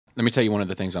Let me tell you one of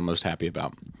the things I'm most happy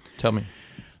about. Tell me.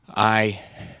 I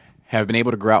have been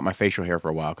able to grow out my facial hair for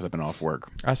a while because I've been off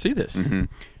work. I see this. Mm-hmm.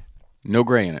 No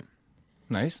gray in it.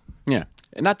 Nice. Yeah.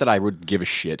 And not that I would give a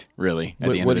shit, really, at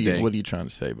the end of the day. What are you trying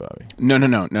to say, Bobby?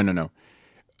 No.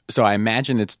 So I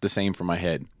imagine it's the same for my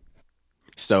head.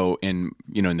 So in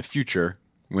the future,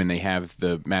 when they have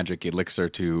the magic elixir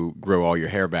to grow all your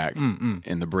hair back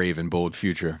in the brave and bold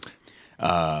future,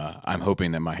 I'm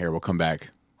hoping that my hair will come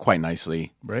back quite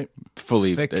nicely. Right.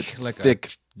 Fully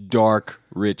thick, dark,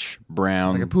 rich,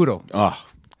 brown. Like a poodle. Oh,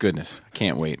 goodness. I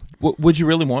can't wait. Would you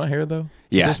really want hair, though?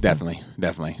 Yeah, definitely.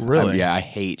 Really? I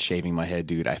hate shaving my head,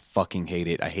 dude. I fucking hate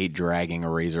it. I hate dragging a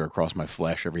razor across my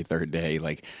flesh every third day.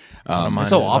 Like,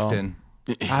 So often.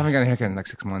 I haven't gotten a haircut in like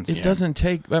 6 months. It doesn't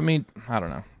take, I don't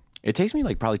know. it takes me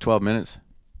like probably 12 minutes.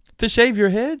 To shave your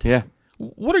head? Yeah.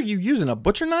 What are you using, a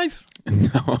butcher knife?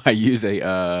 No, I use a,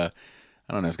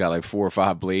 I don't know, it's got like 4 or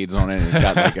 5 blades on it. And it's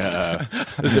got like a,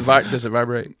 Does it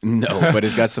vibrate? no, but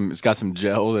it's got some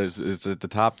gel that's at the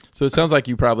top. So it sounds like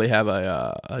you probably have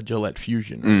a Gillette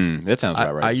Fusion. That sounds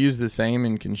about right. I use the same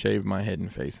and can shave my head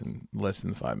and face in less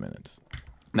than 5 minutes.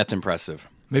 That's impressive.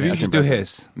 Maybe you That's should do impressive.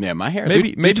 his. Yeah, my hair.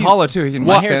 Maybe taller too. He can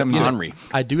my stand hair's up and get it. ornery.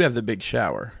 I do have the big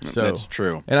shower. So That's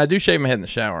true. And I do shave my head in the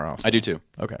shower also. I do too.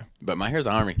 Okay. But my hair's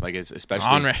ornery. Like it's especially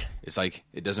Ornery. It's like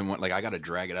it doesn't want. Like I got to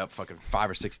drag it up fucking 5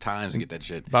 or 6 times to get that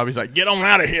shit. Bobby's like, get on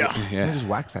out of here. You Yeah. just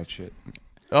wax that shit.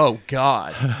 Oh,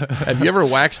 God. Have you ever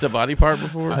waxed a body part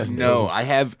before? No, I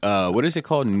have. What is it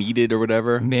called? Kneaded or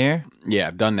whatever. Nair? Yeah,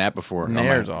 I've done that before.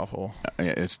 Nair's awful.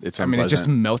 Yeah, it's. I mean, it's just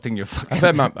unpleasant. melting your fucking...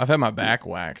 I've had my back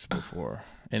waxed before,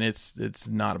 and it's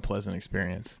not a pleasant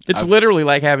experience. It's literally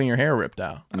like having your hair ripped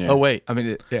out. Yeah. Oh wait, I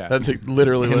mean, yeah. that's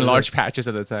literally what in it large is. patches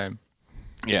at a time.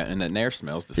 Yeah, and that Nair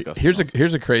smells disgusting.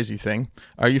 Here's a crazy thing.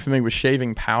 Are you familiar with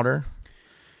shaving powder?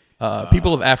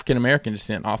 People of African American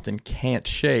descent often can't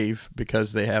shave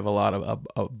because they have a lot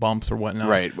of bumps or whatnot.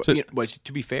 Right. So, But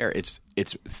to be fair, it's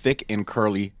thick and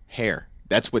curly hair.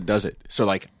 That's what does it. So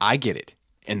like I get it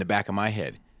in the back of my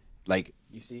head. Like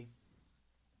you see?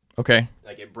 okay.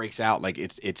 Like it breaks out. Like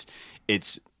it's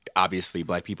obviously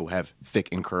black people have thick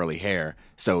and curly hair,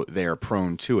 so they're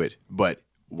prone to it. But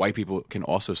white people can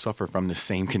also suffer from the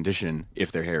same condition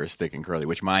if their hair is thick and curly,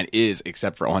 which mine is,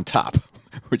 except for on top,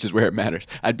 which is where it matters.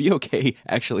 I'd be okay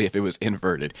actually if it was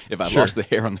inverted. If I lost the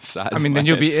hair on the sides. I mean, then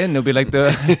you'll be in. It'll be like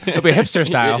it'll be hipster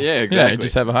style. Yeah, Yeah, exactly. you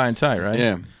just have a high and tight, right?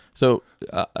 Yeah. So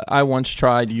I once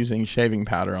tried using shaving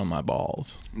powder on my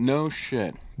balls. No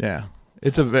shit. Yeah,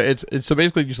 it's so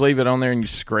basically you just leave it on there and you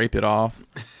scrape it off.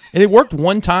 And it worked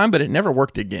one time, but it never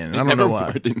worked again. I don't know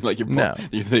why. Like No.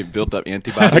 they built up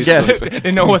antibodies. I guess.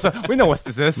 They know we know what's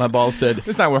this. My balls said,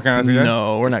 It's not working on us again.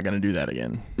 no, we're not going to do that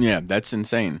again. Yeah, that's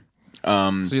insane. So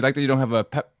you like that you don't have a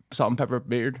salt and pepper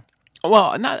beard?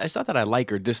 Well, it's not that I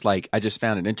like or dislike. I just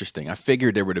found it interesting. I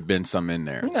figured there would have been some in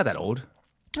there. You're not that old.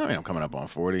 I mean, I'm coming up on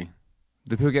 40.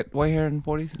 Do people get white hair in the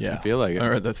 40s? Yeah, I feel like it.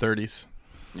 or the 30s.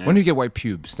 Yeah. When do you get white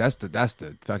pubes? That's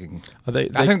the fucking... They,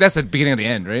 I think that's the beginning of the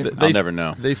end, right? I'll never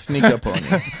know. They sneak up on you.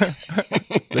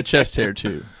 The chest hair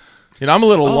too. You know, I'm a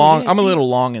little long. yeah, I'm a see? little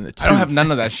long in the tooth. I don't have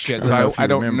none of that shit, so if you I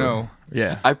don't remember. know.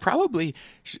 Yeah. I probably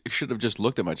should have just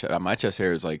looked at my chest. My chest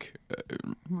hair is like...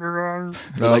 Oh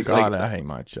like- God, like- I hate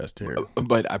my chest hair.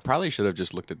 But I probably should have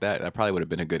just looked at that. That probably would have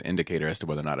been a good indicator as to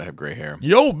whether or not I have gray hair.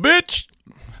 Yo, bitch.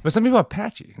 But some people are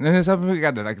patchy. And then some people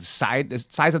got the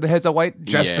size of the heads are white,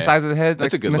 just Yeah. the size of the head.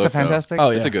 That's like a good Mr. look, though. Fantastic. Oh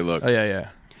yeah, It's a good look. Oh yeah.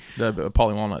 The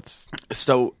Polly Walnuts.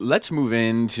 So let's move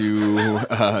into,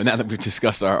 now that we've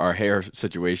discussed our hair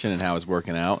situation and how it's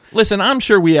working out. Listen, I'm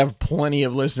sure we have plenty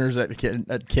of listeners that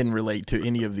can relate to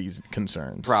any of these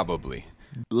concerns. Probably.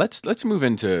 Let's move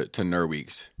into Nerd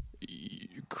Weeks.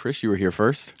 Chris, you were here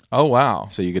first, Oh wow.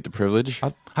 so you get the privilege.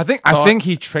 I think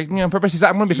he tricked me on purpose. He said,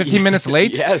 I'm going to be 15 minutes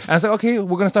late. Yes. And I was like, okay,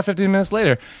 we're going to start 15 minutes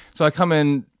later. So I come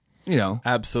in,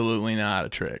 Absolutely not a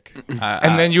trick.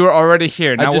 and then you were already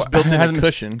here. I Now, just built in a hasn't-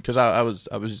 cushion because I was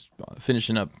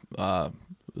finishing up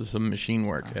some machine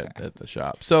work at the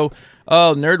shop. So,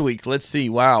 Nerd Week. Let's see.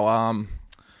 Wow.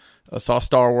 I saw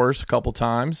Star Wars a couple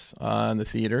times in the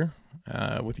theater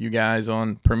with you guys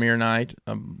on premiere night.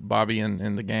 Bobby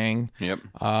and the gang. Yep.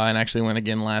 And actually went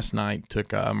again last night.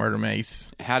 Took Murder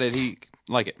Mace. How did he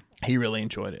like it? He really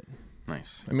enjoyed it.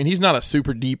 Nice. I mean, he's not a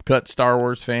super deep cut Star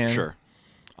Wars fan. Sure.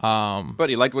 But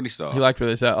he liked what he saw. He liked where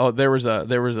this. There was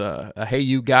a Hey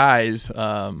You Guys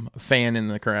fan in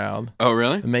the crowd. Oh,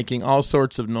 really? Making all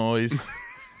sorts of noise.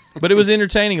 But it was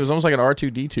entertaining. It was almost like an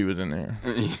R2-D2 was in there.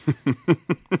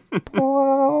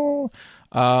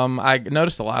 I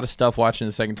noticed a lot of stuff watching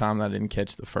the second time that I didn't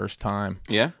catch the first time.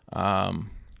 Yeah.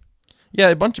 Yeah,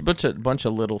 a bunch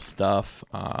of little stuff.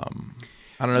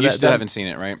 I don't know. You that, still that- haven't seen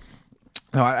it, right?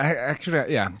 No, I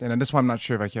actually, yeah. And this one, I'm not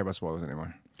sure if I care about spoilers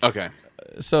anymore. Okay.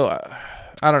 So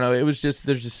I don't know. It was just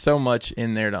there's just so much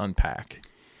in there to unpack.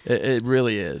 It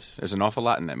really is. There's an awful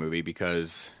lot in that movie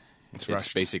because it's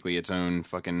rushed. basically its own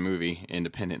fucking movie,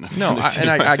 independent of the No, other two.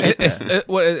 I get It's that.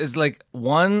 it's like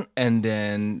 1 and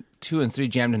then 2 and 3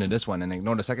 jammed into this one, and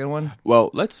ignore the second one. Well,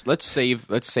 let's save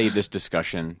this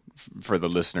discussion for the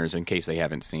listeners in case they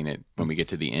haven't seen it when we get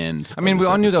to the end. I mean, of we this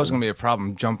all knew that was episode. going to be a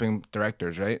problem, jumping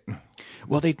directors, right?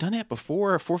 Well, they've done that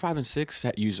before. 4, 5, and 6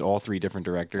 use all 3 different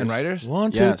directors And writers.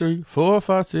 1, 2, Yes. 3, 4,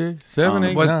 5, 6, 7,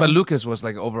 8, 9. But Lucas was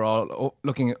like overall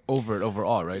looking over it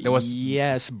overall, right? There was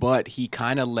Yes, but he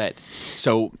kind of let.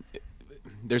 So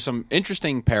there's some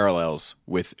interesting parallels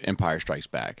with Empire Strikes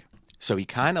Back. So he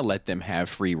kind of let them have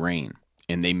free reign,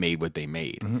 and they made what they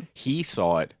made. He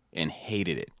saw it and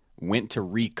hated it. Went to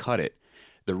recut it.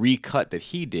 The recut that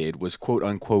he did was quote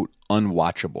unquote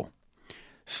unwatchable.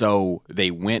 So they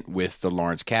went with the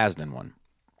Lawrence Kasdan one.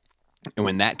 And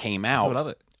when that came I love out,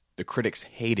 it, the critics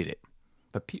hated it.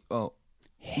 but people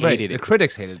Hated The it.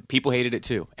 critics hated it. People hated it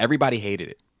too. Everybody hated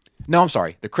it. No, I'm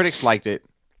sorry. The critics liked it.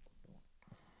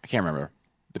 I can't remember.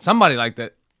 Somebody liked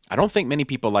it. I don't think many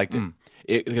people liked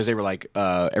it, because they were like,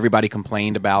 everybody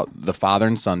complained about the father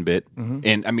and son bit.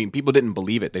 And I mean, people didn't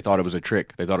believe it. They thought it was a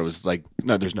trick. They thought it was like,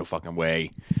 no, there's no fucking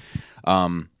way.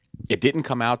 It didn't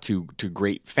come out to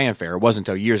great fanfare. It wasn't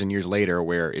until years and years later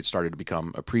where it started to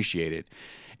become appreciated.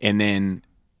 And then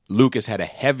Lucas had a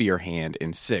heavier hand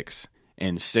in 6.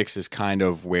 And 6 is kind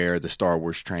of where the Star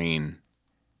Wars train,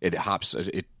 it hops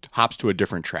to a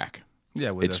different track.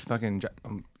 Yeah, with It's- the fucking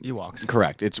Ewoks.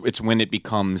 Correct. It's when it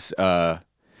becomes because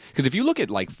if you look at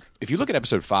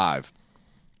episode 5,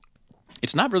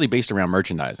 it's not really based around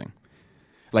merchandising.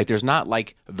 Like there's not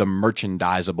like the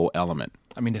merchandisable element.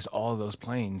 I mean, there's all those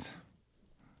planes.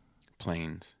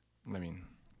 Planes. I mean,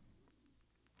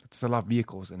 it's a lot of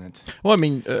vehicles in it. Well, I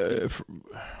mean,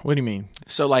 what do you mean?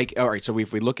 So like, all right. So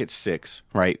if we look at 6,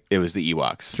 right, it was the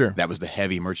Ewoks. Sure. That was the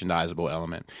heavy merchandisable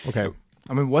element. Okay.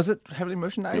 I mean, was it heavily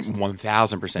merchandised?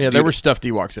 1000%. Yeah, there were stuffed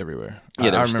Ewoks everywhere. Yeah,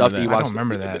 there I were remember stuffed that. Ewoks. I don't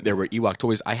remember that. There were Ewok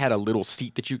toys. I had a little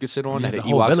seat that you could sit on that had the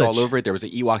whole Ewoks village. all over it. There was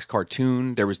an Ewoks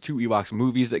cartoon. There was 2 Ewoks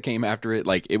movies that came after it.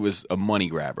 Like it was a money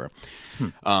grabber.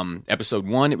 Episode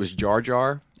 1, it was Jar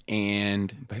Jar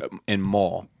and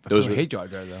Maul. Those were hate Jar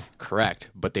Jar though. correct,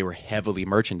 but they were heavily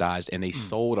merchandised and they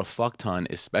sold a fuck ton,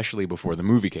 especially before the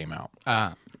movie came out.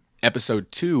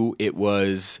 Episode 2, it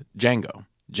was Django.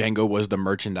 Django was the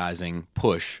merchandising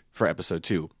push for episode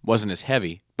 2. Wasn't as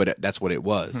heavy, but that's what it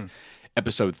was.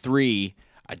 Episode 3,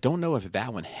 I don't know if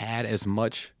that one had as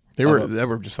much. They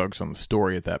were just focused on the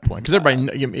story at that point because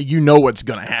everybody you know what's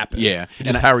going to happen. Yeah. It's And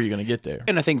just I- how are you going to get there?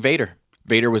 And I think Vader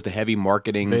was the heavy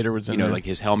marketing. Vader was in there. like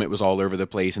his helmet was all over the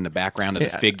place in the background of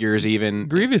the figures. Even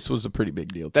Grievous was a pretty big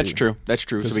deal. that's too. true. That's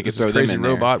true. So we could It's throw a crazy them in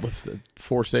there. robot with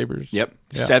 4 sabers. Yep.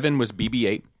 Yeah. 7 was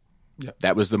BB-8. Yep.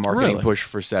 That was the marketing Really? push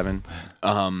for 7.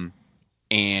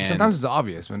 And Sometimes it's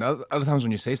obvious. When other times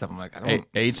when you say stuff, I'm like, I don't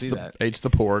Eight's see the that. eight's the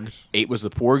Porgs. 8 was the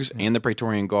Porgs and the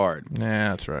Praetorian Guard.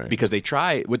 Yeah, that's right. Because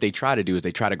what they try to do is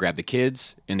they try to grab the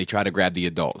kids and they try to grab the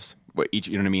adults. What each,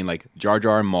 you know what I mean? Like Jar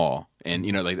Jar and Maul. And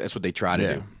like that's what they try to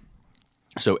Yeah. do.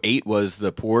 So 8 was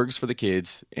the Porgs for the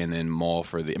kids and then Maul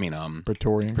for the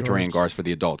Praetorian Guards Guards. for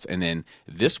the adults. And then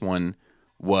this one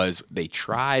was they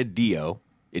tried Dio.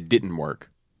 It didn't work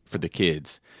for the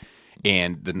kids.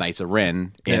 And the Knights of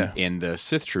Ren and the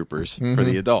Sith Troopers for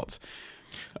the adults.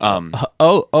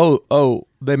 Oh,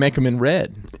 they make them in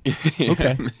red.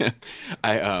 Okay.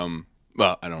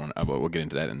 Well, I don't. We'll get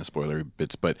into that in the spoiler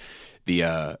bits, but the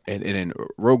and in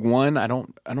Rogue One, I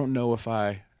don't know if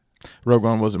I. Rogue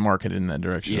One wasn't marketed in that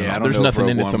direction. Yeah, at I all. don't There's know nothing if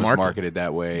Rogue in it One to was market. marketed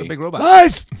that way. Big robot.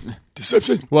 Lies.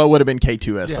 Deception. Well, it would have been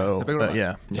K2SO. the big but robot.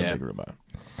 yeah, the Yeah. big robot.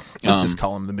 Let's just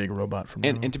call him the big robot from now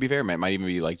on. And to be fair, it might even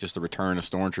be like just the return of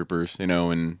stormtroopers,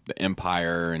 and the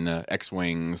Empire and the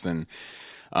X-wings and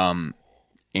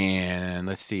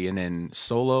let's see, and then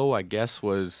Solo, I guess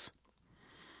was.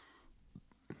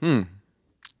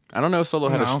 I don't know. If Solo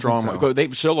had No, I a don't strong.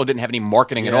 think so. Solo didn't have any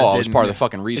marketing at Yeah, it all. It was didn't. part of the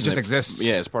fucking reason. just exists.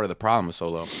 Yeah, it's part of the problem with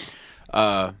Solo.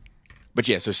 But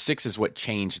yeah, so 6 is what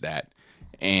changed that,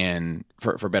 and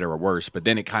for better or worse. But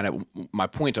then it kind of, my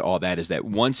point to all that is that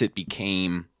once it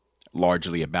became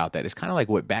largely about that, it's kind of like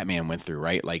what Batman went through,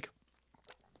 right? Like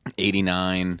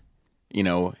 89,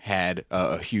 had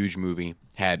a huge movie,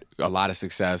 had a lot of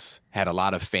success, had a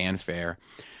lot of fanfare,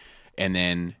 and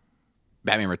then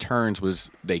Batman Returns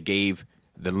they gave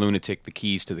the lunatic the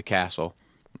keys to the castle,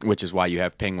 which is why you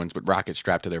have penguins with rockets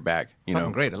strapped to their back.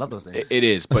 Fucking great. I love those things. It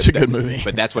is. But That's a good movie.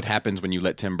 But that's what happens when you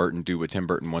let Tim Burton do what Tim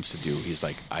Burton wants to do. He's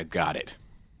like, I've got it.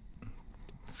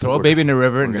 Throw a baby in the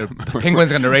river, and the penguin's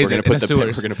going to raise it in the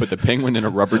sewers. We're going to put the penguin in a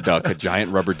rubber duck, a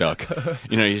giant rubber duck.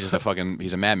 He's just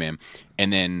he's a madman.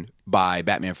 And then by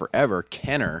Batman Forever,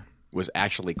 Kenner was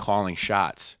actually calling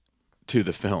shots to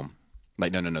the film.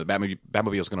 Like, no, the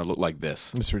Batmobile's going to look like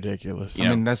this. It's ridiculous. I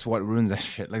mean, that's what ruins that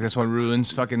shit. Like, that's what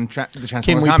ruins fucking the Transformers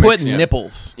Can we comics. put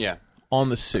nipples Yeah. on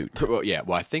the suit? Well, yeah.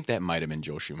 Well, I think that might have been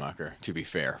Joel Schumacher, to be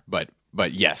fair. But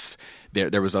yes,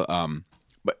 there was a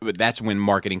but that's when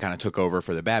marketing kind of took over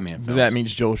for the Batman films. That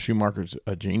means Joel Schumacher's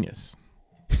a genius.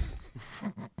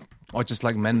 Or just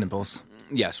like men nipples.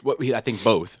 Yes, I think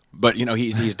both. But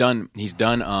he's done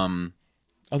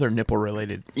Other nipple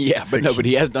related. yeah, but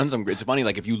he has done some. It's funny,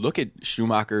 like if you look at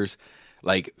Schumacher's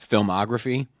like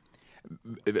filmography,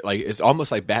 like it's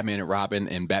almost like Batman and Robin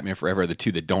and Batman Forever are the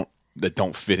two that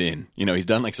don't fit in. He's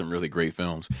done like some really great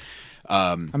films.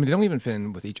 I mean, they don't even fit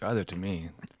in with each other to me.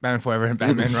 Batman Forever and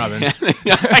Batman and Robin.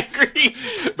 I agree.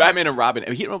 Batman and Robin.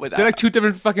 They're like two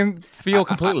different fucking feel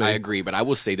completely. I agree, but I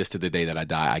will say this to the day that I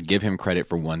die. I give him credit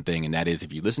for one thing, and that is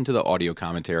if you listen to the audio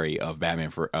commentary of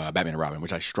Batman and Robin,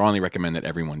 which I strongly recommend that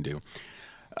everyone do,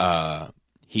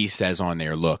 he says on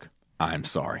there, look, I'm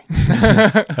sorry.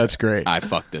 That's great. I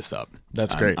fucked this up.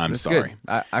 That's great. I'm That's sorry.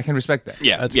 good. I can respect that.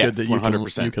 Yeah, That's yeah, good that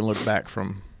 100%. you can look back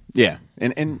from. Yeah,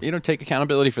 and take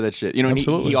accountability for that shit. And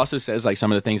Absolutely. he also says like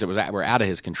some of the things that were out of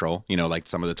his control. Like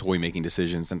some of the toy making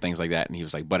decisions and things like that. And he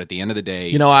was like, but at the end of the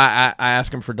day, I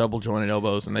asked him for double jointed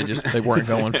elbows, and they weren't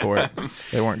going for it.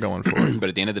 They weren't going for it. but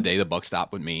at the end of the day, the buck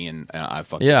stopped with me, and I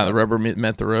fucked. Yeah, this the up. rubber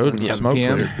met the road, and the smoke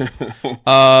 7 cleared.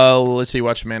 Let's see.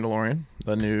 Watch Mandalorian,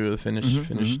 the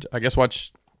finished. I guess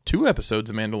watched 2 episodes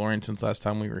of Mandalorian since last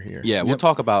time we were here. Yeah, we'll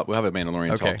have a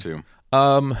Mandalorian talk too.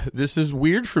 This is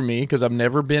weird for me because I've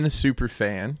never been a super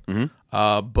fan,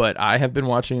 but I have been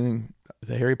watching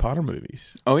the Harry Potter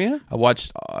movies. Oh yeah, I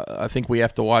watched. I think we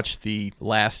have to watch the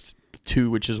last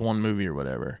 2, which is one movie or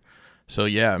whatever. So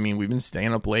yeah, I mean, we've been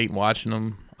staying up late and watching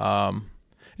them.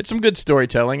 It's some good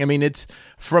storytelling. I mean, it's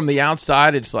from the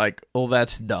outside, it's like, oh,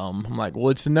 that's dumb. I'm like, well,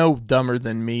 it's no dumber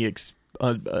than me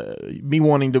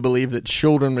wanting to believe that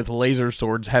children with laser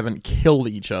swords haven't killed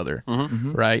each other,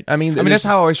 right? I mean, that's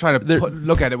how I always try to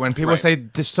look at it. When people say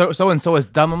this so and so is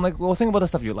dumb, I'm like, well, think about the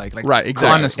stuff you like. Right,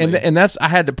 exactly. Honestly. And that's I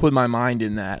had to put my mind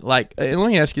in that. Like, and let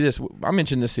me ask you this: I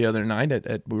mentioned this the other night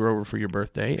we were over for your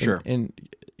birthday. Sure. And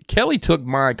Kelly took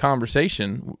my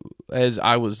conversation as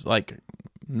I was like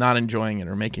not enjoying it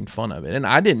or making fun of it, and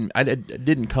I didn't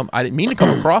mean to come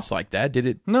across like that. Did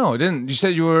it? No, it didn't. You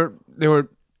said you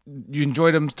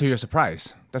enjoyed them to your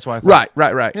surprise. That's why I thought.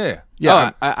 Right. Yeah.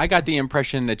 Yeah. I got the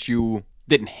impression that you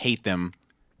didn't hate them,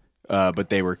 but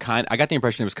they were I got the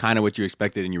impression it was kind of what you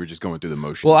expected, and you were just going through the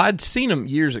motions. Well, I'd seen them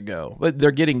years ago, but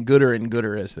they're getting gooder and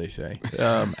gooder, as they say.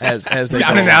 As they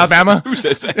Down say. in Alabama, Who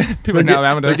says that? people in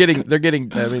Alabama. They're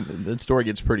getting. I mean, the story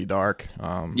gets pretty dark.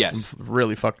 Yes. Some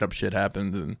really fucked up shit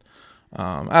happens, and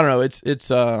I don't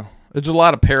know. There's a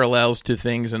lot of parallels to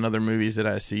things in other movies that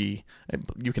I see.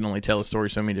 You can only tell a story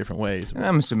so many different ways.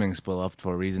 I'm assuming it's beloved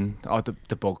for a reason. All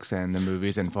the books and the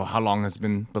movies, and for how long it's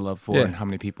been beloved for, and how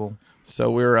many people. So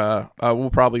we'll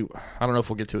probably. I don't know if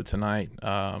we'll get to it tonight,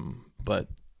 but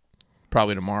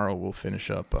probably tomorrow we'll finish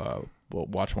up. We'll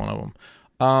watch one of them.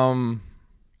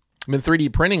 I've been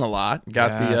 3D printing a lot.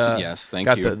 Got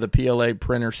the PLA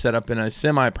printer set up in a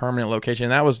semi-permanent location.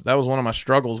 That was one of my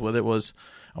struggles with it. Was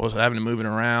I was having to move it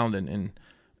around and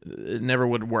it never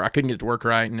would work. I couldn't get it to work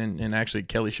right. And actually,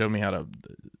 Kelly showed me how to,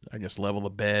 I guess, level the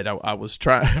bed. I was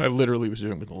trying. I literally was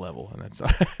doing it with the level, and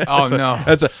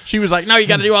she was like, "No, you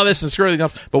got to do all this and screw everything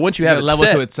up." But once you have it level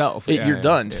set, to itself, you're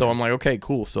done. Yeah. So I'm like, okay,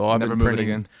 cool. So I've never been move it printing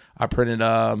again. I printed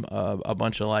a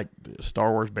bunch of like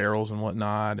Star Wars barrels and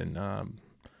whatnot, and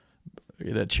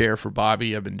get a chair for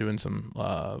Bobby. I've been doing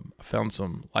found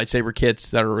some lightsaber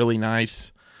kits that are really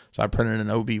nice. So I printed an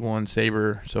Obi-Wan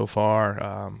saber so far.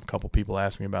 A couple people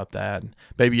asked me about that. And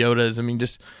Baby Yoda's. I mean,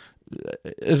 just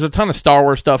there's a ton of Star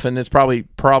Wars stuff, and it's probably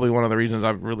one of the reasons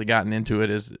I've really gotten into it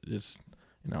is there's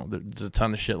a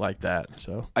ton of shit like that.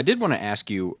 So I did want to ask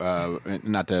you,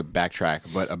 not to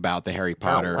backtrack, but about the Harry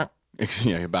Potter,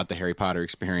 about the Harry Potter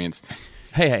experience.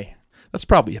 Hey, that's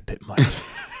probably a bit much.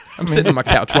 I'm sitting on my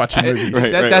couch watching movies.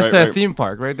 That's the theme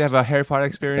park, right? They have a Harry Potter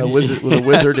experience. With a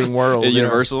wizarding world. At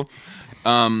Universal.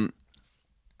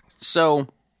 So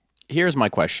here's my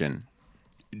question.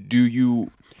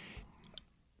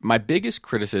 My biggest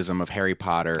criticism of Harry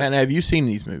Potter... And have you seen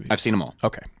these movies? I've seen them all.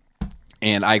 Okay.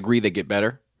 And I agree they get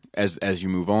better as you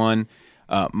move on.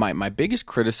 My biggest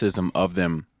criticism of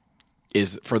them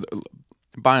is,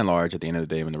 by and large, at the end of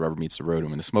the day, when the rubber meets the road and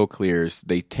when the smoke clears,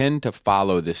 they tend to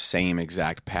follow the same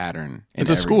exact pattern. It's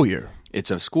a school year.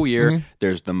 It's a school year.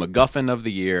 There's the MacGuffin of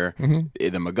the year. The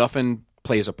MacGuffin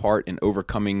plays a part in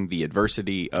overcoming the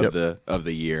adversity of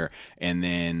the year, and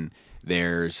then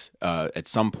there's at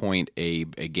some point a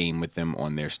game with them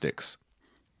on their sticks.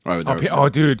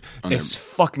 Dude, it's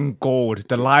fucking gold.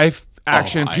 The live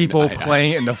action people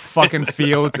playing in the fucking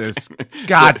fields is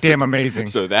goddamn amazing.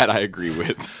 So that I agree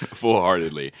with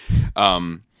full-heartedly.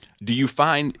 Do you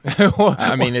find?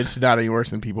 I mean, it's not any worse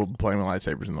than people playing with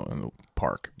lightsabers in the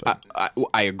park. But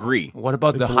I agree. What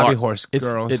about the hobby horse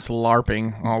girls? It's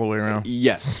LARPing all the way around.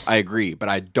 Yes, I agree, but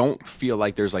I don't feel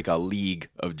like there's like a league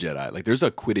of Jedi. Like there's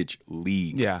a Quidditch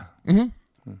league. Yeah.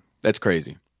 That's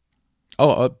crazy.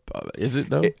 Oh, is it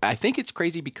though? I think it's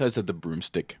crazy because of the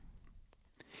broomstick.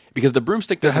 Because the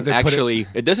broomstick Have doesn't they put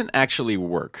it doesn't actually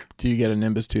work. Do you get a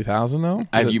Nimbus 2000 though?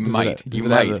 You might,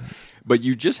 but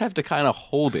you just have to kind of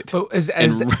hold it. But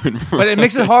it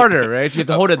makes it harder, right? You have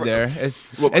to hold it there.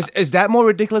 Is that more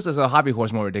ridiculous? Or is a hobby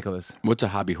horse more ridiculous? What's a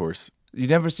hobby horse? You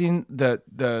never seen the?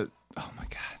 Oh my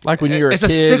god! Like when you were it's a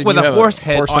kid, stick with and you a have horse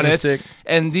head on a it, stick.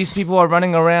 and these people are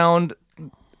running around.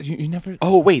 You never.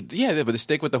 Oh wait, yeah, with the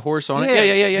stick with the horse on it.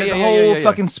 Yeah. There's a whole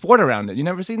fucking sport around it. You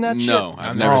never seen that? No, shit?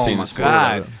 I've never seen my the sport.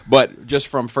 God. But just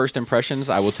from first impressions,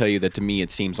 I will tell you that to me it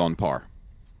seems on par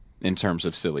in terms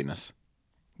of silliness.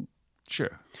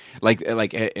 Sure. Like,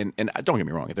 and don't get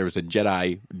me wrong. If there was a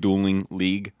Jedi dueling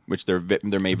league, which there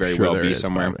may very well be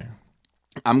somewhere,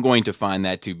 I'm going to find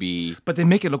that to be. But they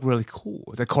make it look really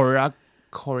cool. The choreography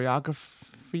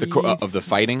of the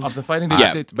fighting.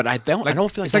 Yeah, but I don't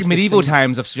feel like it's like medieval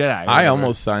times of Jedi. I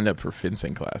almost signed up for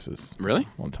fencing classes. Really?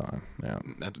 One time. Yeah.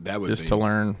 That would just be, to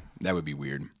learn. That would be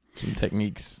weird. Some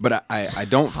techniques. But I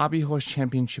don't. Hobby Horse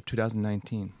Championship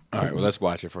 2019. All right. Well, let's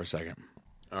watch it for a second.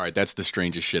 All right, that's the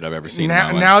strangest shit I've ever seen.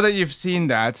 Now that you've seen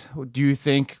that, do you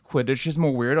think Quidditch is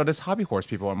more weird, or does hobby horse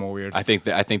people are more weird? I think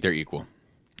they're equal.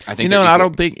 I think I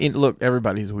don't think. Look,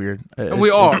 everybody's weird. We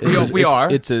are.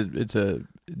 It's a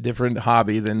different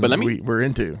hobby than we're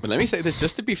into. But let me say this,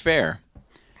 just to be fair,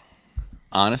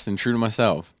 honest and true to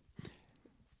myself.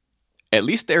 At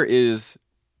least there is,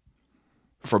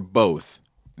 for both,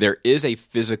 there is a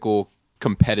physical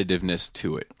competitiveness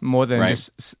to it. More than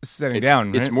just sitting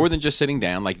down, right? It's more than just sitting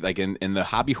down. Like in the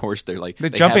hobby horse, they're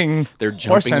jumping horse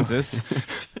jumping fences.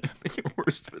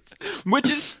 Which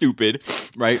is stupid,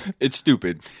 right? It's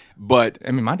stupid. But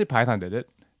I mean, Monty Python did it.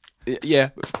 Yeah,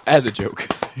 as a joke.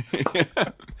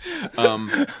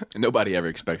 Nobody ever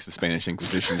expects the Spanish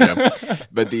Inquisition,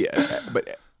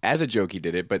 but as a joke he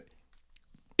did it. But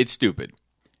it's stupid.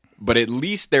 But at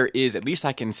least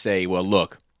I can say, well,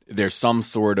 look, there's some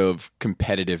sort of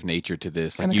competitive nature to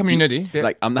this, like and a community.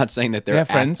 Like I'm not saying that they're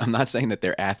friends. I'm not saying that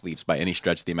they're athletes by any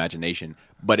stretch of the imagination,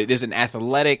 but it is an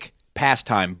athletic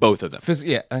pastime, both of them.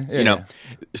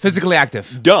 Physically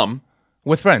active, dumb.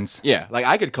 With friends. Yeah, like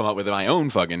I could come up with my own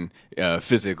fucking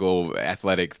physical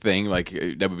athletic thing. Like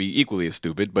that would be equally as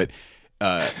stupid, but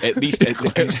at least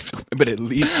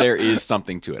there is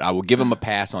something to it. I will give them a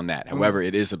pass on that. However,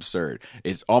 it is absurd.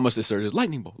 It's almost as absurd as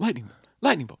lightning bolt,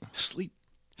 sleep.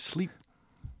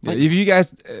 Yeah, if you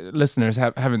guys listeners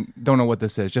don't know what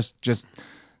this is,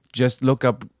 just look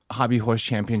up Hobby Horse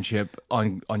Championship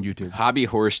on YouTube. Hobby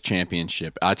Horse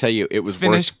Championship. I'll tell you, it was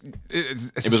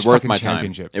worth my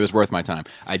time. It was worth my time.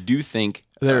 I do think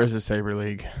there is a Saber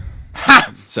League.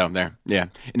 So there, yeah.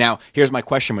 Now here's my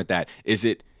question with that: is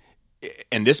it?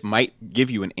 And this might give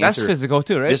you an answer. That's physical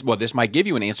too, right? This might give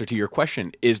you an answer to your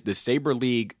question: is the Saber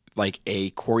League like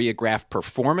a choreographed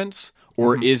performance,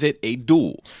 or is it a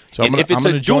duel? So if it's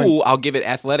a duel, I'll give it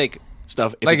athletic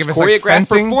stuff. If it's choreographed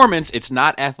performance, it's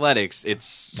not athletics. It's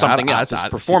something else. It's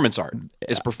performance art.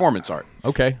 It's performance art.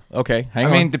 Okay. Hang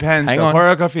on. I mean, depends.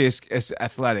 Choreography is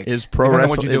athletic. Is pro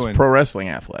wrestling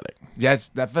athletic? Yeah, it's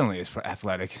definitely is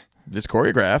athletic. It's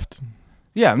choreographed.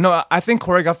 Yeah, no, I think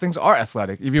choreographed things are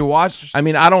athletic. If you watch, I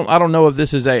mean, I don't know if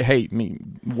this is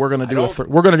we're gonna do a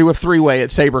 3-way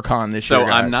at SaberCon this year.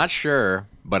 So I'm not sure,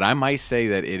 but I might say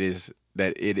that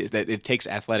it takes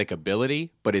athletic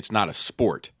ability, but it's not a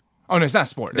sport. Oh no, it's not a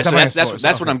sport.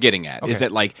 That's what I'm getting at. Okay. Is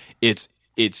that like it's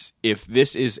if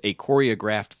this is a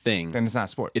choreographed thing, then it's not a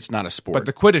sport. It's not a sport. But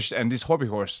the Quidditch and these hobby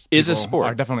horse is a sport.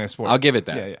 Are definitely a sport. I'll give it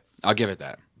that. Yeah. I'll give it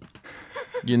that.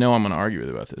 You know I'm going to argue with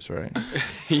you about this, right?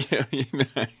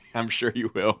 Yeah, I'm sure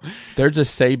you will. There's a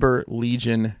Saber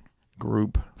Legion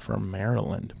group from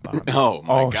Maryland, Bob. Oh,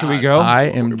 my God. Should we go? I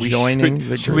am joining the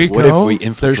group. Should we go? What if we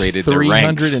infiltrated There's the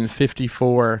ranks?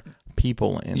 354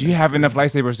 people in You have enough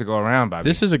lightsabers to go around, Bobby.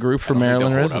 This is a group for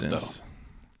Maryland residents.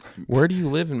 Where do you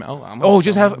live in?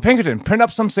 Just have Pinkerton print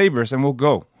up some sabers and we'll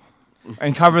go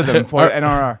and cover them for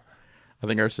NRR. I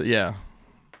think yeah.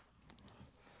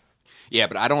 Yeah,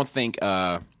 but I don't think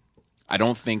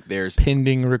there's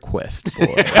Pending request,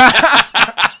 boy.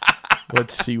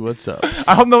 Let's see what's up.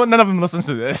 I hope none of them listens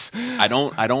to this. I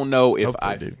don't know if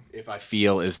Hopefully they do. if I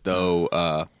feel as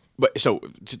though but so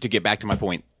to get back to my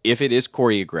point, if it is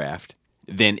choreographed,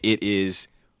 then it is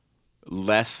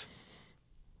less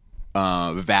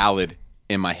valid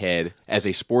in my head as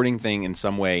a sporting thing in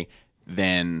some way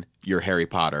than your Harry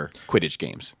Potter Quidditch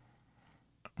games.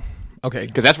 Okay.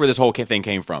 Because that's where this whole thing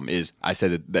came from. Is I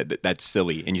said that's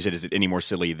silly, and you said, is it any more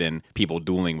silly than people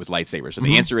dueling with lightsabers? So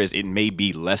the answer is, it may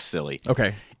be less silly.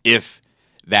 Okay. If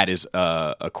that is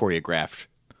a choreographed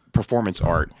performance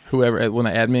art. Whoever, when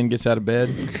the admin gets out of bed,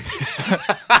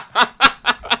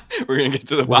 We're gonna get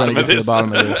to the we're bottom gonna of get to this. the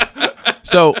bottom of this.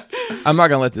 So I'm not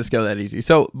gonna let this go that easy.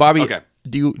 So Bobby, Okay.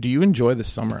 do you enjoy the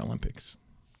Summer Olympics?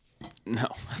 No,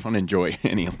 I don't enjoy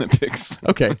any Olympics.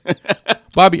 Okay.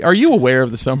 Bobby, are you aware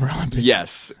of the Summer Olympics?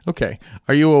 Yes, Okay.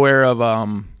 Are you aware of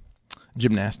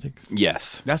gymnastics?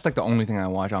 yes. That's like the only thing I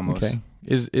watch almost. Okay.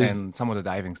 Is And some of the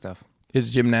diving stuff.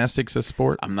 is gymnastics a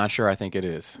sport? I'm not sure. I think it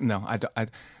is. No, I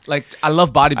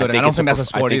love bodybuilding. I don't it's think that's a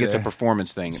sport I think either. it's a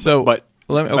performance thing. So, but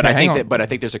let me- but okay, I hang think on. that but I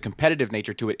think there's a competitive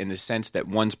nature to it in the sense that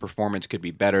one's performance could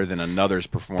be better than another's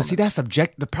performance. See, that's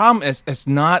subject. The problem is it's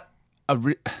not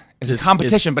it's a Is-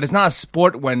 competition, is- but it's not a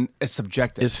sport when it's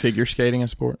subjective. Is figure skating a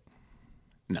sport?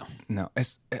 No,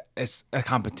 it's a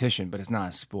competition, but it's not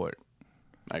a sport.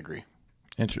 I agree.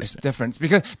 Interesting. Difference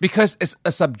because it's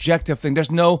a subjective thing. There's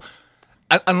no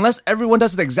unless everyone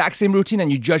does the exact same routine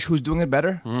and you judge who's doing it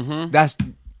better. Mm-hmm. That's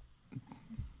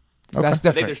I think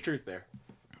different. there's truth there.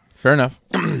 Fair enough.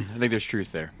 I think there's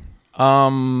truth there.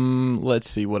 Let's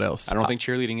see what else. I don't think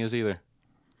cheerleading is either.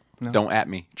 Don't at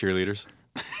me, cheerleaders.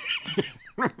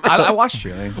 I watch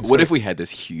cheerleading. What if we had this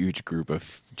huge group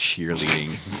of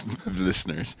cheerleading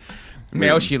listeners?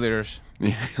 Male cheerleaders.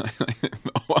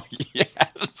 Oh,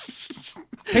 yes.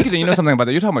 Thank you. You know something about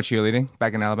that? You're talking about cheerleading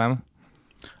back in Alabama.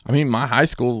 I mean, my high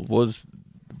school was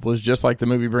just like the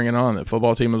movie Bring It On. The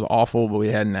football team was awful, but we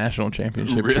had national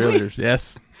championship Really? cheerleaders.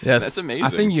 Yes. That's amazing. I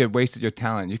think you had wasted your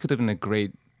talent. You could have been a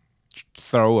great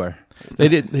thrower. They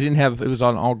didn't have. It was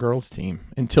on an all girls team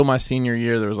until my senior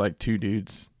year. There was like 2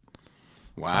 dudes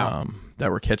Wow.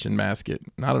 that were catching basket.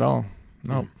 Not at all.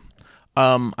 No.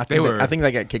 I think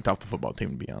they got kicked off the football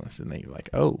team, to be honest, and they were like,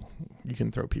 oh, you can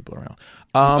throw people around.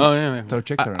 Oh yeah. Throw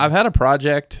chicks around. I've had a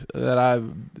project that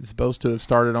I'm supposed to have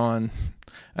started on.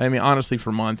 I mean, honestly,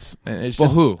 for months. And it's For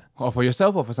just, who? Or for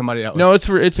yourself or for somebody else? No,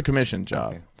 it's a commission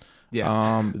job. Okay.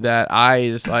 Yeah. That I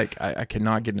just like I could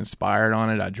not get inspired on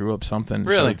it. I drew up something, showed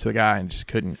Really? it to the guy, and just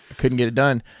couldn't get it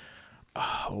done.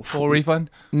 Full refund?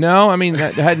 No, I mean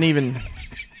that hadn't even.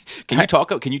 Can you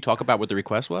talk about what the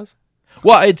request was?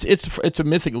 Well, it's a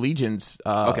Mythic Legions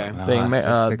Okay. thing.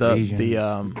 Mystic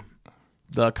Legions.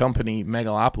 The company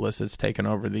Megalopolis has taken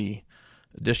over the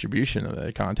distribution of it.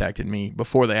 They contacted me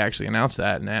before they actually announced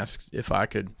that and asked if I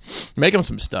could make them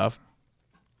some stuff.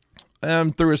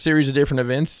 Through a series of different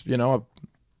events, I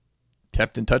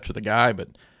kept in touch with the guy, but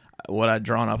what I'd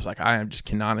drawn up was like, I just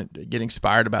cannot get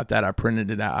inspired about that. I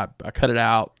printed it out. I cut it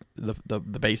out, the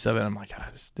base of it. I'm like,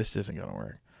 this isn't going to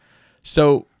work.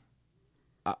 So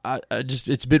I just,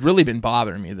 it's really been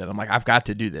bothering me that I'm like, I've got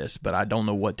to do this, but I don't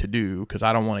know what to do because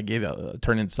I don't want to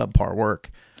turn in subpar work.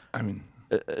 I mean,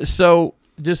 So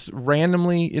just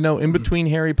randomly, in between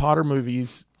Harry Potter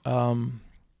movies,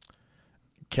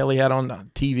 Kelly had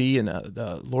on TV and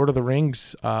the Lord of the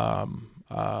Rings.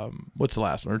 What's the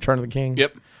last one? Return of the King.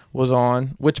 Yep. Was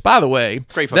on. Which, by the way,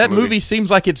 Great fucking that movie. movie seems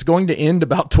like it's going to end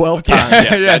about 12 times.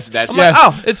 Yeah, that's I'm like,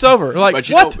 oh, it's over. Like, But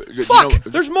you what? know- Fuck.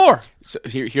 There's more. So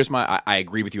here's my. I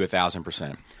agree with you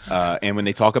 1,000%. And when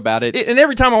they talk about it, And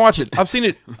every time I watch it, I've seen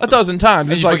it a dozen times.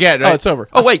 It's you like, forget, right? oh, it's over.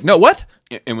 Oh, wait, no, what?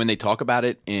 and when they talk about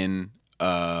it in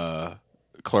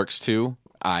Clerks 2,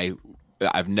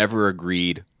 I've never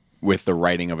agreed with the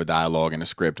writing of a dialogue in a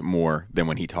script more than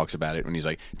when he talks about it. When he's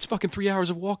like, "It's fucking 3 hours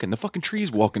of walking. The fucking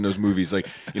trees walk in those movies." Like,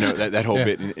 that whole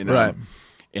bit. Right.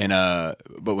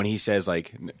 But when he says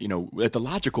like, at the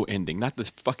logical ending, not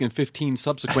the fucking 15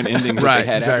 subsequent endings Right, that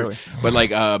they had exactly. after. But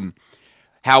like,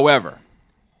 however,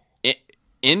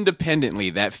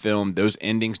 independently, that film, those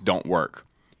endings don't work.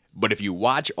 But if you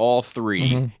watch all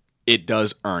 3, it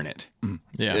does earn it.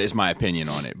 Yeah. Is my opinion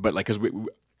on it. But like, because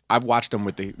I've watched them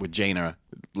with Jaina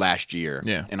last year.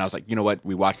 Yeah. And I was like, you know what?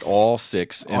 We watched all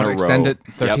 6 in All a the row. extended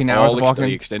 13 Yep, hours all of walking?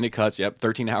 The extended cuts. Yep.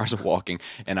 13 hours of walking.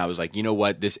 And I was like, you know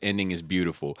what? This ending is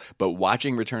beautiful. But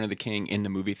watching Return of the King in the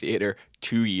movie theater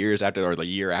 2 years after, or the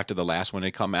year after the last one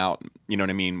had come out, you know what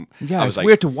I mean? yeah, I it's was like,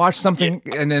 weird to watch something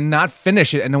and then not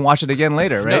finish it and then watch it again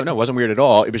later, right? No, it wasn't weird at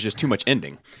all. It was just too much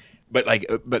ending. But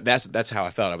but that's how I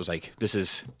felt. I was like, this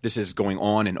is going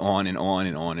on and on and on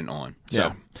and on and on.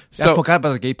 So, I forgot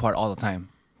about the gay part all the time.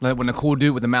 Like when the cool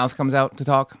dude with the mouth comes out to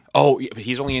talk. oh, yeah, but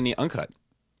he's only in the uncut.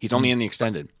 He's only in the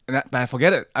extended. But I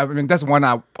forget it. I mean, that's one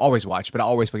I always watch, but I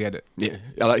always forget it.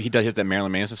 Yeah, he does that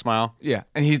Marilyn Manson smile. Yeah,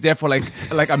 and he's there for like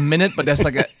a minute, but there's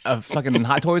like a fucking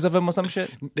Hot Toys of him or some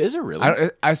shit. Is it really?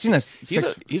 I've seen this.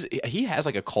 He has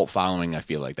like a cult following. I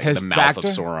feel like His the mouth actor?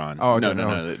 of Sauron. Oh,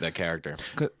 no, that character.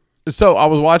 So I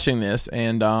was watching this,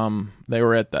 and they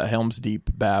were at the Helm's Deep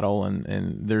battle,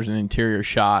 and there's an interior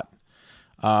shot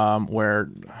where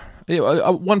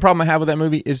one problem I have with that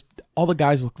movie is all the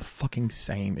guys look the fucking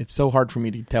same. It's so hard for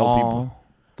me to tell people.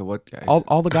 The what guys?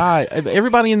 All the guys,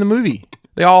 everybody in the movie,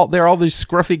 they're all these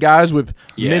scruffy guys with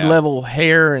mid-level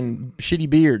hair and shitty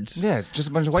beards. Yeah, it's just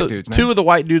a bunch of white dudes. Man. Two of the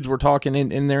white dudes were talking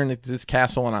in there in this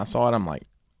castle, and I saw it. I'm like,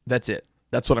 that's it.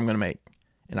 That's what I'm going to make.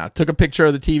 And I took a picture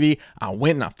of the TV. I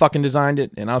went and I fucking designed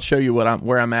it, and I'll show you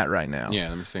where I'm at right now. Yeah,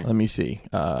 let me see. Let me see.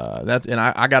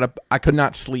 I could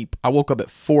not sleep. I woke up at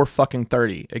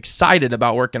 4:30, excited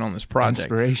about working on this project.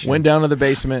 Inspiration. Went down to the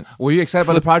basement. Were you excited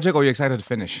about the project, or were you excited to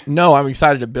finish? No, I'm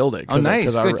excited to build it. Oh,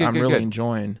 nice. Because Good, I'm really good.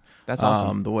 enjoying. That's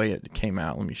awesome. The way it came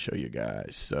out. Let me show you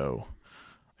guys. So,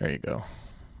 there you go.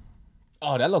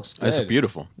 Oh, that looks good. It's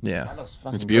beautiful. Yeah, That looks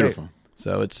fucking It's beautiful.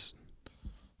 so it's.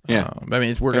 Yeah. I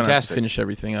mean, we're going to Fantastic. finish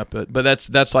everything up, but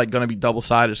that's like going to be double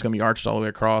sided. It's going to be arched all the way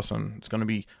across, and it's going to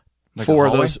be Like four a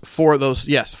of hallway? four of those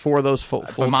full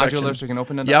But modular, sections. so you can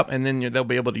open it Yep, up? and then they'll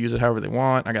be able to use it however they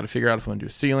want. I got to figure out if I'm going to do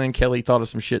a ceiling. Kelly thought of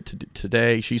some shit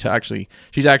today. She's actually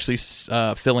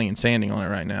filling and sanding on it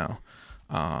right now.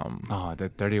 Oh, the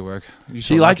dirty work.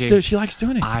 She likes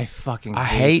doing it. I fucking I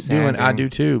hate doing it. I do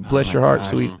too. Bless your heart,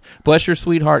 sweet. Bless your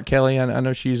sweetheart, Kelly. I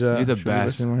know she's You're the she'll be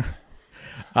best. listening.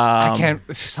 I can't.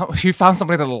 You found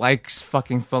somebody that likes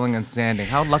fucking filling and sanding.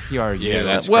 How lucky are you? Yeah,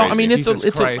 that's Well, crazy. I mean, Jesus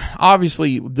Christ.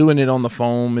 obviously doing it on the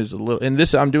foam is a little. And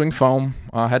this, I'm doing foam.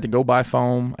 I had to go buy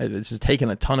foam. This is taking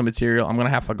a ton of material. I'm gonna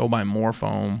have to go buy more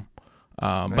foam.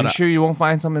 Are But you sure you won't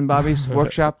find some in Bobby's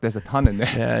workshop? There's a ton in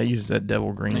there. yeah, I use that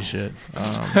devil green shit.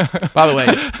 By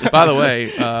the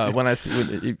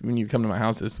way, when you come to my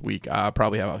house this week, I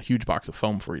probably have a huge box of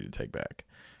foam for you to take back.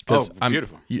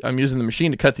 Beautiful. I'm using the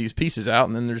machine to cut these pieces out,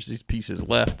 and then there's these pieces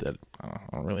left that I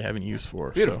don't really have any use for.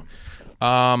 Beautiful. So,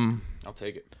 I'll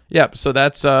take it. yeah, so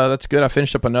that's good. I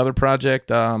finished up another project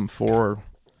for.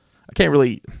 I can't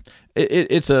really.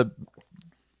 It's the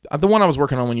one I was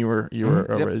working on when you were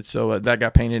over. Yep. So that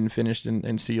got painted and finished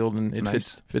and sealed, and it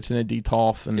Nice. fits in a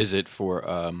DTOF. And Is it for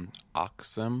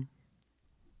Oxum?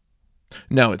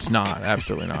 no, it's not.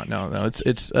 Absolutely not. No.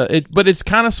 But it's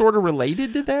kind of sort of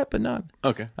related to that, but not.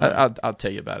 Okay. I'll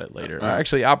tell you about it later. All right.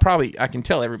 Actually, I can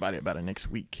tell everybody about it next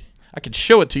week. I can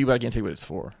show it to you, but I can't tell you what it's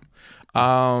for.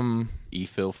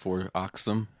 E-fill for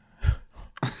Oxum.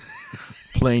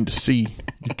 Plain to see,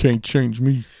 you can't change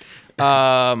me.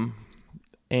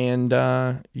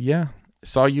 Yeah,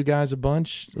 saw you guys a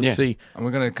bunch. Let's see. And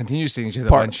we're gonna continue seeing each other a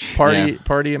bunch.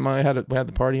 Party at my we had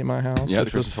the party at my house. Yeah, the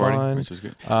which was Christmas party, fun. which was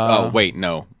good. Oh, wait,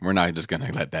 no. We're not just going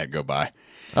to let that go by.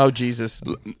 Oh Jesus!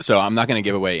 So I'm not going to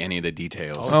give away any of the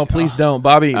details. Oh please don't,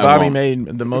 Bobby. I Bobby won't.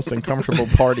 made the most uncomfortable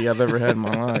party I've ever had in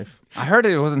my life. I heard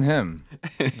it wasn't him.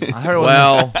 I heard it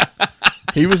wasn't Well,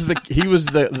 he was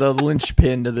the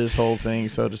linchpin to this whole thing,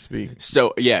 so to speak.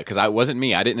 So, yeah, because I wasn't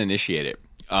me. I didn't initiate it.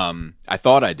 I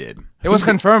thought I did. It was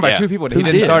confirmed by Yeah. two people that Who he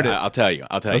didn't did? start it. I'll tell you.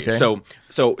 Okay. So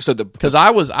the Because I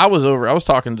was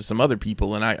talking to some other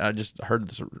people, and I just heard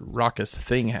this raucous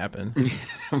thing happen.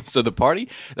 so the party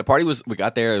was, we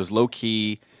got there, it was low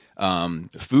key.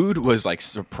 Food was like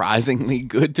surprisingly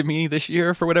good to me this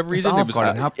year for whatever reason. Olive It was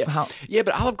Garden. How- yeah,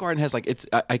 but Olive Garden has like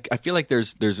I feel like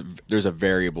there's a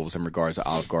variables in regards to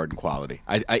Olive Garden quality.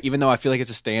 I even though I feel like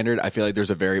it's a standard, I feel like there's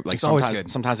a It's always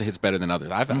good. sometimes it hits better than others.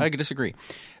 I could disagree,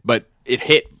 but it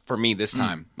hit for me this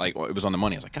time. Like it was on the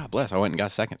money. I was like, God bless. I went and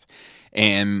got seconds,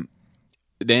 and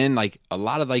then like a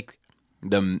lot of like.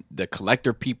 The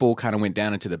collector people kind of went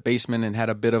down into the basement and had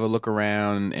a bit of a look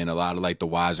around, and a lot of like the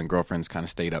wives and girlfriends kind of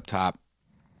stayed up top.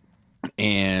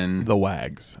 And The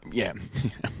wags. yeah,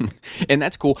 and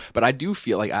that's cool. But I do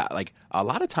feel like a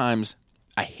lot of times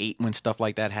I hate when stuff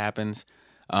like that happens.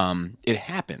 It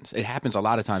happens. It happens a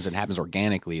lot of times. It happens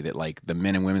organically that like the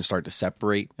men and women start to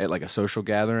separate at like a social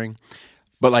gathering.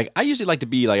 But like I usually like to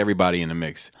be like everybody in the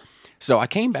mix. So I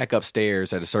came back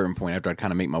upstairs at a certain point after I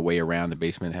kind of make my way around the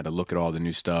basement, had to look at all the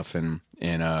new stuff, and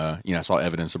I saw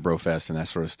evidence of Brofest and that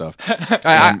sort of stuff.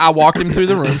 I walked him through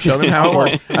the room, showed him how it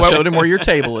worked. I showed him where your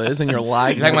table is, and you're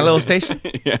like, Like my little station.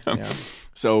 Yeah.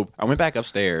 So I went back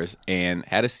upstairs and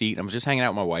had a seat. I was just hanging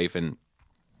out with my wife, and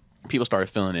people started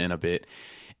filling in a bit.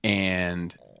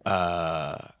 And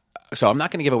so I'm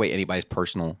not going to give away anybody's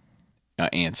personal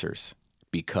answers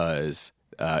because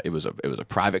it was a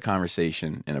private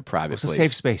conversation in a private place. It's a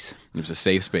safe space. It was a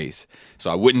safe space, so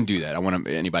I wouldn't do that. I want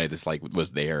anybody that's like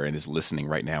was there and is listening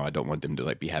right now. I don't want them to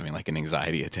like be having like an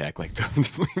anxiety attack. Like,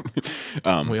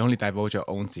 We only divulge our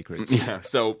own secrets. yeah.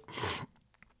 So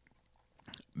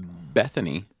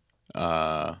Bethany,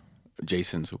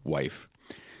 Jason's wife,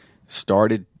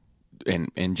 started,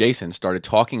 and Jason started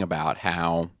talking about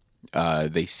how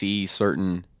they see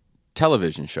certain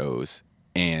television shows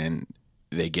and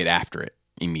they get after it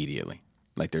immediately.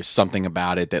 Like there's something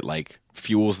about it that like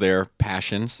fuels their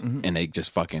passions, and they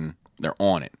just they're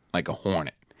on it like a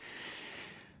hornet.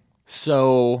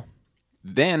 So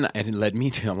then it led me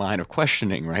to a line of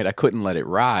questioning, right? I couldn't let it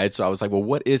ride. So I was like, well,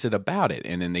 what is it about it?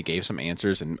 And then they gave some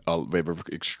answers, and they were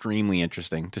extremely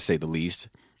interesting, to say the least.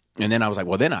 And then I was like,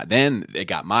 well, then it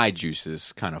got my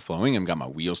juices kind of flowing and got my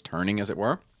wheels turning, as it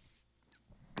were.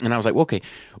 And I was like, well, okay,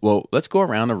 well, let's go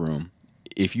around the room.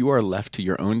 If you are left to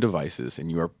your own devices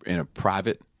and you are in a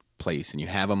private place and you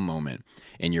have a moment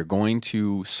and you're going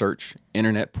to search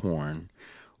internet porn,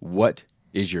 what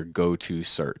is your go-to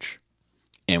search?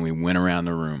 And we went around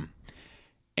the room.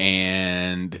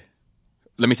 And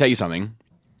let me tell you something.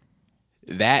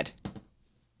 That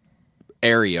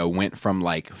area went from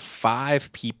like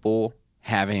 5 people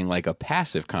having like a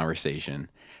passive conversation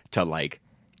to like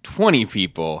 20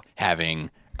 people having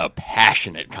a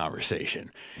passionate conversation.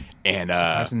 And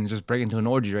Tyson just break into an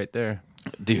orgy right there.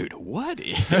 dude, what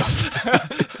if?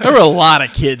 There were a lot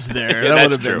of kids there. Yeah,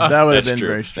 that's true. That would have That's been true.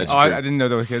 very strange. That's I true. didn't know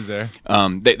there were kids there.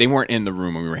 They weren't in the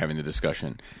room when we were having the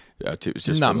discussion. It was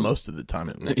just Not for- most of the time.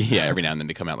 At least. Yeah, every now and then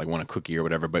they come out like want a cookie or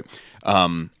whatever. But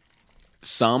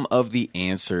some of the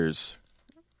answers,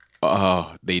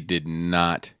 they did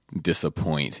not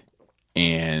disappoint,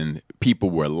 and people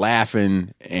were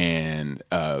laughing, and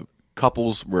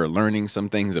couples were learning some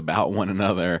things about one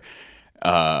another.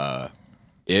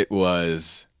 There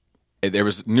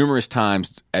was numerous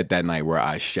times at that night where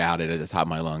I shouted at the top of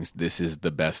my lungs, "This is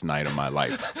the best night of my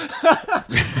life."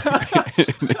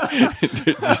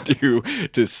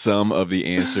 to some of the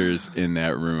answers in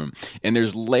that room. And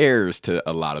there's layers to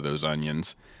a lot of those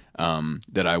onions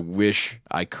that I wish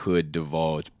I could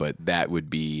divulge, but that would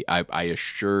be, I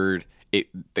assured it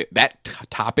that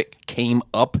topic came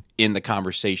up in the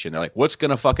conversation. They're like, what's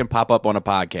going to fucking pop up on a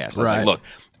podcast? I was Right. like, look,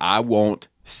 I won't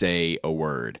say a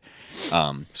word.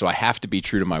 So I have to be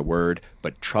true to my word,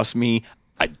 but trust me,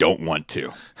 I don't want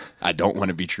to. I don't want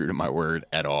to be true to my word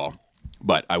at all,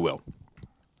 but I will.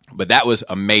 But that was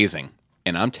amazing.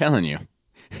 And I'm telling you,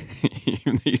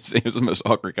 even though you say it was the most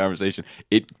awkward conversation,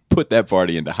 it put that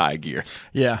party into high gear.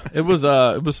 Yeah, it was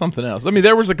something else. I mean,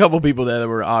 there was a couple people there that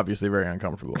were obviously very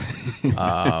uncomfortable.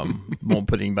 Won't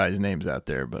put anybody's names out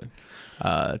there, but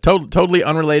totally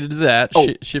unrelated to that. Oh.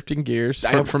 Shifting gears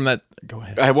from that. Go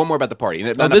ahead. I have one more about the party.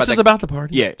 Not This is about the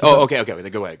party. Yeah. It's Oh, about- okay.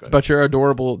 Go ahead. But your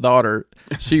adorable daughter,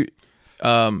 she,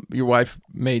 your wife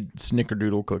made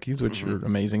snickerdoodle cookies, which are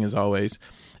amazing as always.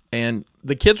 And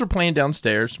the kids were playing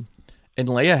downstairs, and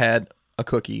Leia had a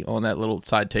cookie on that little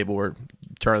side table where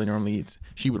Charlie normally eats.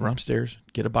 She would run upstairs,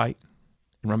 get a bite,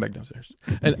 and run back downstairs.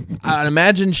 And I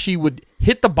imagine she would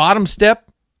hit the bottom step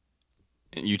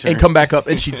You turn. and come back up,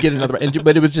 and she'd get another bite.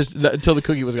 But it was just until the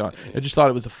cookie was gone. I just thought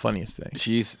it was the funniest thing.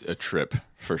 She's a trip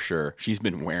for sure. She's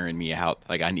been wearing me out.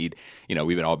 Like I need,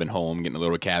 we've all been home getting a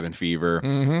little cabin fever,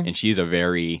 and she's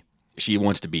she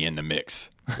wants to be in the mix.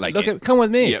 Like, Come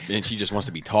with me. yeah, and she just wants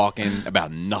to be talking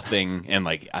about nothing. And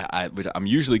like, which I'm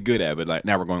usually good at, but like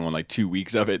now we're going on like 2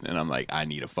 weeks of it, and I'm like, I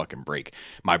need a fucking break.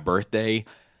 My birthday,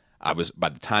 by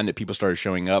the time that people started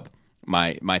showing up,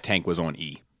 my tank was on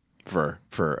E for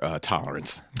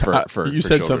tolerance. For You for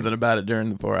said children. something about it during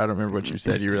the pour. I don't remember what you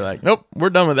said. You were like, "Nope,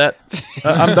 we're done with that.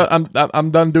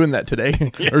 I'm done doing that today,"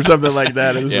 or something like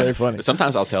that. It was very funny.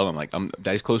 Sometimes I'll tell them like,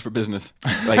 "Daddy's closed for business,"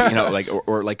 like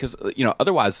or like because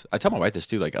otherwise I tell my wife this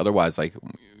too. Like otherwise, like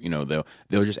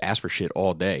they'll just ask for shit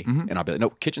all day, and I'll be like,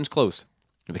 "No, kitchen's closed."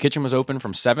 The kitchen was open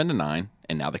from 7 to 9,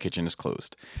 and now the kitchen is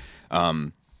closed.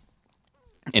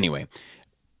 Anyway,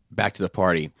 back to the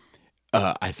party.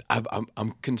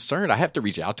 I'm concerned. I have to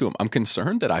reach out to him. I'm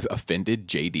concerned that I've offended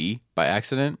JD by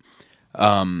accident.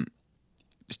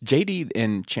 JD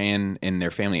and Chan and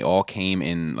their family all came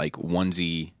in like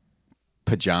onesie,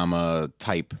 pajama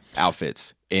type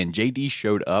outfits, and JD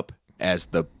showed up as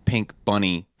the pink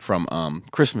bunny from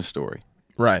Christmas Story.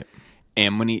 Right.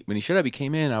 And when he showed up, he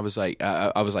came in. I was like,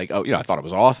 oh, I thought it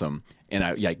was awesome, and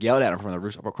I yelled at him from the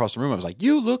roof across the room. I was like,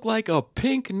 "You look like a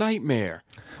pink nightmare.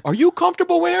 Are you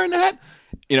comfortable wearing that?"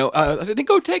 I said, then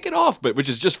go take it off, but which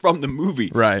is just from the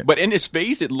movie, Right. But in his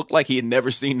face, it looked like he had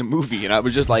never seen the movie, and I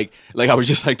was just like berating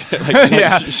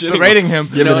him.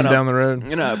 Giving him and down the road.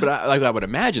 But I would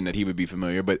imagine that he would be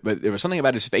familiar, but there was something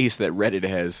about his face that read it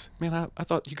as, man, I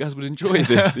thought you guys would enjoy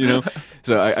this,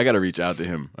 So I got to reach out to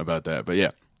him about that, but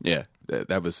yeah,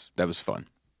 that was fun.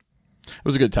 It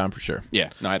was a good time for sure. Yeah,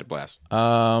 no, I had a blast.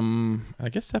 I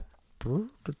guess that.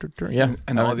 Yeah,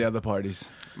 And all the other parties.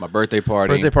 My birthday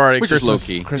party, which is low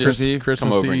key. Christmas Eve. Christmas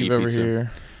Come over and Eve eat over pizza.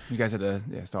 here. You guys had a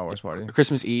Star Wars party.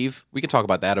 Christmas Eve, we can talk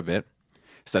about that a bit.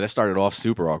 So that started off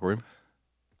super awkward.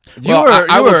 Well,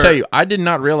 I will tell you, I did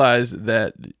not realize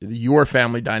that your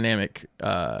family dynamic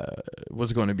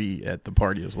was going to be at the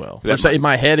party as well. In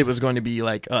my head, it was going to be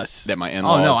like us. That my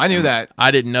in-laws. Oh no, I knew that. I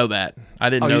didn't know that.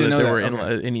 I didn't Oh, you know that didn't there know were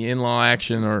that? Okay. any in-law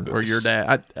action or your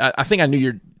dad. I think I knew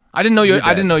your I didn't know Your dad.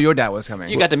 I didn't know your dad was coming.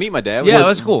 You got to meet my dad. Yeah,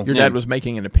 that's cool. your dad was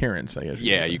making an appearance. I guess.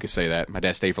 Yeah, you could say that. My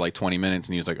dad stayed for like 20 minutes,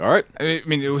 and he was like, "All right." I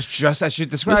mean, it was just as you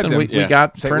described Listen, him. we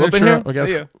got Say, "We'll be here. furniture.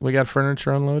 See ya." We got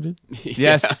furniture unloaded.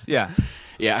 Yes, yeah.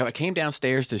 Yeah, I came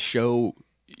downstairs to show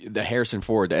the Harrison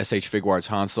Ford, the SH Figuarts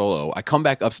Han Solo. I come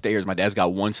back upstairs. My dad's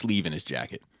got one sleeve in his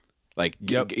jacket, like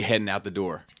heading out the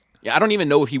door. Yeah, I don't even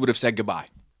know if he would have said goodbye.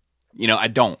 I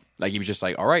don't. Like he was just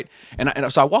like, "All right,"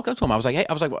 and so I walked up to him. I was like,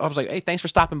 "Hey, thanks for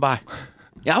stopping by."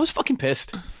 Yeah, I was fucking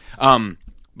pissed.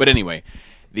 But anyway,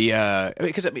 just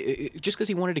because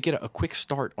he wanted to get a quick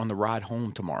start on the ride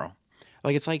home tomorrow,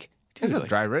 like it's like, dude, It's a like,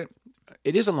 drive, right?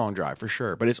 it is a long drive for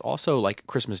sure, but it's also like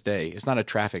Christmas Day. It's not a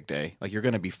traffic day. Like you're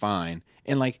gonna be fine.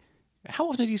 And like, how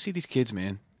often do you see these kids,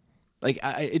 man? Like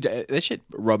that shit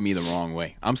rubbed me the wrong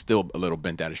way. I'm still a little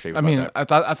bent out of shape. I about mean,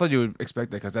 that. I thought you would expect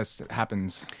that because that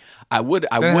happens. I would. Did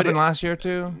it happen last year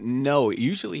too? No,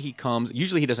 usually he comes.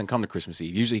 Usually he doesn't come to Christmas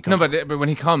Eve. Usually he No, comes. but when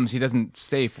he comes, he doesn't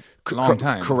stay for a long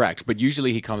time. Correct, but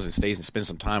usually he comes and stays and spends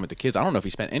some time with the kids. I don't know if he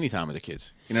spent any time with the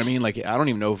kids. You know what I mean? Like I don't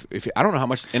even know if I don't know how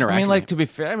much interaction. I mean, like to be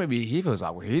fair, maybe he feels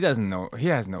awkward. He doesn't know. He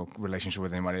has no relationship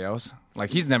with anybody else. Like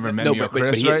he's never met me or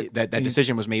Chris, right? That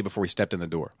decision was made before he stepped in the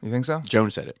door. You think so? Joan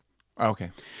said it. Oh,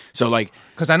 okay. So like,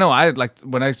 Because I know I like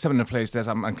when I step in a place that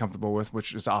I'm uncomfortable with,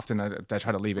 which is often I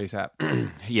try to leave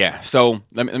ASAP. yeah. So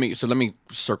let me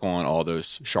circle on all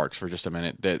those sharks for just a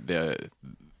minute.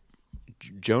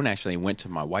 Joan actually went to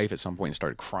my wife at some point and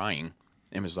started crying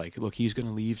and was like, "Look, he's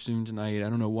gonna leave soon tonight. I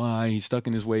don't know why. He's stuck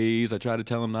in his ways. I tried to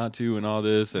tell him not to, and all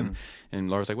this." And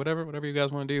Laura's like, "Whatever you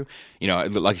guys want to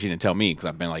do." Like she didn't tell me because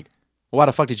I've been like, well, why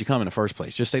the fuck did you come in the first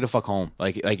place? Just stay the fuck home.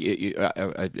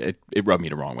 It rubbed me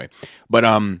the wrong way. But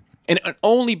and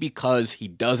only because he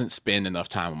doesn't spend enough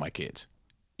time with my kids.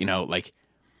 Like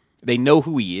they know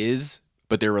who he is,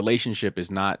 but their relationship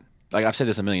is not, like I've said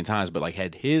this a million times, but like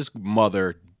had his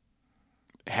mother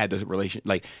had the relation,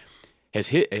 like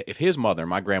if his mother,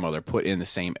 my grandmother, put in the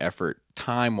same effort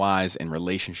time wise and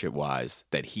relationship wise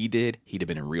that he did, he'd have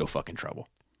been in real fucking trouble.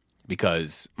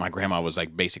 Because my grandma was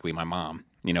like basically my mom.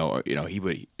 He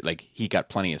would he got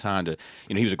plenty of time to.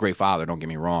 He was a great father. Don't get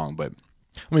me wrong, but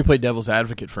Let me play devil's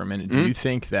advocate for a minute. Do you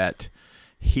think that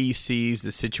he sees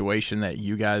the situation that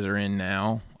you guys are in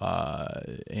now,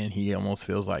 and he almost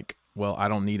feels like, well, I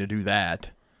don't need to do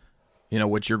that,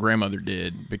 what your grandmother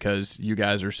did because you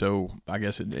guys are so, I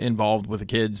guess, involved with the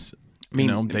kids, day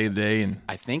to day. And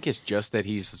I think it's just that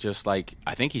he's just like,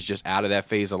 I think he's just out of that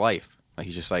phase of life. Like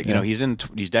he's just like,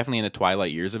 he's definitely in the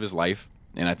twilight years of his life.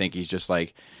 And I think he's just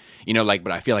like,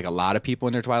 but I feel like a lot of people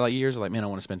in their twilight years are like, man, I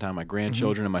want to spend time with my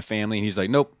grandchildren and my family. And he's like,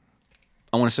 nope,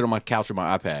 I want to sit on my couch with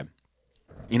my iPad.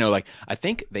 I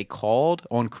think they called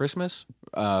on Christmas,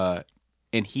 and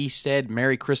he said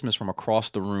Merry Christmas from across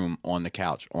the room on the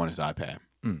couch on his iPad.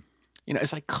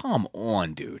 It's like, come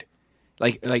on, dude.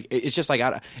 Like it's just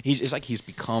like, he's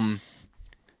become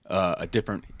a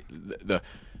different,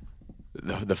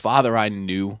 the father I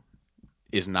knew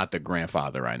is not the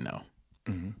grandfather I know.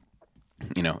 And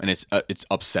it's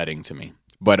upsetting to me.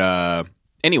 But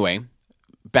anyway,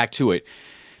 back to it.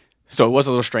 So it was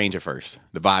a little strange at first.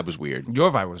 The vibe was weird.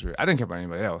 Your vibe was weird. I didn't care about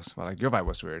anybody else, but like your vibe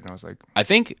was weird, and I was like, I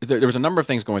think there was a number of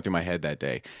things going through my head that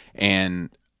day, and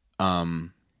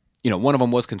one of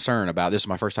them was concern about, this is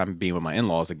my first time being with my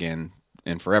in-laws again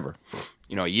in forever,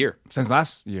 a year since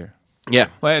last year. Yeah.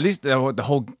 Well, at least the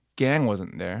whole gang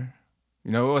wasn't there.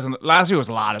 It wasn't last year. Was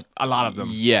a lot of them.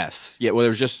 Yes. Yeah. Well, there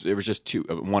was just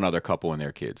one other couple and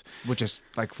their kids, which is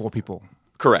like 4 people.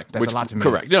 Correct. That's a lot to me.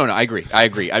 Correct. No, I agree. I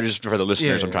just, for the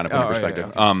listeners, I'm trying to put in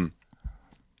perspective. Yeah, okay.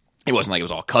 It wasn't like it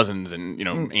was all cousins and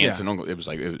aunts and uncles. It was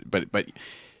like, but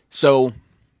so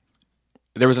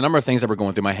there was a number of things that were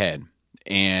going through my head,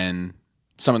 and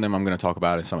some of them I'm going to talk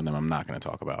about, and some of them I'm not going to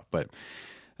talk about. But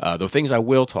the things I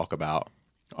will talk about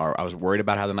I was worried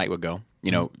about how the night would go.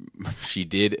 You know, she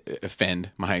did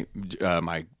offend my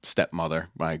stepmother,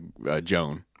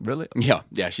 Joan. Really?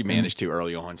 Yeah, she managed to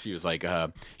early on. She was like, I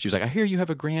hear you have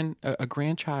a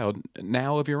grandchild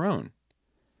now of your own.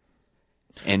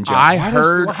 And Joan, I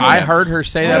heard her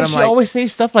say that. Why I'm does she like, always say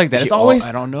stuff like that? She- It's always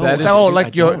I don't know. That's This how is- like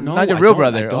I your don't know. not your I real don't-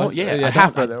 brother. I don't- yeah, your I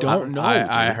half don't- brother. I don't know.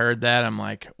 I dude. heard that. I'm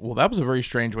like, well, that was a very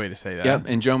strange way to say that. Yep.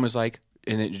 And Joan was like,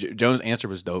 Joan's answer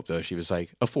was dope though. She was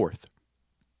like, a fourth.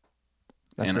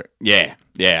 That's And- great.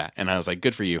 Yeah. And I was like,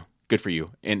 good for you.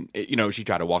 And you know, she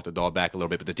tried to walk the dog back a little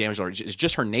bit, but the damage is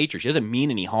just her nature. She doesn't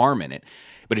mean any harm in it,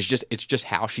 but it's just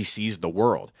how she sees the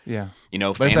world. Yeah. You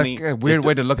know, But family. it's like a weird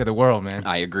way to look at the world, man.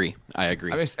 I agree. I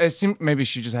mean, it seemed maybe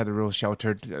she just had a real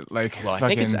sheltered, like. Well,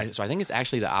 I think it's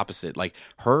actually the opposite. Like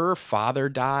her father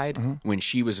died when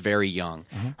she was very young.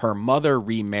 Her mother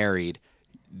remarried.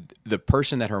 The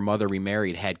person that her mother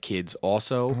remarried had kids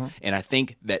also, and I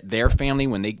think that their family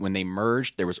when they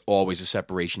merged, there was always a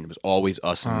separation. It was always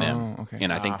us and them, okay.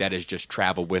 and I think that has just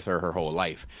traveled with her whole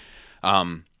life.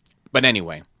 But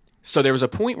anyway, so there was a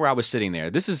point where I was sitting there.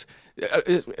 This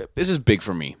is big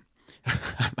for me.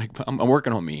 Like I'm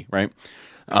working on me, right?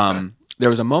 There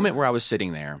was a moment where I was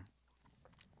sitting there,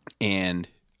 and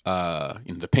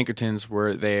the Pinkertons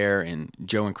were there, and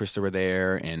Joe and Krista were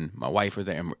there, and my wife was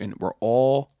there, and we're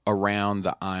all around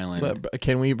the island. But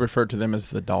can we refer to them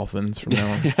as the Dolphins from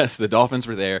now on? Yes, the Dolphins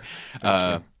were there.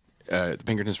 The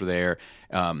Pinkertons were there.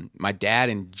 My dad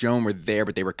and Joan were there,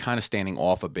 but they were kind of standing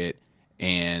off a bit.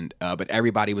 And but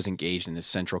everybody was engaged in this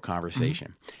central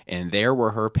conversation, and there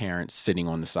were her parents sitting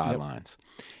on the sidelines.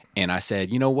 And I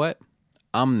said, you know what?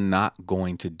 I'm not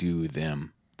going to do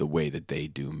them the way that they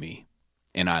do me.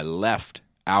 And I left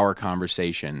our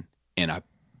conversation and I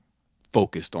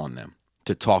focused on them,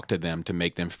 to talk to them, to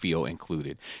make them feel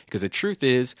included. Because the truth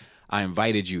is, I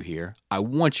invited you here. I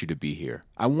want you to be here.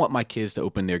 I want my kids to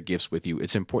open their gifts with you.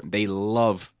 It's important. They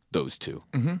love those two.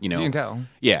 You know, You can tell.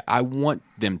 yeah, I want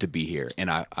them to be here.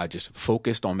 And I just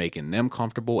focused on making them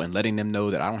comfortable and letting them know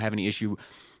that I don't have any issue.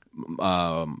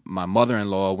 My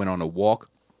mother-in-law went on a walk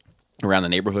around the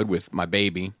neighborhood with my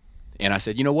baby. And I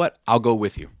said, you know what? I'll go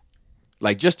with you.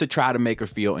 Like, just to try to make her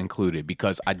feel included,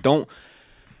 because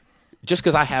just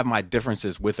because I have my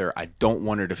differences with her, I don't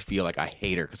want her to feel like I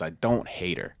hate her, because I don't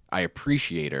hate her. I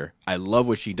appreciate her. I love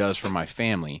what she does for my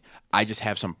family. I just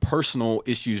have some personal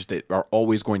issues that are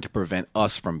always going to prevent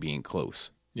us from being close.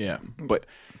 Yeah. But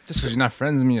Just because you're not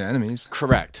friends doesn't mean you're enemies.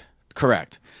 correct.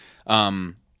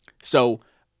 So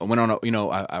I went on,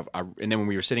 and then when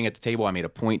we were sitting at the table, I made a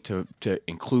point to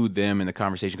include them in the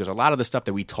conversation, because a lot of the stuff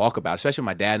that we talk about, especially with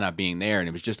my dad not being there, and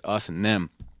it was just us and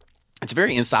them, it's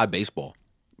very inside baseball,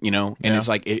 and it's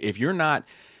like if you're not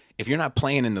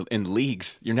playing in the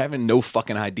leagues, you're having no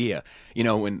fucking idea.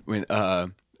 When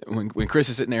Chris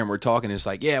is sitting there and we're talking, it's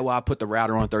like, yeah, well, I put the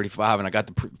router on 35 and I got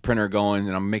the printer going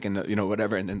and I'm making the,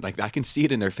 whatever. And then like, I can see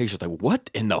it in their face. It's like, what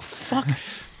in the fuck?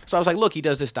 So I was like, look, he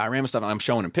does this diorama stuff. And I'm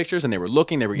showing them pictures, and they were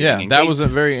looking, they were getting engaged. That was a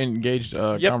very engaged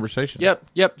conversation.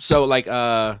 Yep. So like,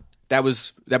 that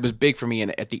was big for me.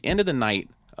 And at the end of the night,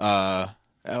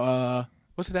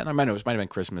 what's it that night? I know it might have been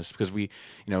Christmas, because we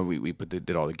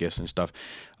did all the gifts and stuff.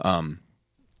 My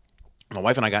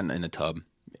wife and I got in the tub,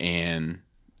 and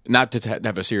not to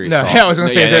have a serious talk. I was going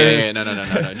to say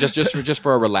no. Just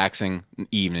for a relaxing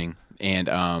evening, and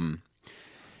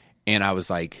I was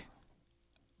like,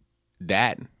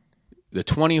 that the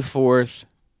 24th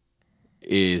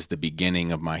is the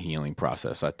beginning of my healing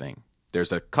process. I think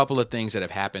there's a couple of things that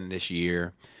have happened this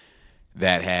year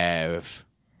that have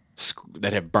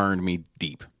burned me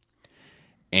deep,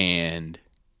 and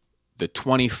the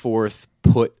 24th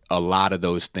put a lot of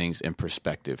those things in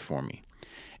perspective for me.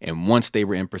 And once they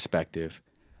were in perspective,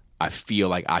 I feel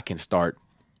like I can start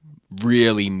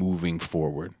really moving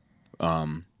forward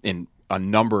in a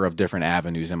number of different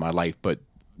avenues in my life, but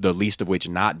the least of which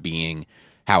not being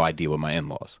how I deal with my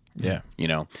in-laws. Yeah.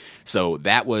 So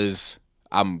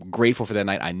I'm grateful for that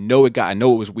night. I know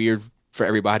it was weird for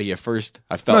everybody at first.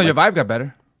 I felt your vibe got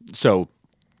better. So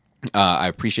I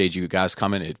appreciate you guys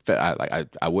coming. I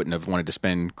wouldn't have wanted to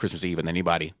spend Christmas Eve with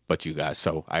anybody but you guys.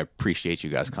 So I appreciate you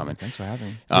guys coming. Thanks for having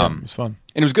me. It was fun.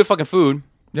 And it was good fucking food.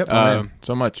 Yep.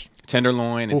 So much.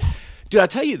 Tenderloin. And, dude, I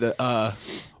tell you,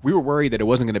 we were worried that it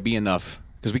wasn't going to be enough,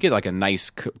 because we get like a nice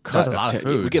cut. That's a lot of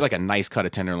food. We get like a nice cut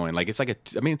of tenderloin. Like, it's like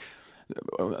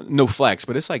no flex,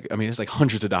 but it's like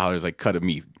hundreds of dollars like cut of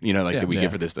meat, that we get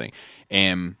for this thing.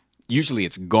 And usually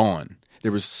it's gone.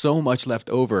 There was so much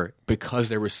left over because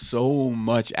there was so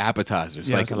much appetizers.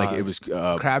 Yeah, like it was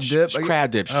crab dip,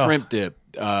 shrimp dip.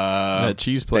 That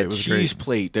cheese plate was cheese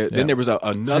great. plate. Then there was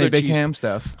another Honey baked cheese ham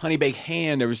stuff. honey baked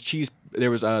ham. There was cheese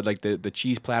like the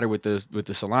cheese platter with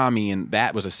the salami, and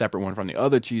that was a separate one from the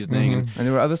other cheese thing. And And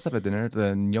there were other stuff at dinner.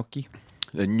 The gnocchi.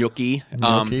 the gnocchi.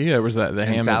 Gnocchi, there was that the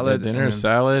ham salad, at dinner, and-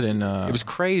 salad, and It was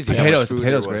crazy. how much Potatoes. food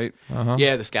Potatoes there was. great.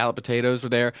 Yeah, the scalloped potatoes were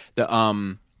there.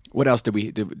 The what else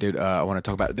did I want to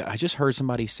talk about? I just heard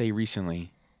somebody say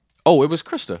recently. Oh, it was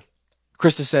Krista.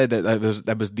 Krista said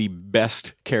that was the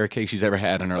best carrot cake she's ever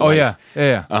had in her Oh life.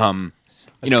 yeah.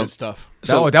 You know, good stuff.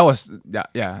 So that was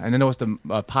yeah. And then there was the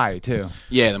pie too.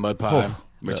 yeah, the mud pie,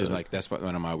 which is like that's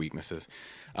one of my weaknesses.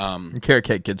 And carrot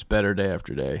cake gets better day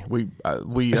after day. I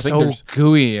It's think so there's.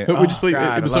 gooey. We just leave,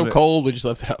 God, it was I so love cold. We just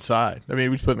left it outside. I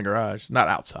mean, we just put it in the garage, not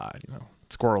outside.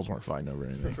 Squirrels weren't fighting over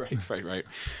anything. Right.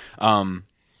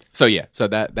 So yeah, so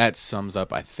that sums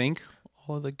up, I think,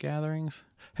 all of the gatherings.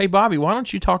 Hey, Bobby, why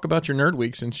don't you talk about your Nerd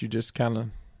Week since you just kind of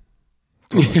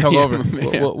Talk over.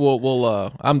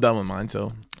 We'll I'm done with mine.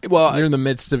 So Well, you're in the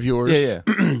midst of yours. Yeah.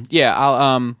 yeah,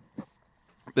 I'll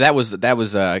that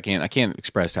was I can't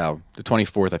express how the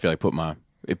 24th I feel like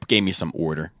it gave me some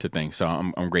order to things, so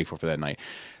I'm grateful for that night.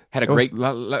 Had a It great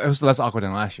was less awkward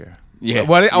than last year. Yeah.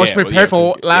 Well, I was Yeah, well, prepared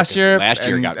for 'cause last year. last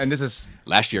year and this is.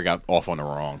 last year got off on the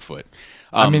wrong foot.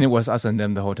 I mean, it was us and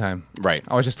them the whole time. Right.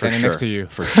 I was just For standing sure. next to you.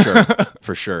 For sure.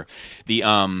 For sure.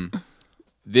 The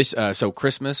this so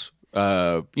Christmas,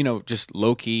 just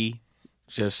low key,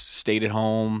 just stayed at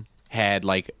home, had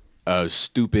like a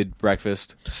stupid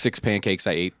breakfast, 6 pancakes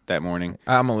I ate that morning.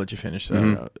 I'm gonna let you finish.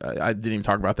 I didn't even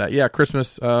talk about that. Yeah,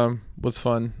 Christmas was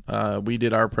fun. We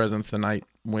did our presents the night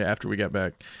after we got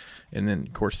back, and then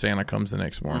of course Santa comes the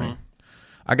next morning.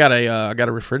 I got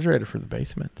a refrigerator for the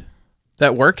basement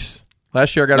that works.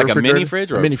 Last year I got Like a a refrigerator, mini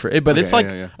fridge or- mini fridge, but Okay, it's like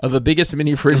yeah. the biggest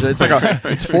mini fridge. It's like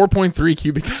it's 4.3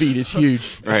 cubic feet. It's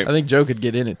huge. Right. I think Joe could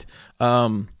get in it.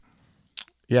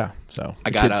 Yeah. So I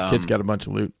got, kids got a bunch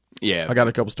of loot. Yeah. I got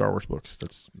a couple Star Wars books.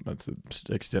 That's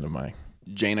the extent of my.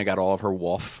 Jaina got all of her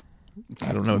WOF.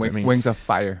 I don't know what that means. Wings of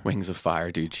Fire. Wings of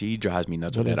Fire, dude. She drives me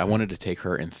nuts with that. I wanted to take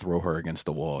her and throw her against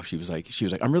the wall. She was like,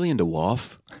 I'm really into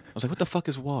WOF. I was like, what the fuck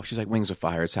is WOF? She's like, Wings of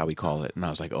Fire. It's how we call it. And I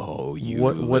was like, oh, you.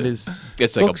 What is?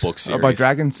 It's like Books a book series about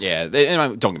dragons? Yeah,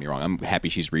 don't get me wrong. I'm happy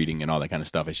she's reading and all that kind of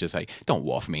stuff. It's just like, don't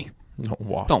WOF me. No,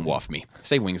 waff. Don't WOF me.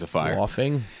 Say Wings of Fire.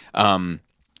 Waffing.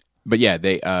 But yeah,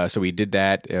 they. So we did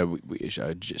that.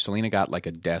 Selena got like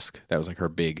a desk that was like her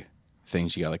big thing.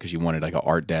 She got like because she wanted like an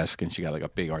art desk, and she got like a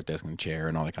big art desk and a chair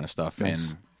and all that kind of stuff.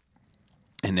 Nice.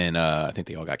 And then I think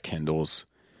they all got Kindles,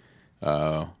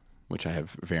 which I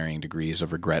have varying degrees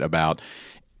of regret about.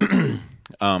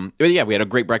 But yeah, we had a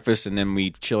great breakfast, and then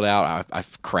we chilled out. I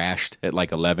crashed at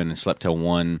like 11 and slept till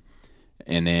 1,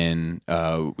 and then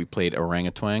we played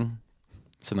Orangutan.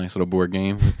 It's a nice little board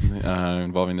game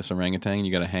involving this orangutan.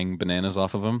 You got to hang bananas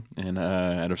off of him, and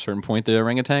at a certain point, the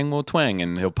orangutan will twang,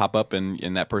 and he'll pop up, and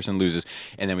that person loses.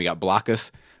 And then we got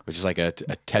Blockus, which is like a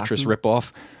Tetris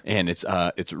ripoff, and it's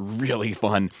really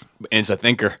fun. And it's a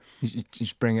thinker. You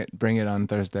just bring it on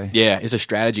Thursday. Yeah, it's a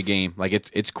strategy game. Like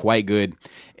it's quite good,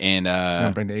 and It's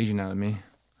gonna bring the Asian out of me.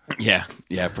 yeah,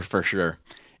 for sure.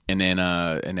 And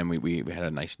then we had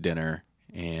a nice dinner.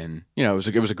 And it was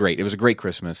a great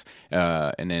Christmas.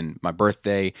 And then my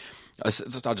birthday, I'll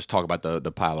just talk about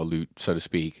the pile of loot, so to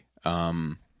speak.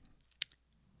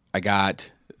 I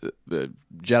got the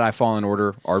Jedi Fallen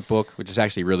Order art book, which is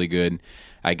actually really good.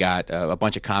 I got a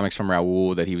bunch of comics from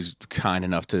Raul that he was kind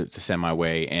enough to send my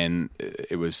way, and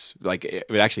it was like it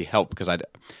actually helped because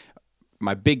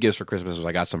my big gifts for Christmas was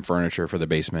I got some furniture for the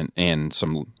basement and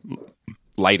some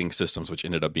lighting systems, which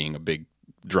ended up being a big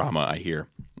drama, I hear.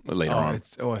 Later on,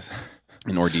 It was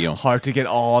an ordeal. hard to get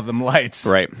all of them lights.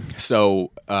 Right.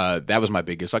 So that was my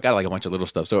biggest. So I got like a bunch of little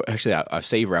stuff. So actually, I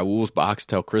saved Raul's box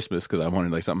till Christmas because I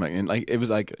wanted like something. And like it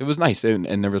was nice.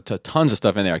 And there was tons of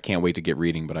stuff in there. I can't wait to get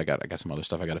reading. But I got some other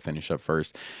stuff I got to finish up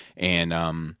first.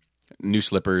 And new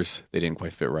slippers. They didn't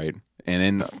quite fit right. And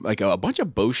then like a bunch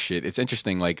of Bose shit. It's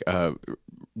interesting. Like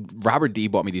Robert D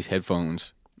bought me these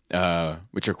headphones,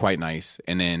 which are quite nice.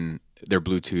 And then they're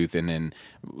Bluetooth. And then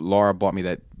Laura bought me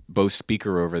that Bose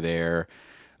speaker over there,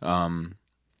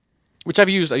 which I've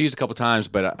used a couple times,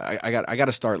 but I got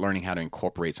to start learning how to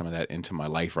incorporate some of that into my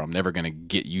life, or I'm never going to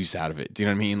get use out of it. Do you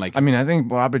know what I mean? Like, I think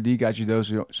Robert D got you those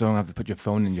so you don't have to put your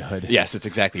phone in your hood. yes, it's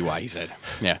exactly why he said.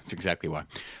 Yeah, it's exactly why.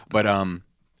 But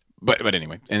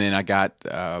anyway, and then I got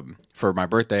for my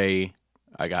birthday,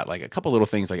 I got like a couple little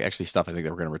things, like actually stuff I think that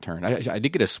we're going to return. I did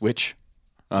get a Switch.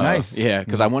 Nice. Yeah,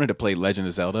 because I wanted to play Legend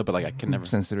of Zelda, but like I can never.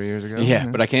 Since 3 years ago. Yeah,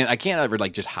 but I can't ever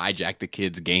like just hijack the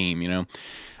kid's game,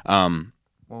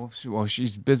 Well,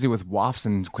 she's busy with WAFs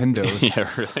and Windows. Yeah,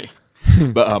 really.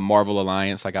 But Marvel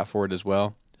Alliance I got for it as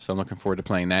well, so I'm looking forward to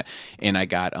playing that. And I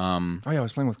got Oh yeah, I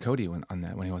was playing with Cody on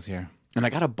that when he was here. and I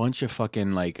got a bunch of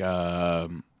fucking like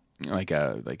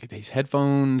these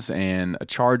headphones and a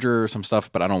charger or some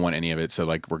stuff, but I don't want any of it. So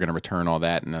like we're gonna return all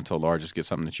that, and I told Laura just get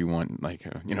something that you want. Like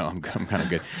I'm kind of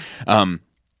good.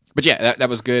 But yeah, that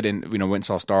was good, and went and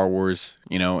saw Star Wars,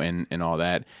 and all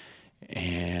that,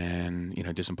 and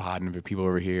did some podding for people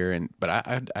over here, but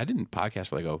I didn't podcast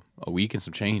for like a week and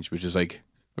some change, which is like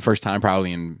the first time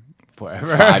probably in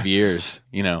Forever. 5 years,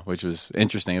 which was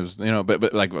interesting. It was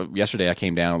but like yesterday I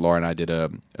came down, Laura and I did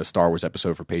a Star Wars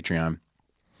episode for Patreon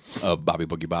of Bobby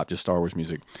Boogie Bop, just Star Wars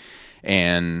music,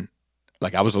 and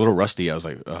like I was a little rusty. I was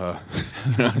like,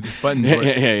 This button.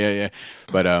 yeah.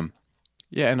 But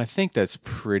yeah, and I think that's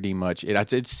pretty much it. I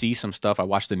did see some stuff. I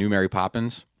watched the new Mary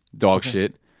Poppins, dog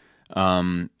shit.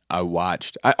 I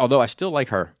watched, although I still like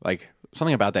her, like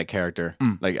something about that character.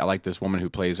 Like I like this woman who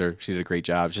plays her. She did a great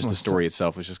job. Just the story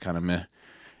itself was just kind of meh.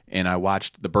 And I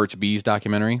watched the Burt's Bees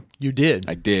documentary. You did.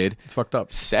 I did. It's fucked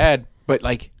up. Sad, but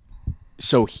like,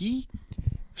 so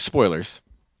spoilers.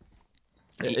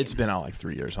 It's been out like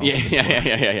 3 years.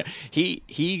 Yeah.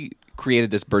 He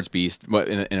created this Burt's Bees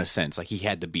in a sense. Like he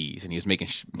had the bees and he was making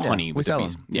honey with the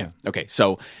bees. Yeah. Okay.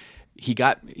 So he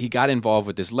got involved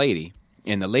with this lady,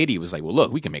 and the lady was like, "Well,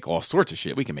 look, we can make all sorts of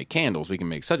shit. We can make candles. We can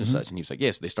make such and such." And he was like,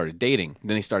 "Yes." They started dating.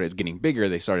 Then they started getting bigger.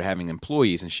 They started having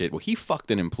employees and shit. Well, he fucked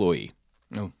an employee.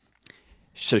 Oh.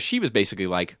 So she was basically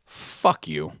like, "Fuck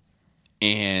you,"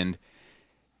 and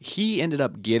he ended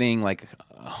up getting like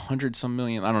 100-some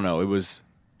million. I don't know. It was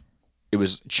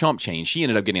chump change. She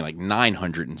ended up getting like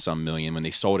 900 and some million when they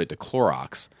sold it to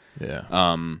Clorox. Yeah.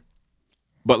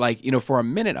 But like, for a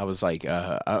minute I was like,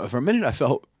 for a minute I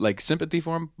felt like sympathy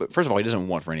for him. But first of all, he doesn't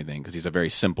want for anything because he's a very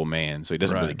simple man, so he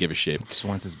doesn't really give a shit. Just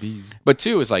wants his bees. But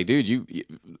two, it's like, dude, you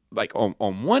like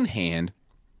on one hand,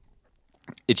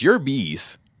 it's your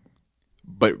bees,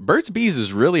 but Burt's Bees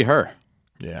is really her.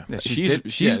 Yeah.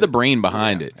 She's the brain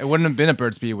behind it. It wouldn't have been a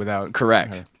Burt's Bee without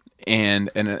Correct. her. And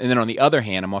then on the other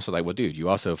hand, I'm also like, well, dude, you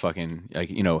also fucking like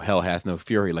hell hath no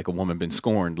fury, like a woman been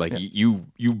scorned. Like you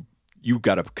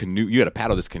got a canoe, you got to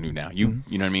paddle this canoe now. You know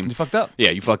what I mean? You fucked up. Yeah,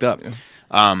 you fucked up.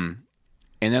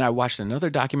 And then I watched another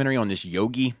documentary on this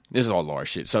yogi. This is all Laura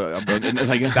shit. So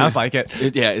like Sounds like it.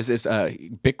 It's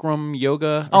Bikram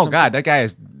yoga. Oh God, that guy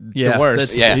is the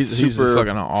worst. Yeah, he's super a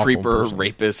fucking awful creeper, person.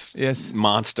 rapist, Yes.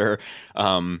 monster.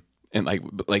 And like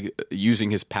using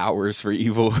his powers for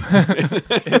evil.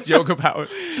 His yoga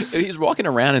powers. He's walking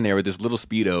around in there with this little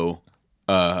Speedo.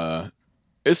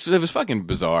 It was fucking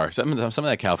bizarre. Some of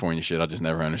that California shit I'll just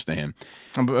never understand.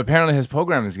 But apparently his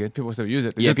program is good. People still use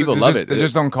it. People love it. They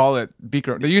just don't call it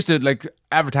Bikram. They used to like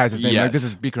advertise his name. Yes. Like this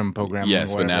is Bikram program.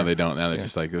 Yes, or but now whatever. they don't. Now they're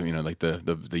just like like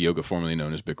the yoga formerly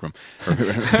known as Bikram.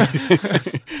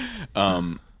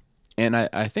 And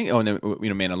I think and then,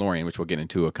 Mandalorian, which we'll get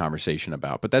into a conversation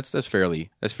about. But that's fairly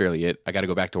it. I got to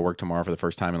go back to work tomorrow for the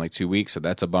first time in like 2 weeks, so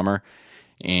that's a bummer.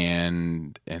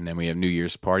 And then we have New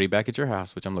Year's party back at your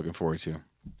house, which I'm looking forward to.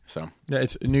 So Yeah,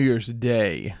 it's a New Year's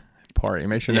Day party.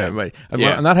 Make sure that everybody.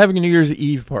 Yeah. I'm not having a New Year's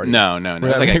Eve party. no.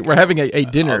 We're having a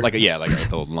dinner. like an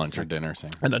adult lunch or dinner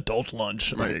thing. an adult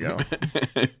lunch. There you go.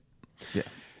 Yeah.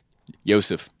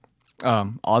 Yosef.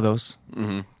 All those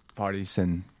parties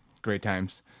and great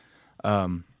times.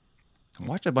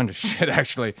 Watched a bunch of shit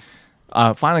actually.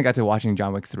 Finally got to watching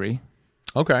John Wick 3.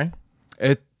 Okay.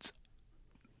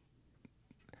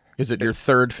 Is it your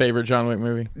third favorite John Wick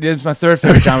movie? It's my third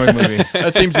favorite John Wick movie.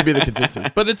 That seems to be the consensus.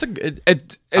 But it's It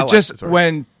like just it, sorry.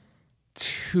 went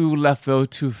too left field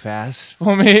too fast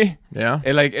for me. yeah.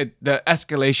 The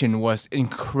escalation was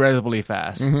incredibly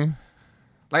fast.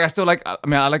 Like I still like. I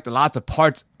mean, I liked lots of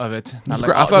parts of it. I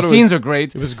thought the scenes are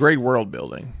great. It was great world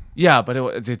building. Yeah,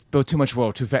 but they built too much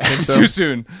world too fast, so? too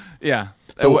soon. Yeah,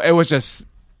 So- it was just.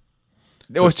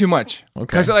 It was too much. Okay.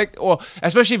 Because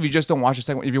especially if you just don't watch the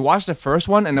second one. If you watch the first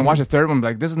one and then watch the third one,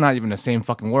 like this is not even the same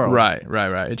fucking world. Right.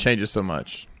 It changes so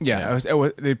much. Yeah. It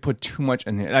was, they put too much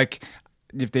in here. Like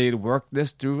if they worked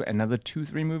this through another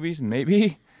 2-3 movies,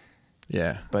 maybe.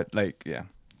 Yeah. But like, yeah.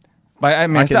 But I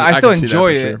mean, I I can still see that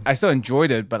enjoy for it. sure. I still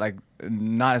enjoyed it, but like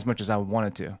not as much as I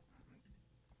wanted to.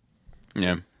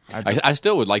 Yeah. I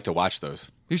still would like to watch those.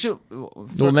 You should.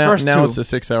 Well, now it's a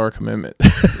 6-hour commitment.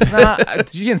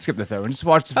 You can skip the third one. Just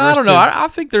watch the first I don't know. two. I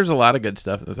think there's a lot of good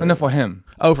stuff. In the third No, one. for him.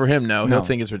 Oh, for him, no. He'll No.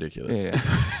 think it's ridiculous.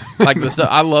 Yeah. Like the stuff.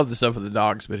 I love the stuff with the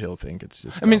dogs, but he'll think it's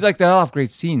just. I mean, like, there are a lot of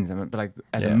great scenes. I mean, but like,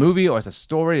 as Yeah. a movie or as a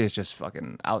story, it's just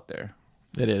fucking out there.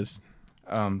 it is.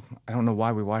 I don't know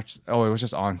why we watched. Oh, it was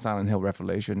just on Silent Hill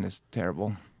Revelation. It's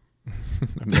terrible.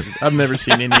 I've never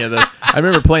seen any of the. I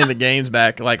remember playing the games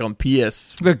back like on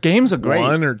PS1 The games are great,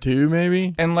 or 2,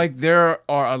 maybe. and like there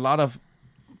are a lot of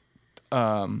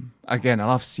again, a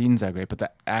lot of scenes are great, but the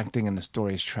acting and the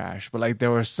story is trash. But like,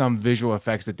 there were some visual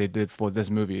effects that they did for this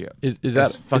movie. Is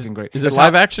That's that fucking great? Is it It's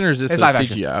live not- action or is this It's a live CGI?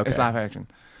 action. Okay. It's live action.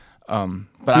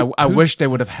 But I wish they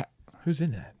would have. Who's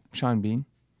in that? Sean Bean.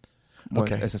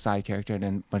 Okay. As a side character, and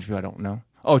then a bunch of people I don't know.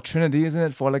 Oh, Trinity is in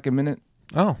it for like a minute.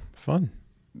 Oh, fun.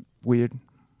 Weird.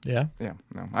 Yeah. Yeah,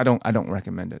 no, I don't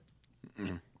recommend it.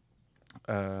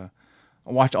 I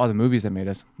watched all the movies they made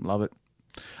us. Love it.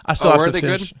 I still Oh, have were to they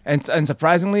finish. good? And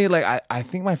surprisingly, like I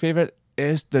think my favorite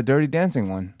is the Dirty Dancing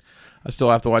one. I still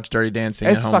have to watch Dirty Dancing.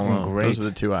 It's and Home fucking Alone. great. Those are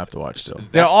the two I have to watch still.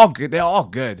 They're all good. They're all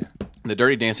good. The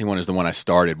Dirty Dancing one is the one I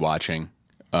started watching.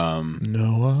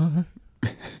 Noah.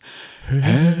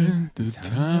 The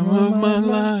time of my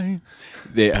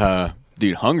life.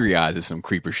 Dude, Hungry Eyes is some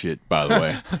creeper shit. By the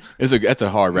way, that's a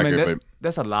hard I mean, record. that's, but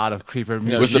that's a lot of creeper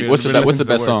music. what's the Listens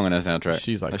best to song words. on that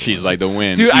soundtrack? She's Like the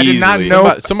wind. Dude, I did not Easily.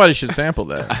 know- Somebody should sample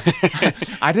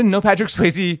that. I didn't know Patrick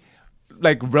Swayze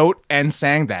like wrote and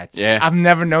sang that. Yeah. I've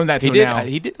never known that He till did. now.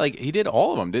 He did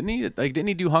all of them, didn't he? Like, didn't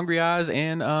he do Hungry Eyes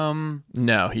and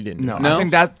No, he didn't. no, No? I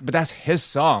think that's his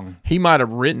song. He might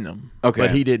have written them. Okay.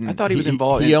 But he didn't. I thought he was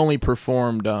involved He in- only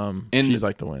performed in- She's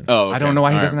Like the Wind. Oh, okay. I don't know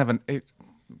why he All doesn't right. have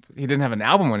he didn't have an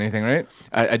album or anything, right?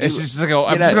 I do. It's just like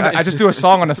I just do know, a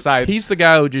song on the side. He's the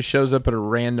guy who just shows up at a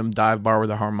random dive bar with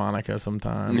a harmonica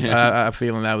sometimes. Yeah. I have a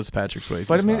feeling that was Patrick Swayze.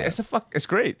 But I mean, it's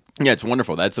great. Yeah, it's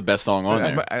wonderful. That's the best song on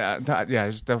there. But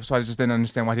that's why I just didn't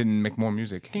understand why he didn't make more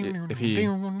music. If he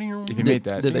made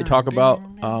that, Did they talk about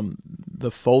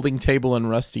the folding table and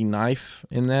rusty knife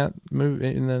in that movie?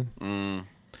 In the,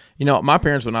 you know, my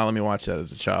parents would not let me watch that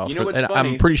as a child. You know what's and funny?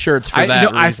 I'm pretty sure it's for I-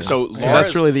 that no, I- reason. so that's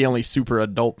Laura's- really the only super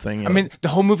adult thing. I mean, the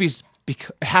whole movie's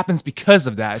happens because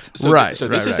of that. So, Right, So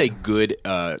right, this is a right. good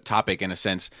topic in a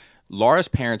sense. Laura's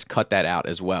parents cut that out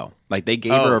as well. Like, they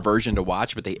gave Oh. her a version to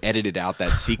watch, but they edited out that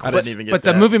sequence. I didn't even get But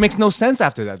that. the movie makes no sense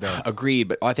after that, though. Agreed,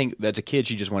 but I think as a kid,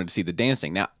 she just wanted to see the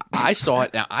dancing. Now I saw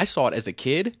it. As a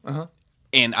kid,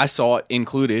 and I saw it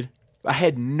included. I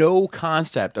had no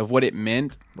concept of what it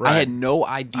meant. I had no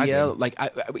idea. Like,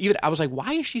 I was like,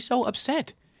 why is she so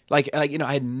upset? Like you know,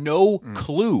 I had no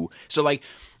clue. So like,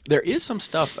 there is some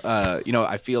stuff. You know,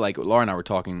 I feel like Laura and I were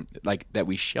talking like that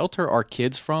we shelter our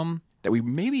kids from that we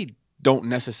maybe don't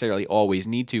necessarily always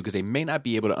need to because they may not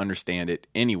be able to understand it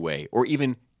anyway or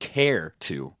even care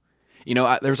to. You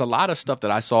know, there's a lot of stuff that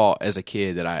I saw as a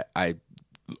kid that I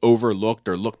overlooked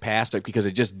or looked past it because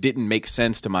it just didn't make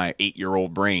sense to my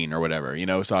 8-year-old brain or whatever, you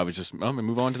know? So I was just, I'm going to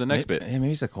move on to the next bit. Yeah,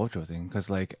 maybe it's a cultural thing because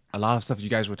like a lot of stuff you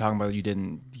guys were talking about you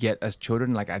didn't get as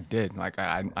children. Like I did. Like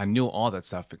I knew all that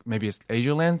stuff. Maybe it's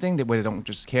Asialand thing where they don't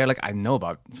just care. Like I know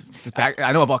about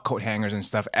coat hangers and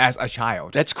stuff as a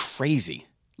child. That's crazy.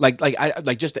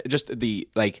 Just the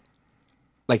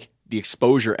the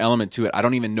exposure element to it. I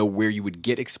don't even know where you would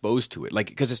get exposed to it. Like,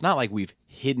 because it's not like we've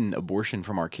hidden abortion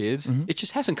from our kids. It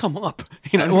just hasn't come up.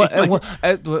 You know what I mean?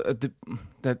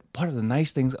 That part of the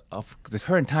nice things of the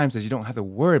current times is you don't have to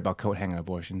worry about coat hanger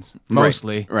abortions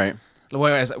mostly. Right.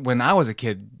 Whereas when I was a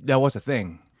kid, that was a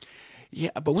thing. Yeah,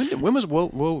 but when was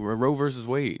Roe versus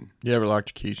Wade? you ever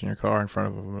locked your keys in your car in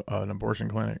front of an abortion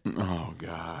clinic? Oh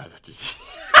God.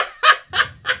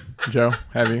 Joe,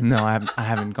 have you? No, I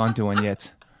haven't gone to one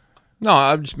yet. No,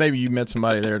 I'm just maybe you met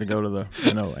somebody there to go to the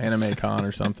anime con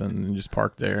or something and just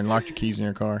parked there and locked your keys in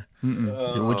your car.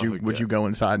 Would you go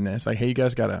inside and it's like, hey, you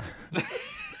guys got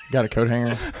a coat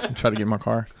hanger and try to get in my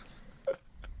car?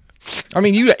 I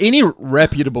mean, any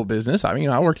reputable business. I mean,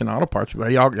 I worked in auto parts,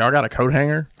 but y'all got a coat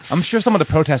hanger. I'm sure some of the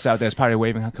protests out there is probably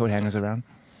waving coat hangers around.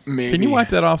 Maybe. Can you wipe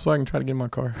that off so I can try to get in my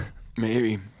car?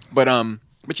 Maybe. But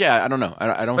yeah, I don't know.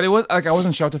 I don't. But it was like I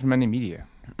wasn't sheltered from any media.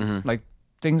 Like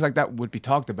things like that would be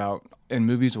talked about in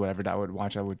movies or whatever that I would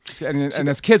watch. And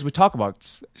as kids, we talk about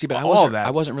See, but all of that.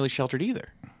 I wasn't really sheltered either.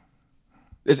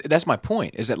 That's my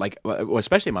point. Is that like, well,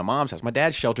 especially at my mom's house. My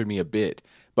dad sheltered me a bit,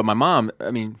 but my mom, I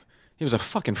mean, it was a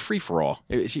fucking free for all.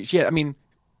 She had, I mean,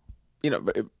 you know,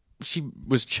 she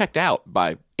was checked out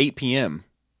by 8 p.m.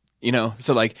 You know,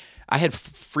 so like I had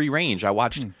free range. I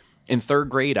watched in third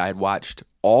grade. I had watched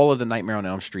all of the Nightmare on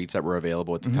Elm Streets that were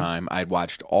available at the time. I had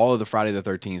watched all of the Friday the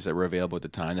 13th that were available at the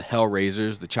time. The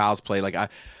Hellraisers, the Child's Play. Like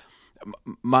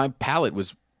my palate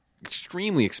was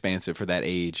extremely expansive for that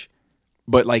age.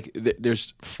 But like,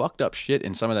 there's fucked up shit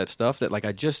in some of that stuff that like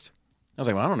I was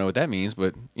like, well, I don't know what that means,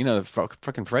 but you know, the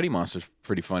fucking Freddy Monster's a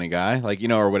pretty funny guy, like, you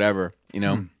know, or whatever, you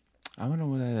know. I don't know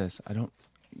what that is. I don't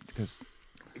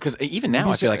Because even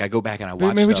now, I feel like I go back and I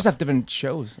watch. Maybe we stuff. just have different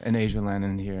shows in Asian land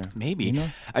and here. Maybe You know?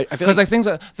 I feel Because like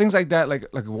things like that, like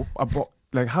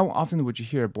like how often would you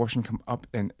hear abortion come up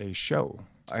in a show,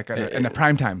 like in a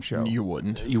primetime show? You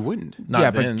wouldn't. You wouldn't. Not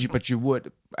yeah, then. but you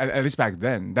would at least back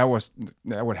then. That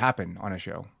would happen on a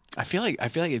show. I feel like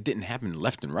it didn't happen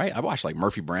left and right. I watched like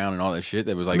Murphy Brown and all that shit.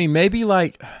 That was like, I mean, maybe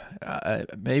like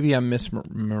maybe I'm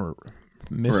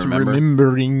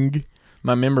misremembering.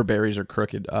 My member berries are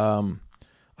crooked.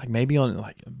 Like maybe on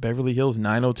like Beverly Hills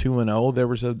 90210, there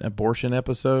was an abortion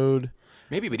episode.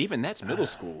 maybe, but even that's middle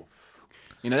school.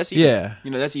 That's even, Yeah.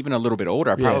 that's even a little bit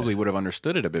older. I probably would have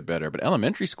understood it a bit better. But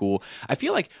elementary school, I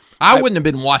feel like I wouldn't have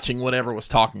been watching whatever was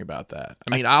talking about that.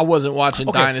 I mean, I wasn't watching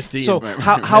Dynasty. So and-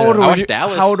 how old I were watched you?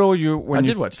 Dallas. How old were you when I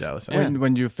you did watch Dallas.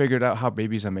 when you figured out how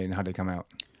babies are made and how they come out?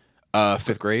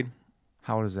 5th grade,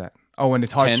 How old is that? Oh, when they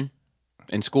taught 10 you.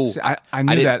 in school. See, I knew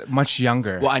didn't- that much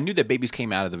younger. Well, I knew that babies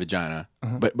came out of the vagina,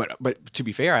 but to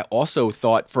be fair, I also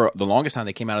thought for the longest time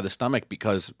they came out of the stomach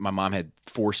because my mom had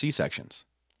 4 C-sections.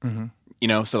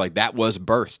 So like that was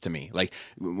birth to me. Like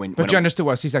when But you understood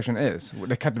what a C-section is.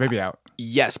 They cut the baby out.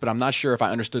 yes, but I'm not sure if I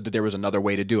understood that there was another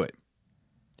way to do it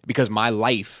because my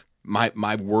life, my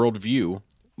worldview.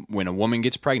 When a woman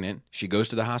gets pregnant, she goes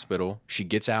to the hospital, she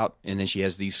gets out, and then she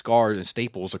has these scars and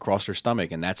staples across her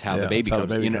stomach, and that's how the baby that's how the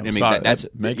comes. baby You know what I comes. mean? Sorry, That's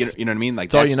that makes- you know what I mean. Like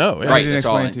that's all you know, yeah. right? They didn't That's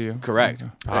all explain it to you. Correct.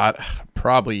 I'd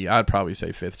probably say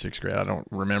 5th, 6th grade. I don't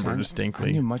remember I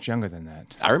distinctly. knew much younger than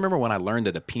that. I remember when I learned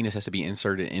that a penis has to be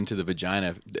inserted into the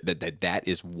vagina. That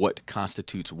is what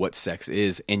constitutes what sex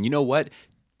is. And you know what?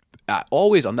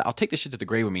 I'll take this shit to the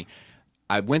grave with me.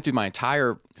 I went through my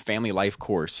entire family life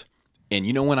course, and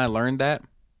you know when I learned that?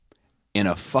 In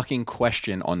a fucking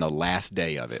question on the last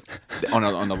day of it.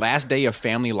 on the last day of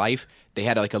family life, they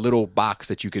had like a little box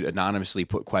that you could anonymously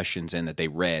put questions in that they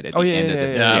read at the end of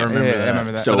the I remember that. I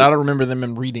remember that. So- But I don't remember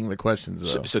them reading the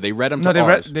questions though. So they read them No, to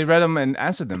ours. they read them and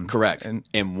answered them. Correct. And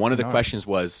And one of the questions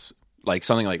was like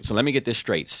something like, so let me get this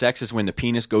straight. Sex is when the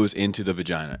penis goes into the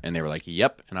vagina. And they were like,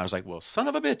 yep. And I was like, well, son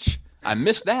of a bitch. I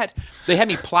missed that. They had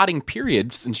me plotting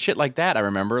periods and shit like that, I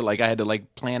remember. Like I had to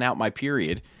like plan out my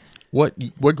period. What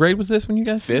grade was this when you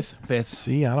guys? 5th. fifth.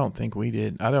 See, I don't think we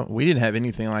did. We didn't have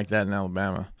anything like that in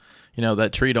Alabama.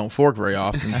 That tree don't fork very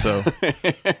often. So,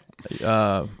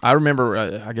 I remember.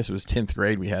 I guess it was 10th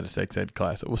grade. We had a sex ed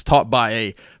class. It was taught by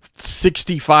a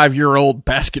 65-year-old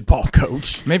basketball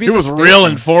coach. Maybe it it's a was state real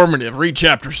thing. informative. Read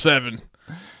chapter 7.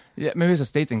 Yeah, maybe it's a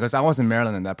state thing because I was in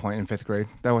Maryland at that point in 5th grade.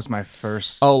 That was my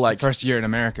first first year in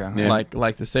America. Yeah.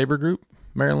 Like the Saber Group,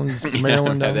 Maryland.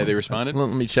 Maryland. That they responded? Let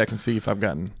me check and see if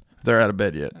they're out of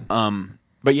bed yet.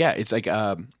 But yeah, it's like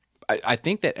I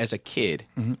think that as a kid,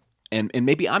 and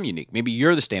maybe I'm unique. Maybe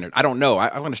you're the standard. I don't know.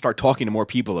 I want to start talking to more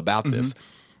people about this.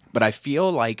 But I feel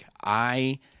like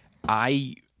I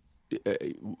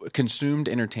consumed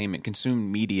entertainment,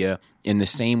 consumed media in the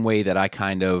same way that I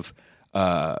kind of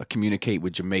communicate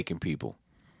with Jamaican people.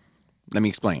 Let me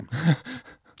explain.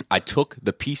 I took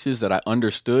the pieces that I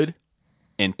understood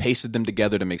and pasted them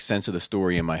together to make sense of the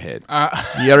story in my head.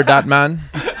 You're that man.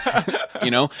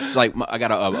 It's like I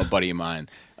got a buddy of mine,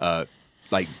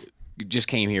 like just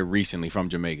came here recently from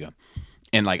Jamaica,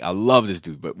 and like I love this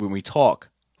dude. But when we talk,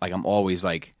 like I'm always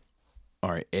like,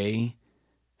 all right, A,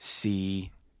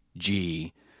 C,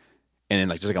 G, and then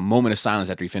like just like a moment of silence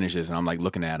after he finishes, and I'm like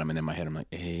looking at him, and in my head I'm like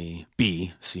A,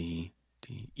 B, C,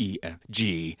 D, E, F,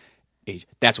 G. H.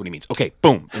 That's what he means. Okay,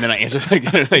 boom, and then I answer like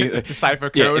The cipher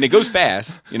code. yeah, and it goes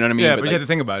fast. You know what I mean? Yeah, but you have to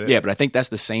think about it. Yeah, but I think that's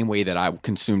the same way that I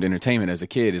consumed entertainment as a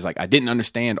kid. Is like I didn't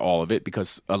understand all of it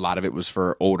because a lot of it was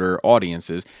for older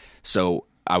audiences. So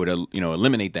I would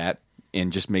eliminate that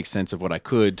and just make sense of what I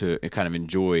could to kind of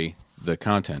enjoy the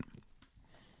content.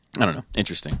 I don't know.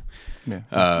 Interesting. Yeah.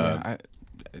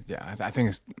 I think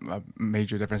it's a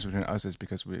major difference between us is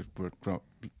because we're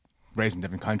raised in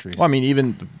different countries. Well, I mean,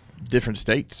 even different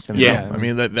states. Yeah. I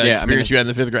mean, that Yeah, I mean, experience you had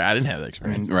in the 5th grade, I didn't have that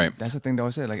experience. Right. That's the thing they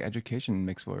always say. Like education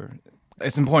makes for.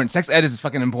 It's important. Sex ed is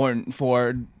fucking important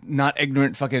for not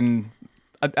ignorant fucking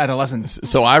adolescents.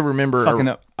 So I remember Fucking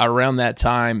up. around that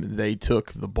time, they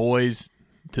took the boys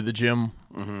to the gym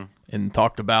and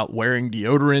talked about wearing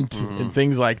deodorant and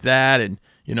things like that. And,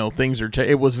 things are,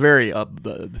 it was very up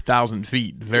the 1,000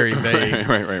 feet, very vague.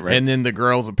 Right. And then the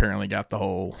girls apparently got the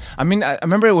whole, I mean, I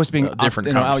remember it was being different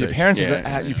Your conversation. parents,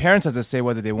 Yeah. your parents have to say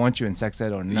whether they want you in sex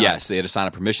ed or not. Yes, they had to sign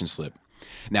a permission slip.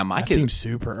 Now my that kids, seems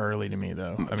super early to me,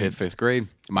 though. I mean, fifth grade.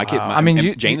 My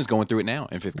kid, Jane is going through it now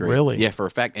in 5th grade. Really? Yeah, for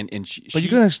a fact. And But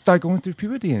you're gonna start going through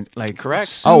puberty and like Correct.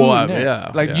 soon, Oh, well,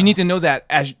 yeah, Like yeah. you need to know that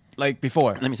as like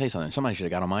before. let me tell you something. Somebody should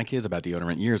have got on my kids about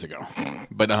deodorant years ago.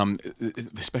 But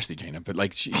especially Jana. But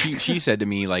like she said to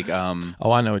me like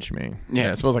oh, I know what you mean.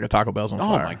 Yeah. It smells like a Taco Bell's on oh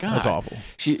fire. my god, That's awful.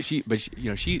 She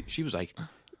was like,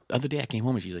 the other day I came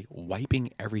home and she's like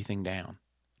wiping everything down.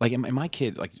 Like, and my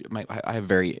kid, like I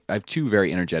have two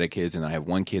very energetic kids, and then I have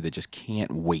one kid that just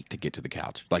can't wait to get to the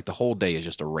couch. Like the whole day is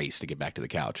just a race to get back to the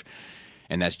couch,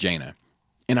 and that's Jaina.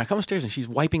 And I come upstairs and she's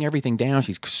wiping everything down.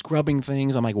 She's scrubbing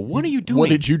things. I'm like, what are you doing? What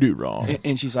did you do wrong?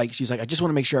 And she's like, I just want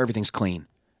to make sure everything's clean.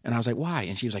 And I was like, why?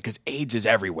 And she was like, because AIDS is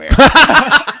everywhere.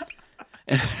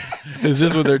 Is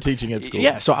this what they're teaching at school?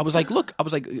 Yeah. So I was like, look,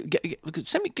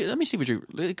 let me see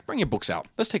what bring your books out.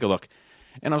 Let's take a look.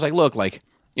 And I was like, look, like,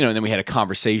 you know, and then we had a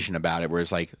conversation about it where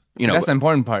it's like, you know. That's the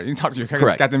important part. You talk to your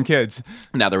Correct. goddamn kids.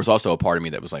 Now, there was also a part of me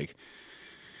that was like,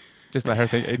 just let her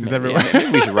think AIDS is everywhere. yeah,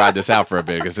 maybe we should ride this out for a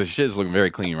bit because this shit is looking very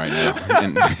clean right now.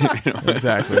 And, you know,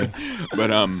 Exactly. But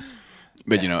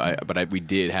you know, we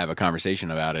did have a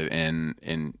conversation about it, and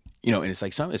you know, and it's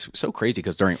like it's so crazy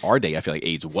because during our day, I feel like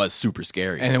AIDS was super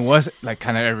scary, And it was like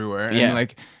kind of everywhere. Yeah. And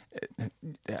like,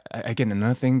 again,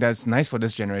 another thing that's nice for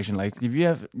this generation, like if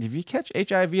you catch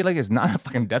HIV, like it's not a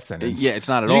fucking death sentence. Yeah, it's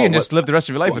not at you all. You can just live the rest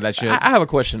of your life with that shit. I have a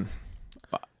question.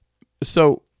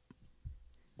 So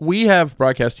we have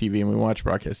broadcast TV and we watch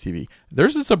broadcast TV.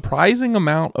 There's a surprising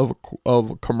amount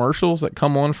of commercials that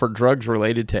come on for drugs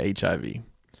related to HIV.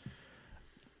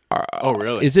 Oh,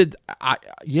 really? Is it?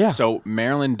 Yeah. So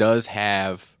Maryland does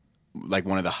have like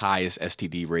one of the highest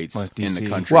STD rates Like in the DC.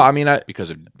 country. Well, I mean,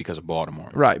 because of Baltimore.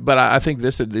 right, but I think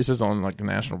this is on like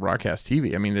national broadcast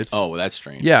TV. I mean, it's Oh, well, that's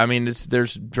strange. yeah. I mean,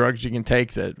 there's drugs you can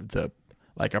take that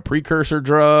like a precursor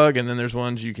drug, and then there's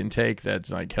ones you can take that's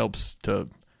like helps to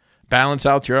balance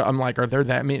out your. I'm like, are there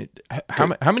that many?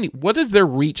 How many? What is their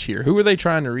reach here? Who are they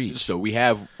trying to reach? So we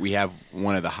have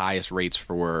one of the highest rates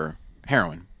for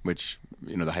heroin, which,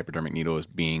 you know, the hypodermic needle is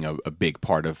being a big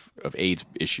part of AIDS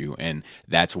issue, and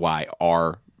that's why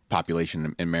our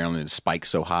population in Maryland is spiked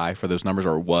so high for those numbers,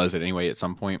 or was it anyway at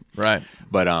some point. Right.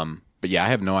 But yeah, I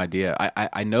have no idea.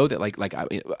 I know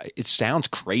that it sounds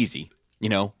crazy, you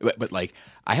know, but like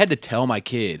I had to tell my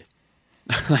kid,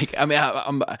 like, I mean,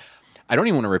 I don't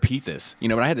even want to repeat this, you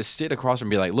know, but I had to sit across and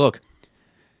be like, look,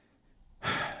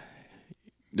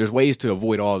 there's ways to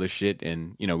avoid all this shit,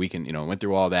 and you know, we can, you know, went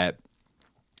through all that.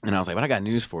 And I was like, but I got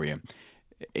news for you.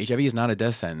 HIV is not a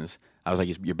death sentence. I was like,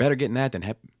 you're better getting that than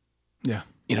Yeah.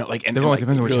 you know, like, and Everyone like,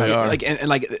 depends on which really type. are. like, and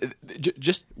like,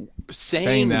 just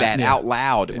saying that yeah. out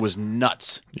loud was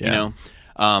nuts, Yeah. you know?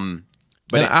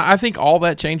 But I think all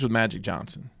that changed with Magic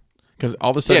Johnson because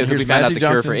all of a sudden because we here's found out Magic the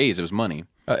cure Johnson. for AIDS. It was money.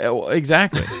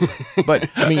 Exactly. But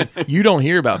I mean, you don't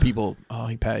hear about people. Oh,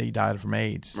 he died from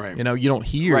AIDS. Right. You know, you don't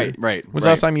hear. Right. When's the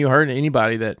last time you heard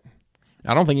anybody that?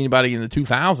 I don't think anybody in the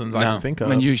 2000s I No. can think of. I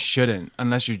mean, you shouldn't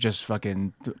unless you're just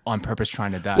fucking on purpose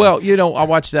trying to die. Well, you know, I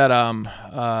watched that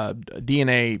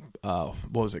DNA. What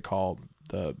was it called?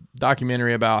 The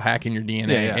documentary about hacking your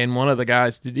DNA. Yeah. And one of the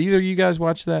guys. Did either of you guys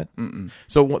watch that? Mm-mm.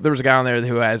 So there was a guy on there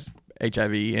who has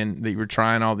HIV, and they were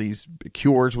trying all these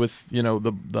cures with, you know,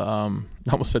 the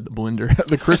I almost said the blender,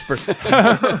 the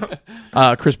CRISPR,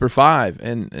 CRISPR-5,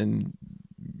 and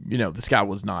you know, this guy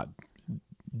was not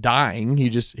dying. He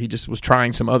just was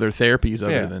trying some other therapies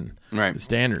other than Right. the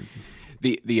standard.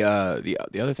 The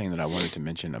other thing that I wanted to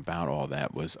mention about all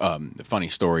that was the funny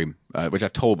story, which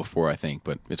I've told before, I think,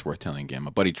 but it's worth telling again.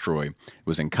 My buddy Troy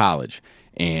was in college,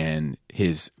 and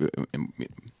we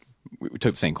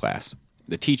took the same class.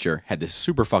 The teacher had this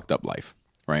super fucked up life,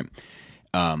 right?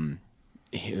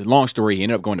 Long story, he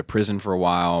ended up going to prison for a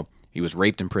while. He was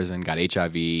raped in prison, got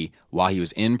HIV. While he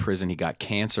was in prison, he got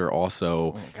cancer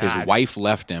also. His wife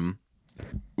left him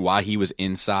while he was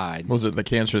inside. Was it the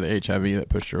cancer, or the HIV that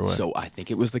pushed her away? So I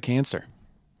think it was the cancer.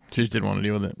 She just didn't want to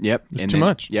deal with it. Yep. It's too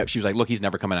much. Yep. She was like, look, he's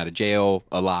never coming out of jail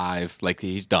alive. Like,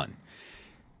 he's done.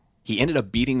 He ended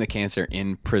up beating the cancer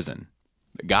in prison,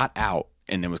 got out,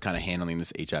 and then was kind of handling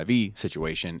this HIV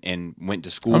situation and went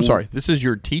to school. I'm sorry. This is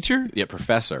your teacher? Yeah,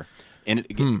 professor. And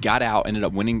got out, ended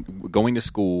up going to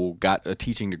school, got a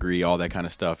teaching degree, all that kind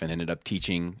of stuff, and ended up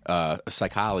teaching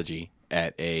psychology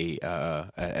at a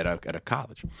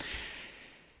college.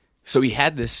 So he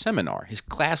had this seminar. His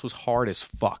class was hard as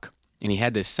fuck. And he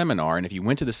had this seminar, and if you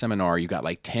went to the seminar, you got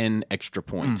like 10 extra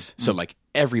points. So like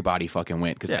everybody fucking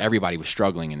went because everybody was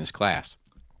struggling in this class.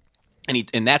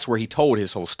 And that's where he told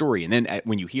his whole story. And then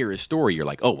when you hear his story, you're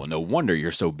like, oh, well, no wonder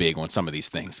you're so big on some of these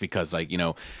things because, like, you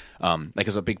know, like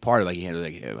it's a big part of like, you know,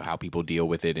 like how people deal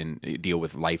with it and deal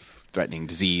with life-threatening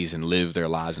disease and live their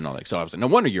lives and all that. So I was like, no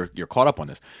wonder you're caught up on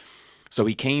this. So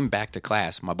he came back to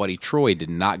class. My buddy Troy did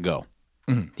not go.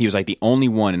 Mm-hmm. He was like the only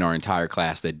one in our entire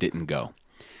class that didn't go.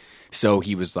 So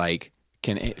he was like,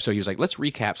 let's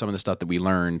recap some of the stuff that we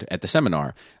learned at the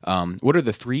seminar. What are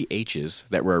the 3 H's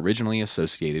that were originally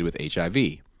associated with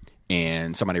HIV?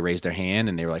 and somebody raised their hand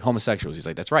and they were like homosexuals. He's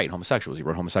like, that's right, homosexuals. He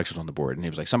wrote homosexuals on the board, and he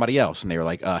was like somebody else, and they were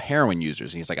like heroin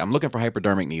users. And he's like, I'm looking for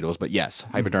hypodermic needles, but yes,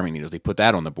 hypodermic needles. They put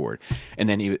that on the board, and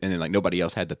then like nobody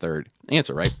else had the third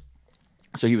answer, right?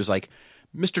 So he was like,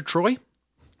 Mr. Troy,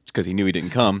 because he knew he didn't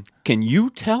come, can you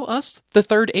tell us the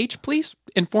third H, please?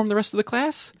 Inform the rest of the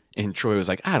class. And Troy was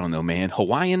like, I don't know, man,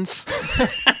 Hawaiians.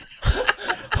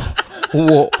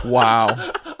 Whoa,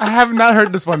 wow. I have not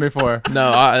heard this one before.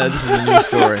 No, this is a new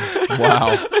story.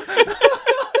 Wow.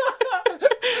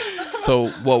 So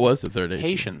what was the third H?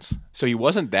 Haitians. So he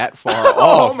wasn't that far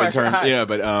off my in terms,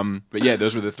 God. but yeah,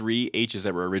 those were the three H's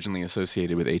that were originally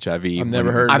associated with HIV. I've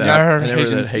never heard I've that. never heard I never heard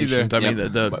Haitians that Haitians. either. I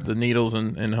mean, Yep. the needles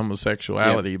and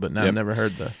homosexuality, but no, I've Yep. never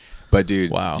heard the. But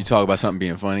dude, Wow. you talk about something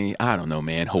being funny. I don't know,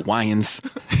 man. Hawaiians.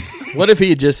 What if he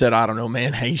had just said, I don't know,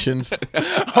 man, Haitians?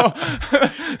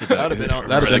 That would have been on.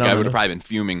 That guy would have probably been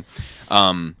fuming.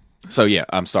 So yeah,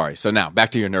 I'm sorry. So now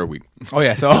back to your nerd week. Oh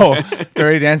yeah, so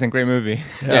Dirty Dancing, great movie.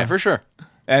 Yeah, for sure.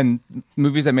 And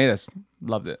movies that made us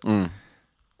loved it.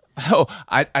 Oh,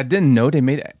 I didn't know they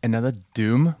made another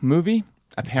Doom movie.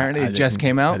 Apparently, it just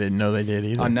came I out didn't know they did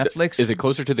either. on Netflix. Is it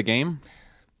closer to the game?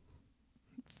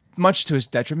 Much to his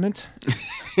detriment?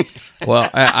 Well,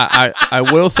 I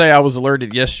will say I was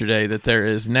alerted yesterday that there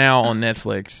is now on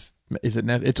Netflix. Is it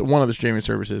Net? It's one of the streaming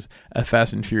services. A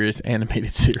Fast and Furious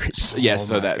animated series. Yes.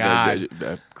 Oh So my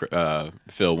that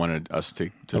Phil wanted us to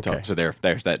Okay. talk. So there's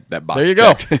that box. There you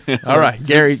go. checked. All right,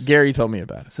 Gary told me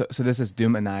about it. So this is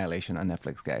Doom Annihilation on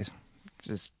Netflix, guys.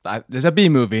 There's a B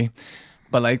movie,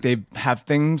 but like they have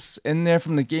things in there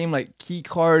from the game like key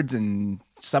cards and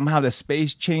somehow the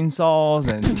space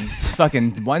chainsaws and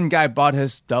fucking one guy bought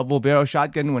his double barrel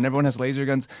shotgun when everyone has laser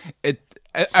guns.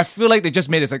 I feel like they just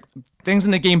made it like things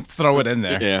in the game, throw it in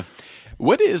there. Yeah.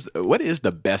 What is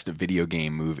the best video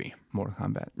game movie? Mortal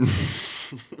Kombat.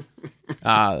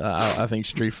 I think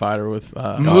Street Fighter with.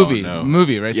 Movie, no.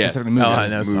 movie, right? Yes. Specifically movie. Oh, I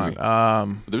know it's Movie.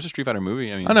 not. There's a Street Fighter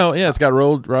movie. I mean, I know. Yeah, it's got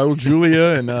Raul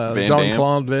Julia and Van Jean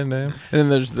Claude Van Damme, and then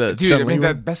there's the Dude, I Chun-Li mean, one.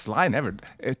 the best line ever.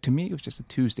 To me, it was just a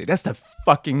Tuesday. That's the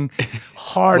fucking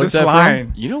hardest that from?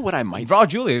 line. You know what I might. Raw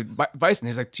Julia Bison.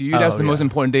 He's like, to you, that's Oh, the most yeah.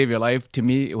 important day of your life. To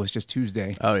me, it was just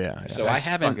Tuesday. Oh yeah. So That's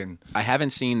I haven't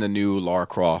seen the new Lara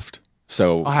Croft.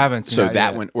 So I haven't seen So that that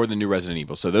yet. one or the new Resident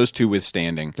Evil. So those two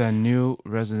withstanding, The new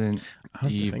Resident I have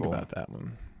to Evil. think about that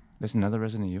one. There's another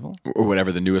Resident Evil. or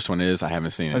whatever the newest one is. I haven't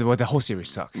seen it. Well, the whole series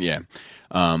sucked. Yeah.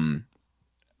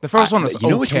 The first one was You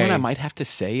know which okay. one I might have to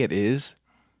say it is?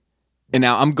 And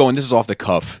now I'm going. This is off the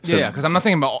cuff. So Yeah, because I'm not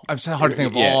thinking about. It's hard to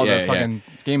think of Yeah, all yeah, the fucking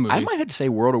game movies. I might have to say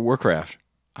World of Warcraft.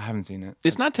 I haven't seen it.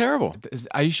 It's not terrible.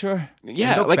 Are you sure?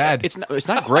 Yeah, It looked like bad. it's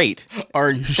not great.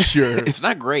 Are you sure? It's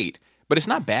not great, but it's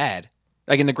not bad.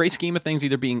 Like in the great scheme of things,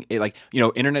 either being like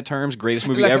internet terms, greatest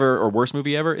movie Like- ever or worst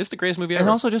movie ever. It's the greatest movie ever. and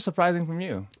also just surprising from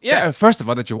you. Yeah. First of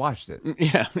all, that you watched it.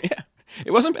 yeah,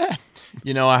 it wasn't bad.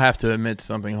 You know, I have to admit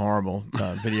something horrible.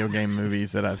 Video game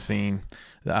movies that I've seen.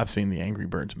 I've seen the Angry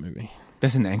Birds movie.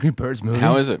 There's an Angry Birds movie.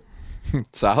 How is it?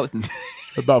 Solid.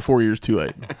 About 4 years too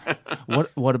late.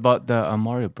 What about the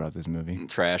Mario Brothers movie?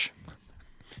 Trash.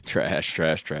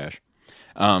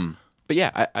 But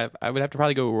yeah, I would have to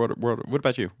probably go World. What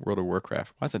about you? World of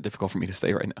Warcraft. Why is that difficult for me to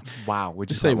say right now? Wow. Would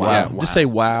you Just say call it wow. Yeah, wow. Just say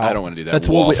wow. I don't wanna do that. That's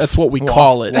Wolf. what we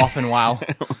call it. Waff and Wow.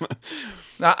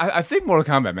 No, I think Mortal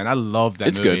Kombat, man. I love that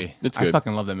It's movie. good. It's I good.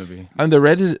 fucking love that movie. And the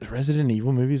Resident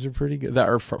Evil movies are pretty good. That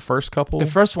are first couple. The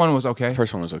first one was okay.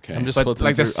 First one was okay. I'm just but flipping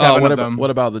like the through. seven what of about, them-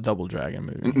 What about the Double Dragon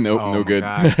movie? Nope, Oh no my good.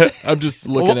 God. I'm just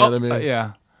looking at him.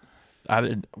 Yeah. I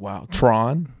did. Wow,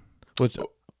 Tron. Which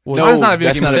No, Tron's not a video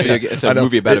that's game not a movie. video game. It's I a know.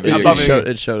 movie about a video above game. it.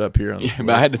 It showed up here on. Yeah, but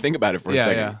I had to think about it for a Yeah,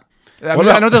 second. yeah. What I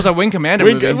about- know there's a Wing Commander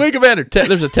Wing movie. Commander.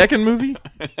 There's a Tekken movie.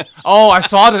 Oh, I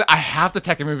saw that. I have the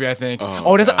Tekken movie, I think.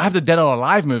 Oh, I God. have the Dead or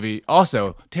Alive movie.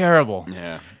 Also, terrible.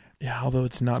 Yeah. Yeah, although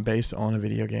it's not based on a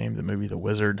video game. The movie The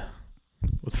Wizard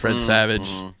with Fred Savage.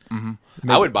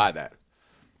 I would buy that.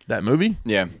 That movie.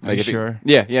 Yeah. Are you sure?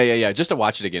 Yeah. Just to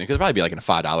watch it again. It could probably be like in a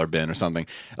 $5 bin or something.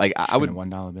 Like I would.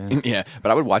 Spend a $1 bin. Yeah,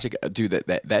 but I would watch it. Dude,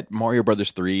 that Mario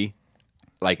Brothers 3,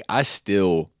 like I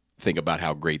still think about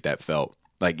how great that felt.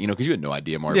 Like, because you had no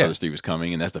idea Mario Yeah. Brothers 3 was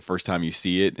coming, and that's the first time you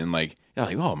see it, and like, you're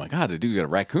like, oh my god, the dude got a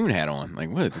raccoon hat on.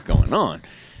 Like, what is going on?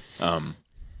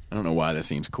 I don't know why that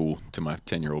seems cool to my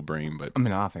 10-year-old brain, but I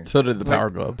mean, I think So did the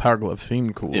Power Glove. Power Glove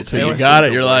seemed cool. It So you seemed got it.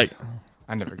 cool. You're like,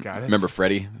 I never got it. remember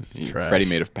Freddie? trash. Freddie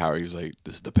made a power. He was like,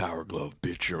 "This is the Power Glove,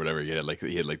 bitch," or whatever. He had like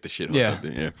the shit. Hooked Yeah. up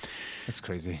there. Yeah. That's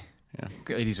crazy. Yeah.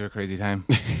 The 80s were a crazy time.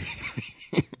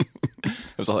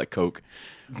 It was all that coke.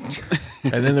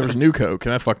 and then there was New Coke,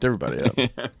 and that fucked everybody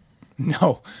up.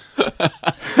 No.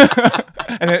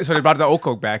 And then, so they brought the old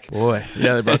Coke back. Boy,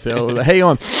 yeah, they brought the hey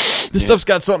on. This stuff's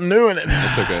got something new in it.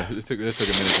 It took a minute to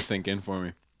sink in for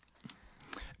me.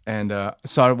 And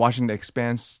started watching The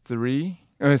Expanse 3.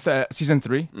 It's season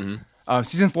 3. Mm-hmm.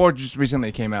 Season 4 just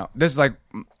recently came out. This is like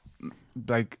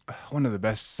one of the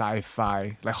best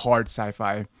sci-fi, like hard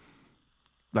sci-fi,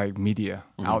 like media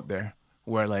out there.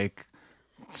 Where like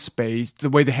space, the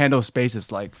way they handle space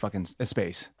is like fucking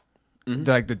space.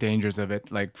 Like the dangers of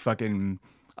it, like fucking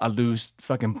a loose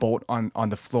fucking bolt on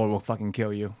the floor will fucking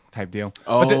kill you type deal.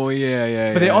 Oh,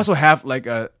 yeah. But they also have like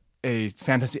a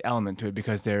fantasy element to it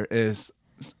because there is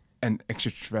an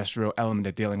extraterrestrial element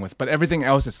they're dealing with. But everything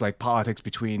else is like politics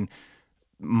between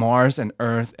Mars and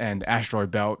Earth and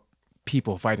asteroid belt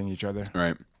people fighting each other.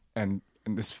 Right. And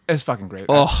it's fucking great.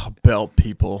 Oh, belt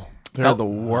people. They're the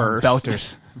worst. Belters.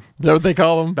 Is that what they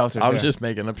call them? Belters, I was yeah. just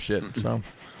making up shit, so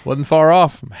wasn't far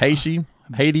off. Haiti,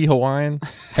 Hawaiian.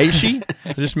 Haiti?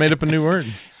 I just made up a new word.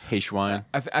 Heishwan.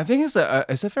 I think it's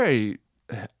a very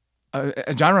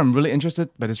a genre I'm really interested,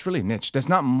 but it's really niche. There's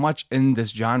not much in this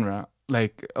genre.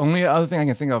 Like only other thing I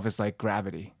can think of is like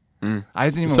Gravity. I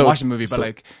didn't even watch the movie,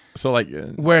 but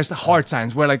where it's the hard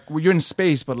science, where like you're in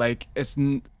space, but like it's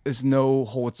no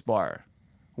holds bar,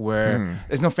 where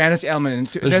there's no fantasy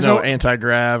element. There's no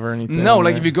anti-grav or anything. No,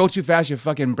 like if you go too fast, your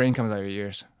fucking brain comes out of your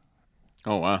ears.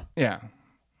 Oh, wow. Yeah.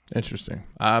 Interesting.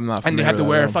 I'm not. And they familiar have to with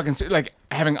wear that one. fucking like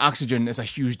having oxygen is a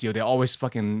huge deal. They're always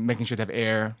fucking making sure they have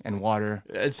air and water.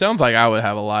 It sounds like I would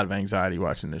have a lot of anxiety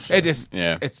watching this show. It is.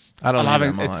 Yeah. It's. I don't a lot need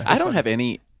of- that it's- much. I don't have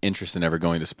any interest in ever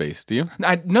going to space. Do you?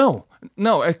 No.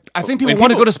 I think people When want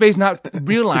to people- go to space not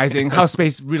realizing how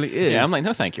space really is. Yeah, I'm like,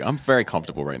 no, thank you. I'm very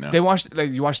comfortable right now. They watch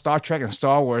like you watch Star Trek and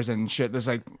Star Wars and shit. It's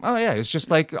like, oh yeah, it's just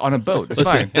like on a boat. It's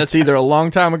Listen, fine. that's either a long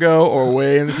time ago or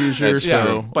way in the future. That's So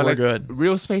true. But we're like, good.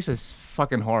 real space is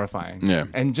fucking horrifying. Yeah.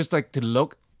 And just like to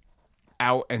look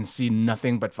out and see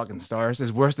nothing but fucking stars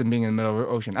is worse than being in the middle of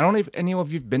the ocean. I don't know if any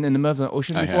of you've been in the middle of the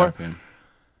ocean I before, have. Yeah.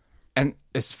 and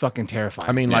it's fucking terrifying.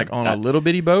 I mean, like on a little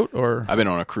bitty boat, or I've been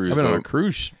on a cruise I've been boat. on a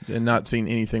cruise and not seen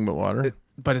anything but water.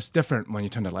 but it's different when you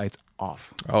turn the lights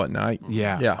off. Oh, at night.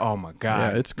 Yeah. Yeah. Oh my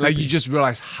god. Yeah, it's like creepy. you just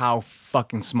realize how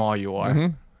fucking small you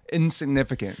are.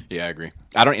 Insignificant. Yeah, I agree.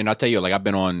 And I'll tell you, like, I've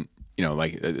been on,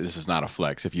 like, this is not a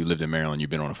flex. If you lived in Maryland, you've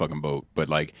been on a fucking boat. But,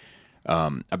 like,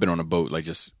 I've been on a boat, like,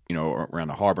 just, around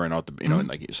the harbor and out the, and,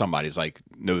 like, somebody's, like,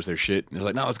 knows their shit. And it's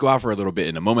like, no, let's go out for a little bit.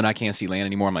 And the moment I can't see land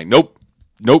anymore, I'm like, nope,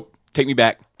 take me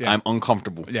back. Yeah. I'm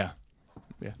uncomfortable. Yeah.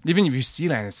 Yeah. Even if you see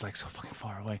land, it's like so fucking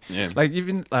far away. Yeah. Like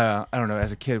even I don't know.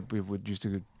 As a kid, we would used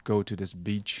to go to this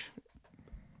beach.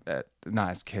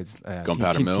 Not as kids.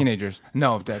 Gunpowder Mill? Teenagers.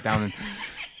 No, down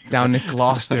in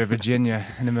Gloucester, Virginia,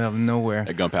 in the middle of nowhere.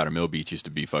 At Gunpowder Mill Beach used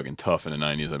to be fucking tough in the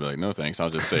 90s. I'd be like, no thanks, I'll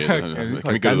just stay. Can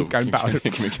we go to the Gunpowder.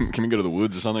 can we go to the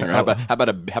woods or something? Or how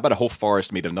about a whole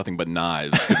forest made of nothing but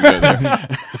knives? Could we go there?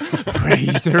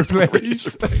 Razor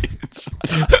blades.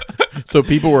 So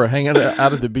people were hanging out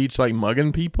at the beach, like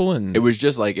mugging people, and It was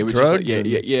just like just Drugs like, and-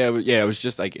 It was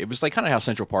just like kind of how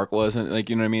Central Park was, and like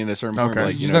you know what I mean. At a certain point, Okay.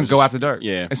 like, You just it don't was go after dark.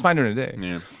 Yeah, It's fine during the day.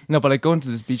 yeah. No, but like going to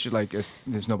this beach, like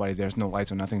there's nobody there, there's no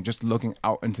lights or nothing. Just looking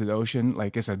out into the ocean,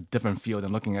 like it's a different feel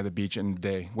than looking at the beach in the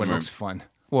day when it Right. looks fun.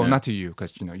 Well, Yeah. not to you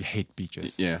because you hate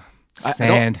beaches. Yeah.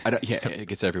 Sand. I don't, yeah, it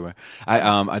gets everywhere.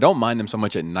 I don't mind them so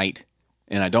much at night,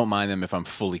 and I don't mind them if I'm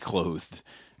fully clothed.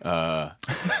 I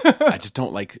just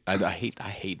don't like. I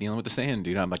hate dealing with the sand,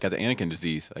 dude. I'm like got the Anakin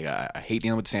disease. Like I hate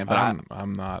dealing with the sand, but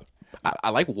I'm not. I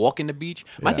like walking the beach.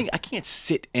 My thing, I can't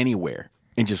sit anywhere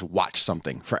and just watch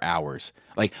something for hours.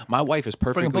 Like my wife is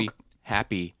perfectly book.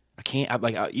 happy. I can't.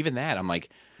 Even that. I'm like,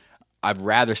 I'd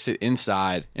rather sit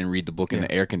inside and read the book in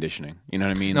the air conditioning. You know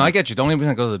what I mean? No, I get you. The only reason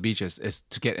I go to the beach is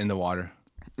to get in the water.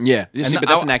 Yeah, see, And but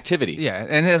that's an activity. Yeah,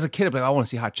 and as a kid, I'd be like, I want to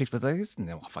see hot chicks, but there's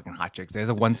no fucking hot chicks. There's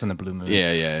a once in a blue moon.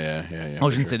 Yeah.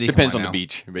 Ocean for City, depends come on on the now.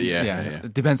 beach, but yeah.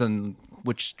 It depends on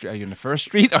which street. Are you in the first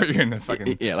street or you're in the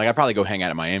fucking Yeah, like I'd probably go hang out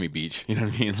at Miami Beach. You know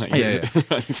what I mean? Like, Yeah.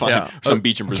 find some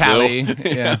beach in Brazil. Cali?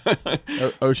 Yeah.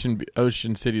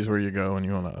 Ocean City's where you go when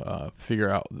you want to figure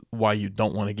out why you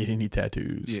don't want to get any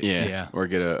tattoos. Yeah. Yeah. Or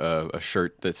get a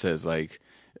shirt that says like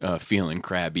feeling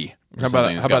crabby. Or How about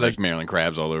something. a- It's how got, about a- like Maryland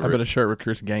crabs all over How about a it. shirt with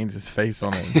Chris Gaines' face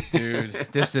on it? Dude,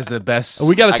 this is the best.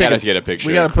 We gotta I take gotta get a picture.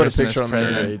 We gotta put Christmas a picture on the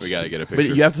present. page. We gotta get a picture.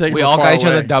 But you have to take. it we from all far got each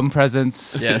other away. dumb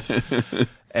presents. Yes,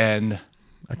 And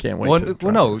I can't wait. well, to well,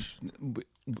 try no, this.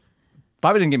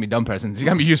 Bobby didn't give me dumb presents. He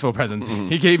got me useful presents.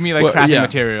 He gave me like Well, crafting yeah.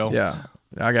 material. Yeah,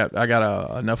 I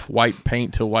got enough white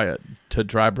paint to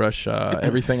dry brush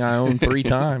everything I own 3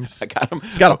 times. I got them.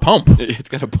 It's got a pump. It's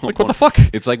got a pump. Like, what on the it. fuck?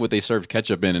 It's like what they served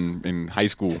ketchup in high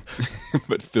school,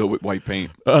 but filled with white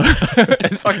paint.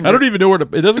 I don't even know where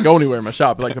it doesn't go anywhere in my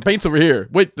shop. Like the paint's over here.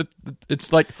 Wait,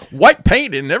 it's like white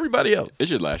paint in everybody else. It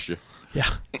should last you. Yeah.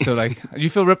 So like, you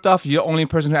feel ripped off? You're the only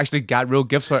person who actually got real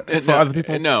gifts for other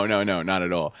people. No, not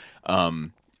at all.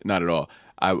 Not at all.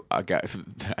 I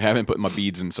haven't put my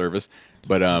beads in service,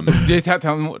 but You tell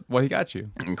him what he got you.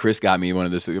 and Chris got me one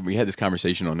of this. We had this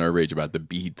conversation on Nerd Rage about the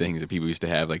bead things that people used to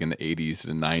have, like in the 80s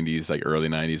and 90s, like early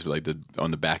 90s, like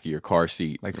on the back of your car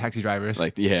seat. Like taxi drivers.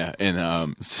 Like, yeah,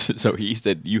 and so he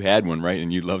said you had one, right,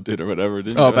 and you loved it or whatever,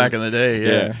 didn't Oh, you? back in the day,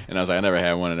 yeah. And I was like, I never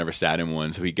had one, I never sat in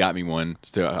one, so he got me one.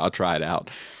 So I'll try it out.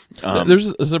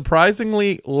 There's a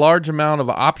surprisingly large amount of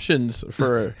options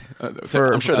for I'm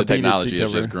sure a the beaded technology seat has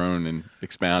cover. just grown and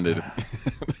expounded.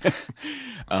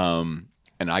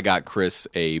 And I got Chris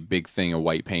a big thing of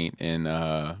white paint and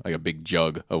like a big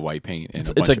jug of white paint and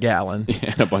It's a gallon.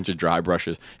 and a bunch of dry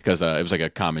brushes because it was like a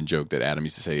common joke that Adam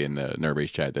used to say in the Nerd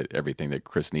Base chat that everything that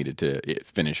Chris needed to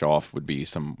finish off would be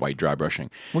some white dry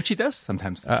brushing. Which he does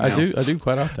sometimes. I do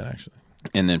quite often actually.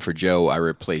 And then for Joe, I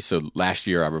replaced. So last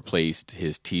year I replaced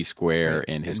his T-square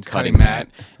and his And cutting cutting mat,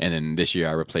 and then this year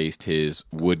I replaced his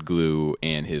wood glue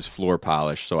and his floor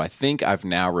polish. So I think I've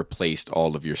now replaced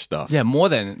all of your stuff. Yeah, more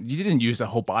than you didn't use a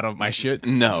whole bottle of my shit.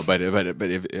 No, but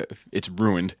if it's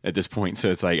ruined at this point,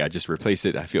 so it's like I just replaced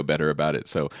it. I feel better about it.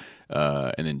 So,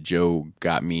 and then Joe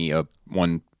got me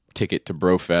one ticket to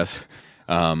Brofest,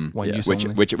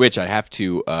 which I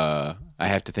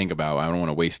have to think about. I don't want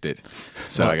to waste it,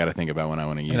 so I got to think about when I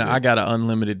want to use And it. I got an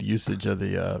unlimited usage of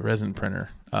the resin printer,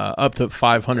 up to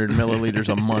 500 milliliters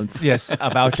a month. Yes, a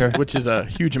voucher. Which is a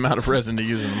huge amount of resin to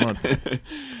use in a month.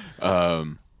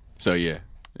 So yeah,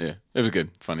 it was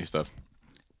good, funny stuff.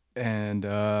 And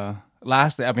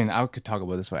lastly, I mean, I could talk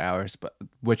about this for hours, but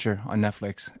Witcher on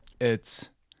Netflix, it's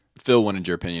Phil wanted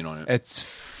your opinion on it. It's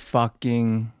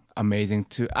fucking amazing.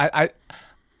 I'm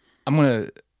gonna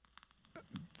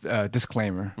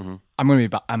disclaimer.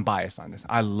 Mm-hmm. I'm biased on this.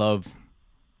 I love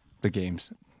the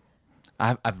games.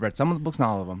 I've read some of the books, not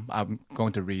all of them. I'm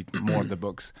going to read more of the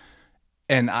books,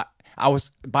 and I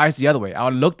was biased the other way. I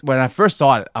looked when I first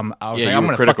saw it. I was Yeah, like, you I'm were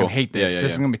gonna critical. fucking hate this. Yeah,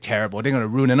 This is gonna be terrible. They're gonna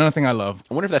ruin another thing I love.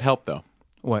 I wonder if that helped though.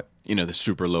 What? You know, the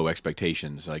super low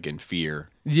expectations, like in Fear.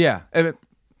 Yeah,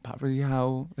 probably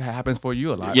how it happens for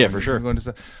you a lot. Yeah, when for you're sure. going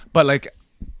to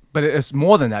but it's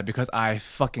more than that because I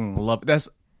fucking love. There's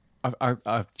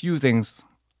a few things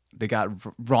they got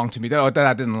wrong to me that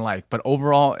I didn't like, but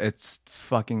overall, it's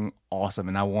fucking awesome,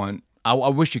 and I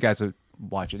wish you guys would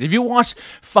watch it. If you watch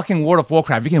fucking World of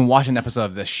Warcraft, you can watch an episode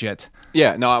of this shit.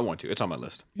 Yeah, no, I want to. It's on my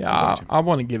list. Yeah, I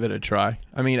want to give it a try.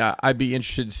 I mean, I'd be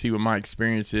interested to see what my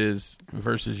experience is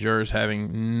versus yours,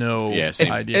 having no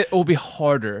idea. It will be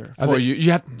harder for think- you.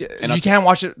 You have And you can't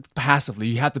watch it passively.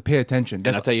 You have to pay attention.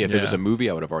 And I'll tell you, if it was yeah. a movie,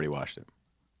 I would have already watched it.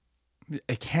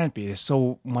 It can't be. There's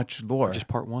so much lore. Just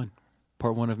part one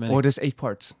of many. Or there's 8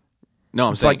 parts. No,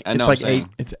 I'm It's saying. like I know. it's like I'm saying. 8.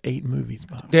 It's 8 movies,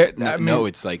 Bob. No,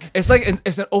 it's like It's like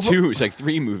it's an over. two. It's like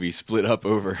 3 movies split up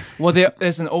over. Well,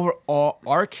 there's an overall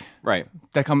arc Right.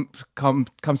 that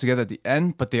comes together at the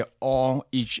end, but they're all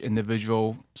each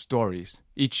individual stories.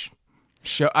 Each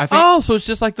show, I think, Oh, so it's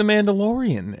just like The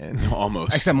Mandalorian then.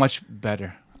 Almost. except much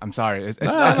better. I'm sorry, it's I a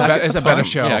can- it's a that's better fine.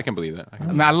 show. Yeah, I can believe that. I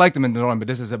mean, I like them in the Mandalorian, but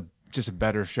this is just a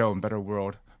better show and better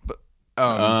world. But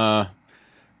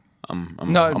I'm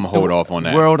no, gonna hold off on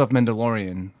that. World of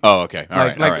Mandalorian. Oh, okay. All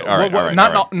right. All right.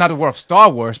 Not the world of Star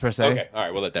Wars per se. Okay. All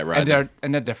right. We'll let that ride.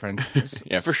 And they're different.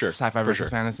 Yeah, for sure. Sci-fi For versus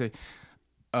sure. fantasy.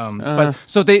 But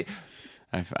so they.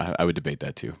 I would debate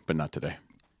that too, but not today.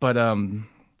 But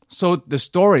so the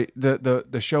story, the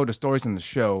show, the stories in the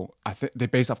show, I think they're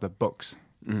based off the books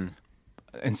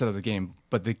instead of the game.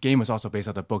 But the game is also based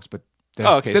off the books. But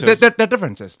okay, so there are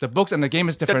differences. The books and the game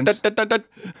is different.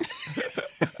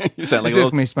 You sound like a This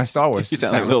little. is my Star Wars. You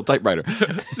sound like a little typewriter.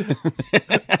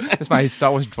 It's my Star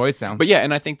Wars droid sound. But yeah,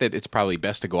 and I think that it's probably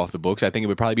best to go off the books. I think it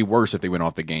would probably be worse if they went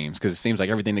off the games because it seems like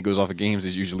everything that goes off of games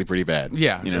is usually pretty bad.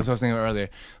 yeah, you know. that's what I was thinking earlier.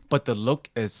 But the look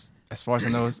is, as far as I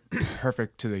know, is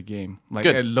perfect to the game. Like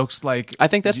Good. it looks like I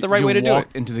think that's the right way to do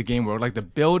walked it. into the game world, like the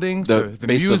buildings, The the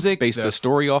base music, base the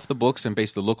story off the books and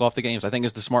base the look off the games. I think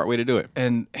is the smart way to do it.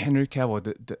 and Henry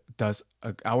Cavill does.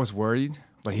 I was worried,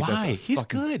 but he Why? does. He's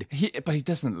good. But he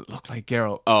doesn't look like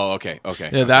Geralt. Oh, okay. Yeah,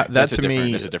 Yeah, that to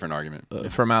me, that's a different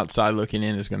argument. From outside looking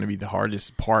in, is going to be the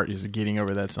hardest part is getting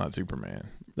over that's not Superman.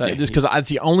 Yeah, Just because it's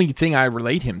the only thing I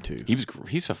relate him to.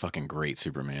 He's a fucking great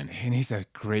Superman. And he's a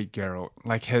great Geralt.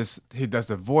 Like he does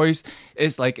the voice.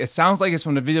 It's like it sounds like it's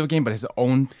from the video game, but his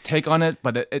own take on it.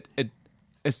 But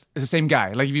it's the same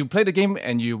guy. Like if you play the game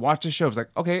and you watch the show, it's like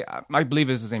okay, I believe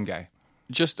it's the same guy.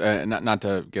 Just not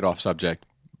to get off subject,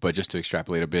 but just to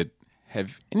extrapolate a bit.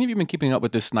 Have any of you been keeping up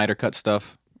with this Snyder Cut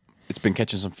stuff? It's been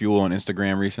catching some fuel on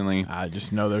Instagram recently. I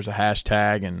just know there's a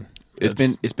hashtag and.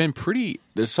 It's been pretty.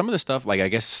 There's some of the stuff like I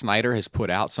guess Snyder has put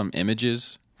out some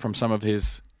images from some of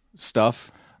his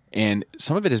stuff, and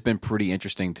some of it has been pretty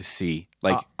interesting to see.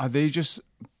 Like, are they just?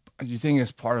 Do you think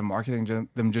it's part of marketing?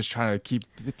 Them just trying to keep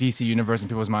the DC universe in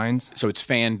people's minds? so it's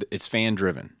fan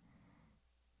driven.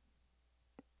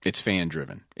 It's fan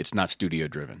driven. It's not studio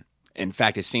driven. In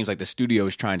fact, it seems like the studio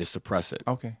is trying to suppress it.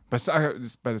 Okay, but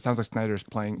it sounds like Snyder's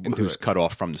playing into Who's it. cut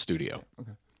off from the studio.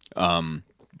 Okay.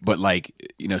 But like,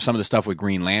 some of the stuff with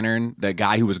Green Lantern, the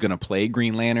guy who was going to play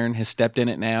Green Lantern has stepped in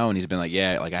it now, and he's been like,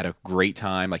 yeah, like I had a great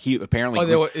time. Like he apparently,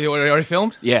 they already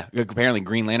filmed? yeah, apparently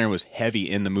Green Lantern was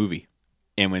heavy in the movie,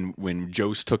 and when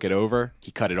Jost took it over, he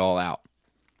cut it all out.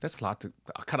 That's a lot to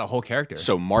cut a whole character.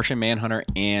 So Martian Manhunter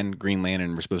and Green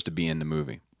Lantern were supposed to be in the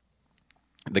movie.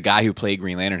 The guy who played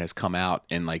Green Lantern has come out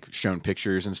and like shown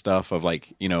pictures and stuff of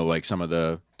like like some of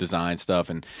the design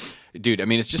stuff, and dude, I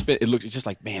mean, it's just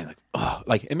like man, like oh,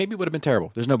 like it maybe would have been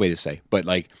terrible. There's no way to say, but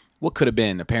like what could have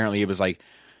been. Apparently, it was like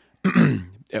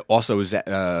also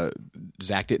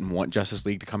Zach didn't want Justice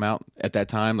League to come out at that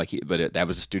time, that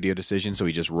was a studio decision, so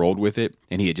he just rolled with it,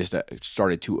 and he had just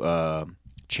started to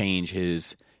change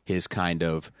his kind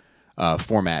of.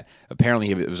 Format. Apparently,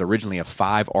 it was originally a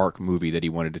 5-arc movie that he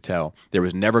wanted to tell. There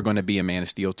was never going to be a Man of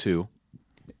Steel 2.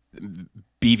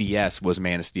 BVS was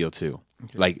Man of Steel 2.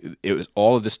 Okay. Like it was,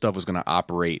 all of this stuff was going to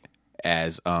operate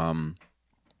as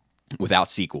without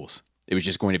sequels. It was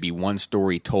just going to be one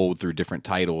story told through different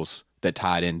titles that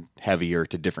tied in heavier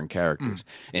to different characters,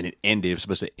 and it was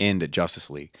supposed to end at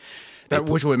Justice League.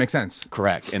 Which would make sense.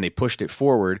 Correct, and they pushed it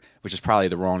forward, which is probably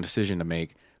the wrong decision to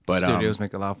make. But studios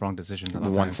make a lot of wrong decisions.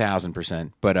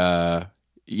 1,000%. But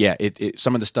yeah,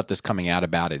 some of the stuff that's coming out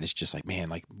about it is just like, man,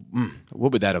 like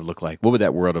what would that have looked like? What would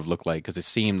that world have looked like? Because it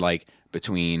seemed like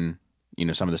between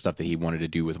some of the stuff that he wanted to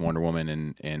do with Wonder Woman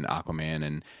and Aquaman,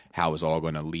 and how it was all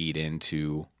going to lead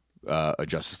into a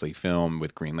Justice League film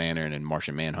with Green Lantern and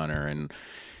Martian Manhunter, and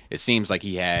it seems like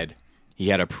he had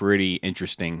a pretty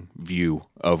interesting view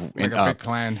of like a big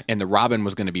plan. And the Robin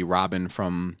was going to be Robin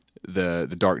from the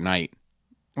Dark Knight.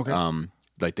 Okay.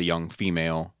 Like the young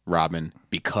female Robin,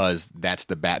 because that's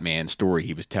the Batman story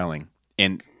he was telling.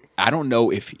 And I don't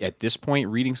know if at this point,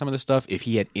 reading some of the stuff, if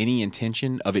he had any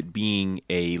intention of it being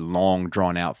a long,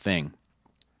 drawn-out thing.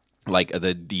 Like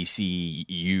the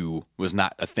DCU was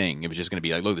not a thing. It was just going to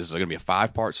be like, look, this is going to be a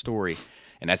 5-part story,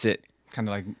 and that's it. Kind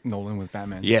of like Nolan with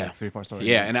Batman. Yeah. 3-part story.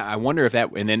 Yeah, and I wonder if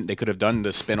and then they could have done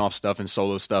the spin-off stuff and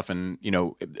solo stuff and,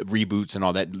 reboots and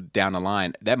all that down the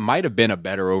line. That might have been a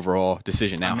better overall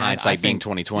decision. Now, hindsight being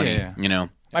 2020, yeah.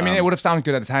 I mean, it would have sounded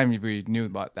good at the time if we knew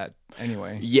about that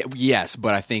anyway. Yeah, yes,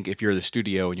 but I think if you're the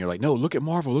studio and you're like, no, look at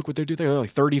Marvel, look what they do. They're like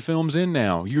 30 films in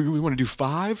now. We want to do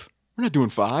 5? We're not doing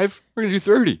 5. We're going to do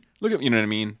 30. Look at, you know what I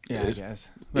mean? Yeah, I guess.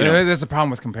 There's a problem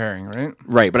with comparing, right?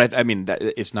 Right, but I mean,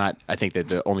 it's not. I think that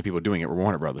the only people doing it were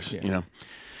Warner Brothers. Yeah.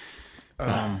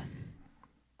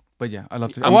 But yeah, I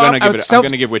love to. I'm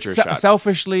gonna give Witcher a shot.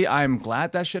 Selfishly, I'm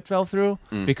glad that shit fell through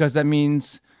because that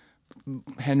means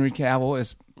Henry Cavill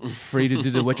is free to do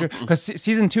The Witcher. Because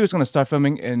season 2 is going to start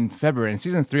filming in February, and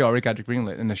season 3 already got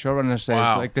greenlit. And the showrunner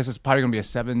says like this is probably going to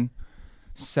be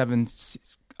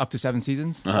up to 7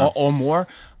 seasons or more.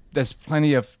 There's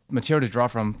plenty of material to draw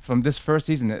from this first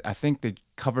season. I think they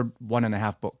covered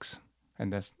 1.5 books,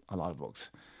 and that's a lot of books.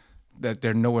 That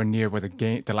they're nowhere near where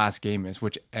the last game is,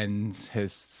 which ends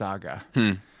his saga.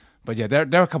 But yeah, there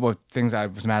are a couple of things I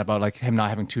was mad about, like him not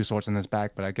having 2 swords in his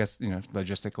back. But I guess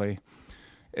logistically,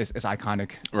 it's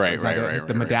iconic. Right.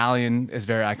 The medallion is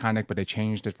very iconic, but they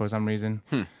changed it for some reason.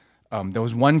 There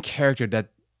was one character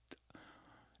that.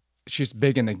 She's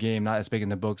big in the game, not as big in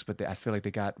the books, but I feel like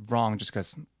they got wrong just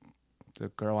because the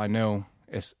girl I know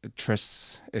is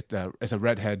Triss. Is a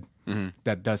redhead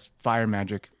that does fire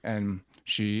magic, and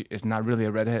she is not really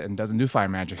a redhead and doesn't do fire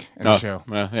magic in the show.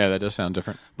 Well, yeah, that does sound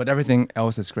different. But everything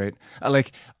else is great.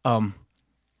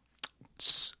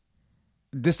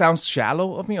 This sounds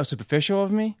shallow of me or superficial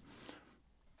of me,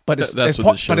 but it's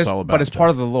what the show's all about. But it's part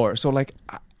of the lore. So like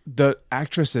the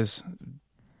actresses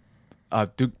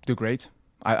do great.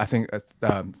 I think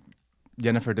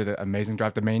Yennefer did an amazing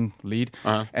job, the main lead,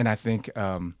 and I think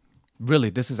really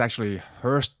this is actually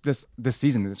her this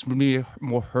season. It's really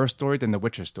more her story than the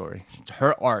Witcher story.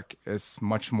 Her arc is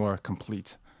much more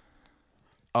complete.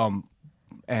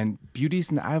 And beauty's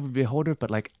in the eye of the beholder, but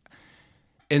like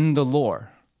in the lore,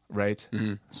 right?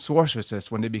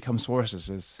 Sorceresses, when they become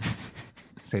sorceresses,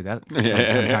 say that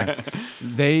sometime,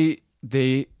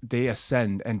 they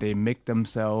ascend and they make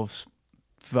themselves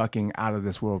fucking out of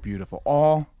this world beautiful.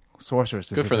 All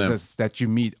sorceresses that you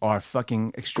meet are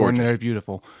fucking extraordinarily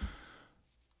beautiful.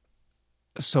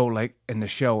 So like in the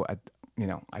show,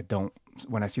 I don't,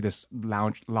 when I see this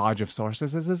lodge of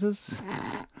sorceresses,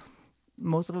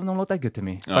 most of them don't look that good to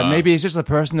me. But maybe it's just a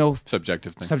personal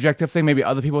subjective thing. Maybe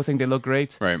other people think they look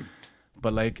great. Right.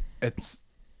 But like it's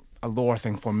a lore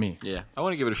thing for me. Yeah. I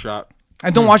want to give it a shot.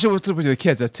 And don't watch it with the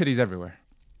kids. There's titties everywhere.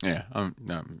 Yeah.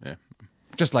 Yeah.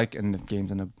 Just like in the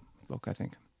games and the book, I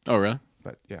think. Oh, really?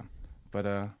 But yeah.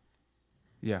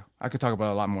 Yeah. I could talk about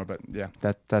it a lot more, but yeah,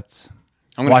 that's.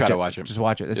 I'm gonna try to watch it. Just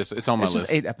watch it. It's on my list. It's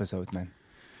just 8 episodes, man.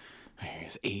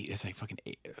 It's 8. It's like fucking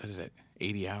 8. What is it?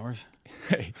 80 hours?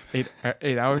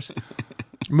 8 hours.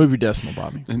 Movie decimal,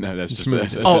 Bobby. No, that's just movie.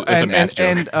 it's a math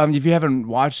joke. And if you haven't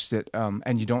watched it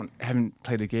and you haven't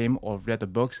played the game or read the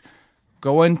books,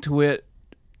 go into it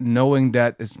knowing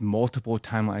that it's multiple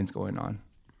timelines going on,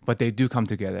 but they do come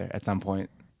together at some point.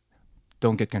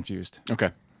 Don't get confused. Okay.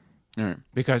 All right.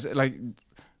 Because like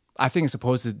I think it's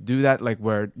supposed to do that, like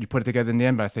where you put it together in the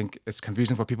end, but I think it's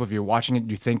confusing for people if you're watching it.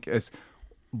 You think it's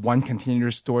one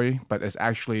continuous story, but it's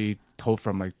actually told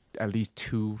from like at least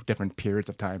 2 different periods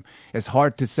of time. It's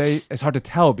hard to say. It's hard to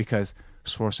tell because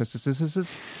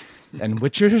sorceresses and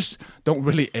witchers don't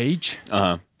really age,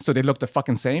 so they look the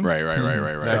fucking same. Right.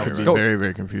 That could be very,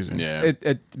 very confusing. Yeah.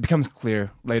 It becomes clear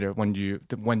later when you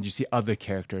see other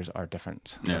characters are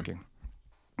different looking.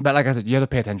 But like I said, you have to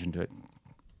pay attention to it.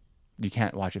 You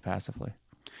can't watch it passively.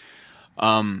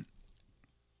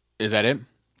 Is that it?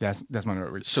 That's my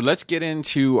note. So let's get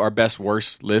into our best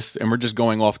worst list, and we're just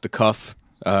going off the cuff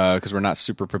because we're not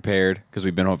super prepared because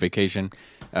we've been on vacation.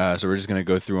 So we're just going to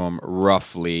go through them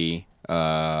roughly,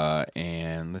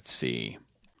 and let's see.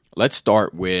 Let's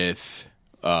start with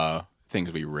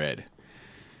things we read.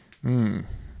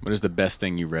 What is the best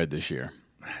thing you read this year?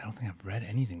 I don't think I've read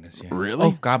anything this year. Really?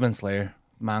 Oh, Goblin Slayer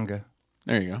manga.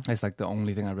 There you go. It's like the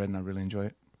only thing I read, and I really enjoy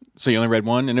it. So you only read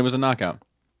one, and it was a knockout.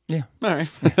 Yeah. All right.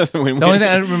 The only thing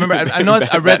I remember, I know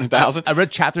I read 1,000. I read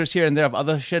chapters here and there of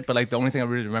other shit, but like the only thing I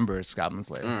really remember is Goblin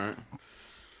Slayer.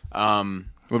 All right.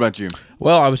 What about you?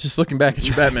 Well, I was just looking back at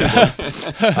your Batman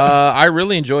books. I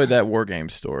really enjoyed that War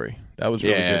Games story. That was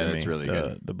really good to me. That's really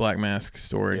good. The Black Mask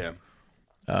story.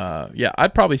 Yeah. Yeah,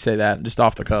 I'd probably say that just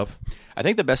off the cuff. I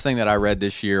think the best thing that I read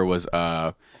this year was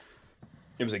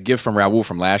it was a gift from Raul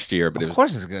from last year, but Of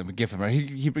course, it's gonna give him. Right?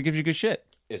 He gives you good shit.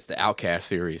 it's the Outcast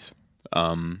series.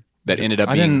 That ended up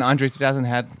I being didn't. Andre 3000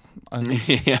 had.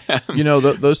 You know,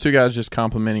 those two guys just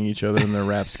complimenting each other in their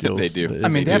rap skills. They do. It's- I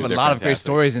mean, they have a They're lot of great fantastic.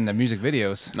 stories in the music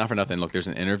videos. Not for nothing. Look, there's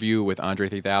an interview with Andre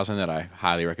 3000 that I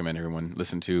highly recommend everyone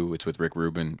listen to. It's with Rick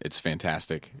Rubin. It's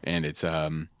fantastic, and it's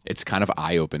kind of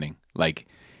eye opening. Like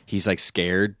he's like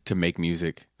scared to make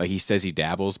music. Like he says he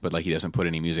dabbles, but like he doesn't put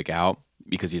any music out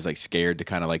because he's like scared to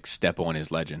kind of like step on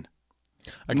his legend.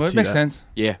 I can Well, it see makes that. sense.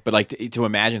 Yeah, but like to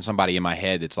imagine somebody in my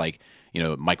head that's like, you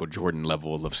know, Michael Jordan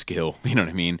level of skill, you know what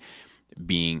I mean?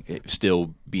 Being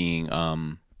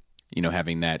you know,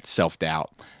 having that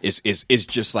self-doubt is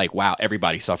just like, wow,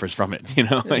 everybody suffers from it, you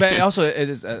know? Like, But also, it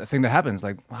is a thing that happens.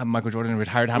 Like Michael Jordan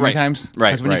retired how many Right. times? Right,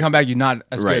 Because when you right. come back, you're not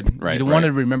as Right, good. right, You don't right. want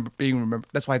to remember being remembered.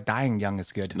 That's why dying young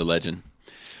is good. the legend.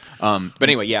 But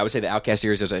anyway, yeah, I would say the Outcast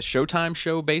series. There's a Showtime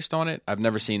show based on it. I've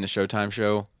never seen the Showtime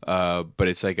show, but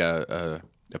it's like a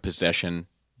possession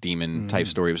demon type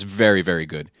story. It was very, very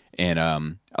good.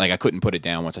 And like I couldn't put it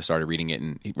down once I started reading it.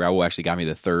 And Raul actually got me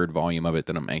the 3rd volume of it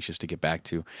that I'm anxious to get back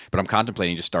to. But I'm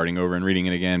contemplating just starting over and reading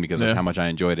it again because of how much I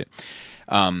enjoyed it.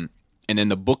 And then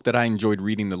the book that I enjoyed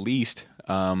reading the least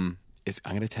is,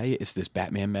 I'm going to tell you, it's this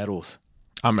Batman Metals.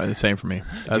 I'm the same for me.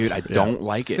 Dude, I don't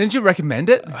like it. Didn't you recommend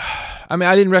it? I mean,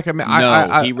 I didn't recommend.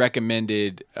 No, he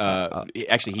recommended.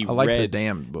 Actually, he I like the read.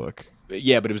 Damned book.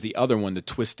 Yeah, but it was the other one, the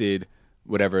Twisted,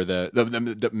 whatever,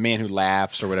 the Man Who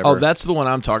Laughs or whatever. Oh, that's the one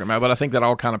I'm talking about. But I think that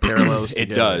all kind of parallels. it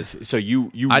together. does. So you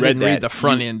I read didn't that, read the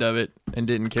front you- end of it and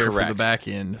didn't care for the Correct. back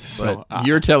end. So, But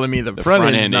you're telling me the, The front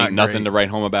end's end not ain't nothing great. to write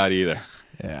home about either.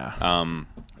 Yeah. And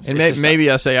And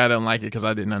maybe I say I don't like it because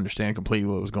I didn't understand completely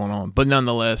what was going on. But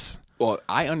nonetheless, well,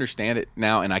 I understand it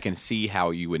now, and I can see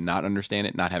how you would not understand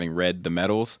it, not having read the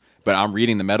Metals. But I'm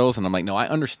reading the Metals, and I'm like, no, I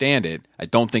understand it. I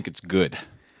don't think it's good.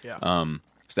 yeah.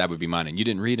 So that would be mine. And you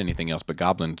didn't read anything else but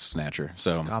Goblin Snatcher.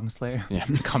 So Goblin Slayer. Yeah.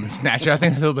 Goblin Snatcher. I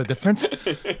think that's a little bit different.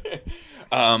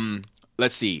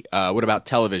 let's see. What about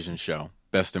television show?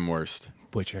 Best and worst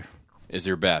Witcher. is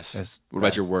your best. Best. What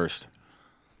about your worst?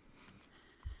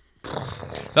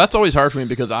 That's always hard for me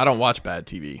because I don't watch bad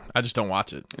TV. I just don't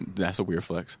watch it. That's a weird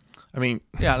flex. I mean,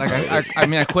 Yeah, like I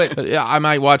mean, I quit. but yeah, I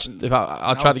might watch if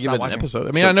I'll try to give stop it an watching. episode.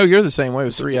 I mean, I know you're the same way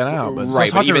with 3 and out, but Right.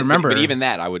 it's hard to remember. But even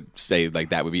that, I would say like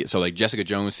that would be so. Like Jessica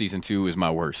Jones season 2 is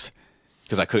my worst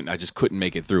because I just couldn't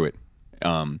make it through it.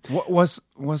 What was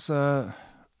what,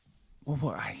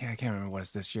 I can't remember what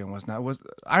it's this year and what's not. Was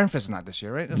Iron Fist is not this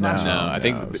year, right? It's last year. No, I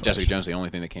think it's Jessica Jones is the only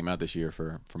thing that came out this year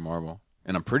for Marvel,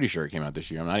 and I'm pretty sure it came out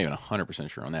this year. I'm not even 100%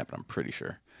 sure on that, but I'm pretty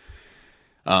sure.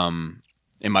 And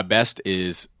my best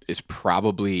is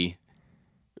probably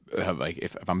like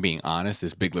if I'm being honest,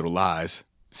 is Big Little Lies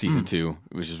season 2,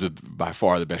 which is by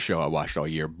far the best show I watched all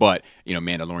year. But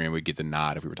Mandalorian would get the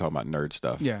nod if we were talking about nerd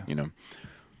stuff. Yeah.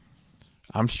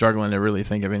 I'm struggling to really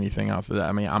think of anything off of that.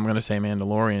 I mean, I'm going to say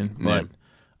Mandalorian, but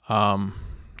I mean,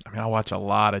 I watch a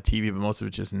lot of TV, but most of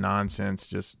it's just nonsense,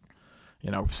 just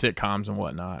sitcoms and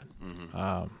whatnot.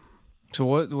 So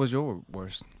what was your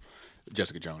worst?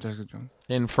 Jessica Jones. Jessica Jones.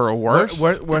 And for a worst,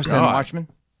 Worse than God. Watchmen.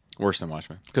 Worse than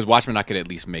Watchmen, because Watchmen I could at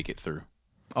least make it through.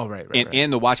 Oh right.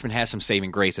 And the Watchmen has some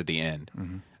saving grace at the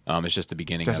end. It's just the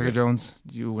beginning. Jessica of it. Jones.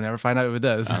 You will never find out if it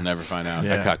does. I'll never find out.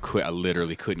 Yeah. I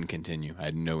literally couldn't continue. I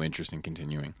had no interest in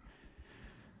continuing.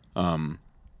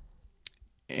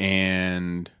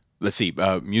 And let's see,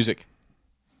 music.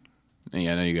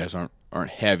 Yeah, I know you guys aren't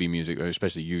heavy music,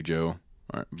 especially you, Joe.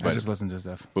 I But just listen to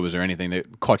stuff. But was there anything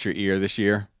that caught your ear this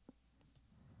year,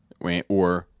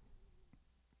 or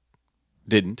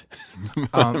didn't?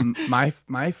 My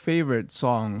favorite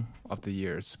song of the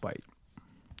year is Spite.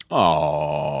 Oh,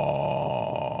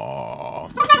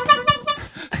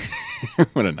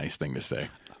 what a nice thing to say.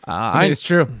 I mean, it's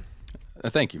true.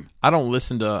 Thank you. I don't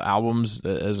listen to albums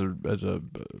as a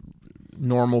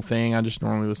normal thing. I just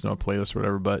normally listen to a playlist or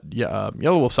whatever. But yeah,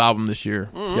 Yellow Wolf's album this year,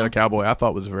 Get a Cowboy, I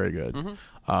thought was very good.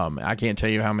 I can't tell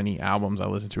you how many albums I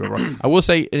listened to overall. I will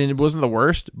say, and it wasn't the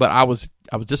worst, but I was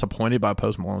disappointed by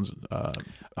Post Malone's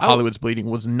Hollywood's Bleeding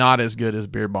was not as good as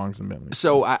Beer Bongs and Bentleys.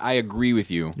 So I agree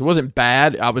with you. It wasn't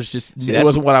bad. I was just it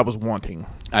wasn't what I was wanting.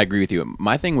 I agree with you.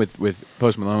 My thing with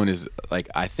Post Malone is like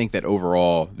I think that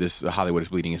overall this Hollywood is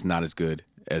Bleeding is not as good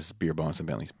as Beer Bongs and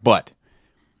Bentleys. But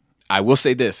I will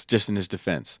say this, just in his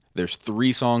defense: there's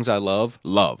 3 songs I love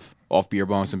off Beer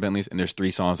Bongs and Bentleys, and there's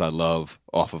 3 songs I love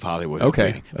off of Hollywood. Okay,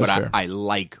 Bleeding. But that's fair. I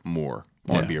like more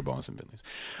on Yeah. Beer Bongs and Bentleys.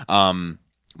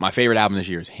 My favorite album this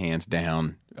year is hands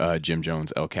down Jim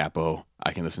Jones' El Capo.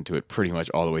 I can listen to it pretty much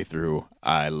all the way through.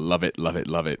 I love it, love it,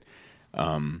 love it.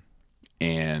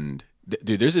 And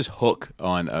dude, there's this hook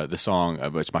on the song,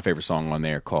 which is my favorite song on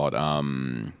there, called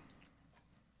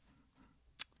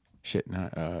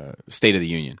State of the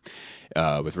Union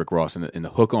with Rick Ross. And the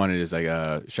hook on it is like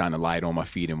shine a light on my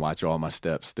feet and watch all my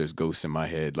steps. There's ghosts in my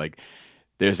head. Like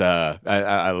there's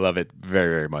I love it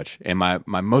very, very much. And my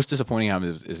most disappointing album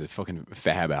is a fucking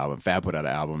Fab album. Fab put out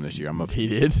an album this year. He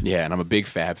did. Yeah, and I'm a big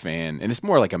Fab fan. And it's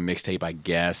more like a mixtape, I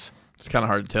guess. It's kind of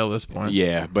hard to tell at this point.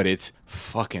 Yeah, but it's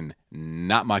fucking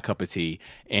not my cup of tea.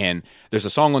 And there's a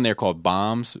song on there called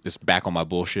Bombs. It's Back on My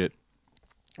Bullshit,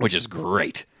 which is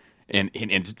great. And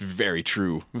it's very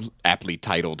true, aptly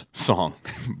titled song.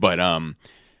 But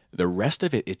the rest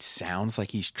of it, it sounds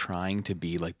like he's trying to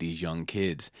be like these young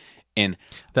kids. And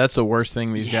That's the worst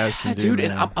thing these guys can do, dude.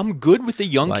 man. And I'm good with the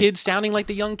young Like- kids sounding like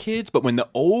the young kids, but when the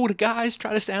old guys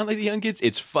try to sound like the young kids,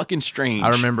 it's fucking strange. I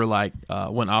remember like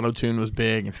when Auto-Tune was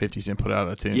big and 50 Cent put out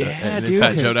Auto-Tune. Yeah, and dude.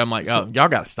 Fat Joe, I'm like, oh, y'all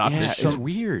got to stop Yeah, this. it's shit.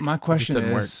 weird. My question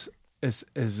doesn't work. is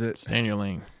it Stay in your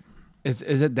lane. is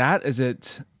it that? Is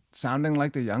it sounding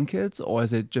like the young kids, or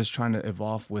is it just trying to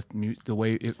evolve with the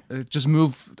way it just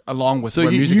move along with So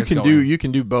where music you is can going? you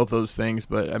can do both those things,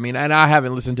 but I mean, and I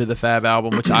haven't listened to the Fab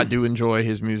album, which I do enjoy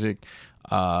his music.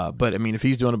 But I mean, if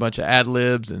he's doing a bunch of ad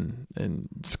libs and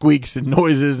squeaks and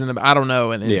noises, and I don't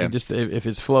know, and Yeah. just if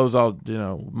his flow's all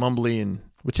mumbly, and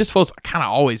which his flow's kind of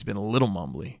always been a little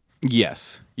mumbly.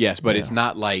 Yes, but it's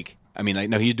not like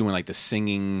no, he's doing like the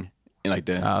singing and like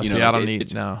the see, like I don't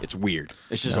it's, no. It's weird.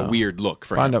 It's just a weird look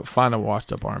for him. Find a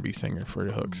washed up R&B singer for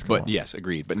the hooks. Come But on. yes,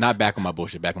 agreed. But not Back on My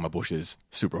Bullshit. Back on My Bullshit is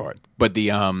super hard. But the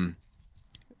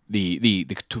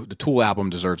Tool album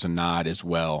deserves a nod as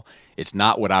well. It's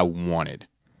not what I wanted,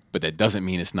 but that doesn't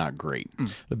mean it's not great.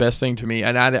 The best thing to me,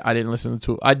 and I didn't listen to the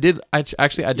Tool. I did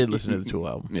listen to the Tool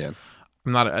album. Yeah.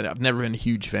 I've never been a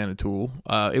huge fan of Tool.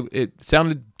 It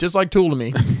sounded just like Tool to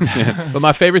me. But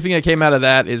my favorite thing that came out of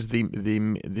that is the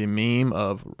meme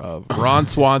of Ron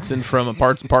Swanson from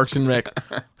Parks and Rec,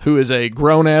 who is a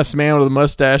grown ass man with a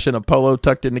mustache and a polo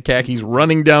tucked into khakis,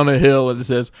 running down a hill, and it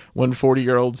says, "When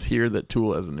 40-year-olds hear that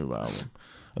Tool has a new album."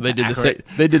 They did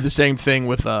the same thing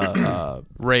with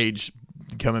Rage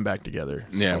coming back together.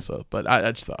 Yeah. Also, but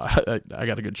I just thought I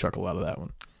got a good chuckle out of that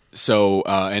one. So,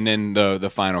 and then the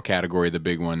final category, the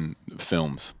big one,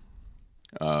 films,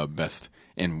 best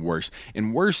and worst.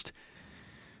 And worst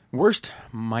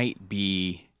might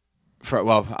be,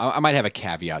 I might have a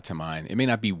caveat to mine. It may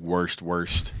not be worst,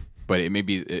 but it may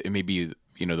be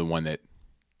the one that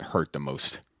hurt the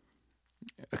most.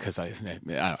 Because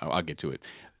I'll get to it.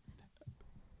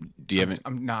 Do you have?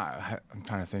 I'm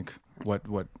trying to think what.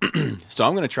 So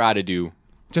I'm going to try to do.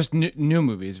 Just new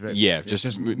movies, right? Yeah,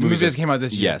 just movies that came out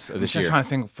this year. Yes, this I'm year. trying to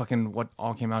think fucking what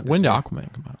all came out this When did year.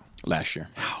 Aquaman come out? Last year.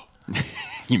 How?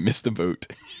 You missed the boat.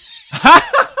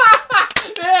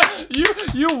 Yeah,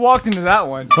 you walked into that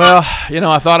one. Well,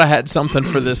 I thought I had something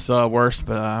for this worst,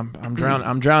 but I'm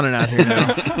drowning out here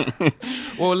now.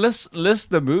 Well,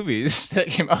 list the movies that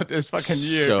came out this fucking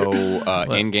year. So,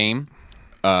 Endgame,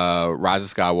 Rise of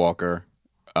Skywalker,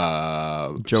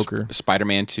 Joker,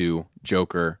 Spider-Man 2,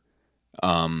 Joker,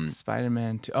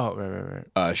 Spider-Man 2. Oh, right.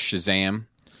 Shazam,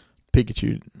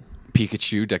 Pikachu,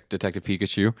 Detective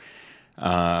Pikachu.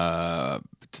 I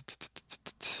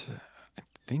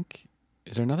think,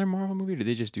 is there another Marvel movie, or did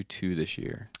they just do 2 this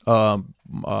year? Captain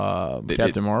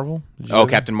Marvel.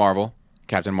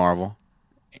 Captain Marvel,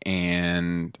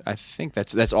 and I think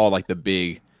that's all like the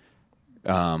big,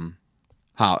 kind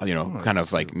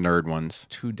of like nerd ones.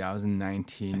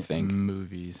 2019 I think.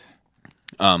 movies.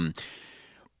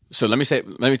 So let me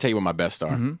tell you what my best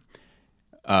are.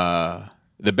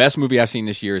 The best movie I've seen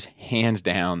this year is hands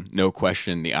down, no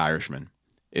question, The Irishman.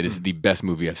 It is the best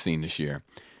movie I've seen this year.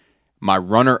 My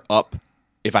runner-up,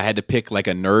 if I had to pick like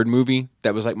a nerd movie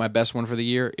that was like my best one for the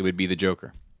year, it would be The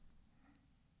Joker.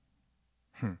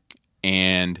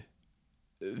 And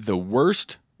the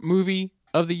worst movie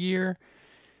of the year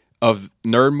of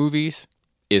nerd movies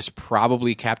is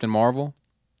probably Captain Marvel.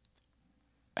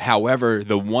 However,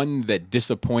 the one that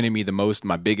disappointed me the most,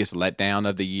 my biggest letdown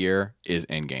of the year, is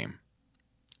Endgame.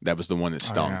 That was the one that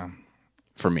stung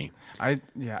for me. That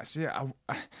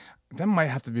might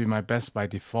have to be my best by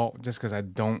default, just because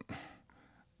I'm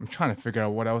trying to figure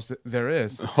out what else there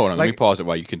is. Hold on, let me pause it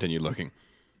while you continue looking.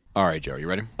 All right, Joe, you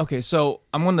ready? Okay, so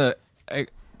I'm gonna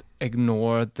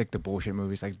ignore like the bullshit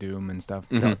movies like Doom and stuff.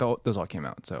 Those all came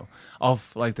out. So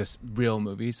of like the real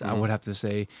movies, I would have to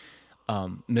say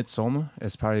Midsommar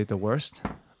is probably the worst.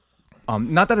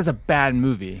 Not that it's a bad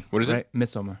movie. What is it?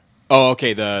 Midsommar. Oh,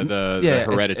 okay. The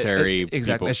hereditary.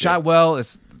 Exactly. People. It's shot well.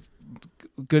 It's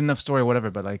good enough story, whatever.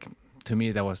 But like to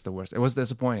me, that was the worst. It was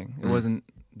disappointing. It wasn't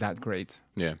that great.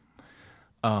 Yeah.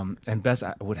 And best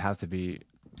would have to be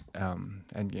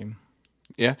Endgame.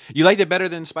 Yeah. You liked it better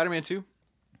than Spider-Man 2?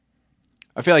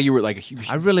 I feel like you were like a huge.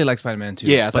 I really like Spider-Man 2.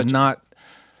 Yeah, but not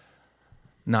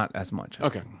as much.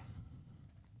 Okay.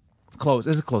 Close.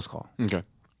 It's a close call. Okay.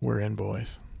 We're in,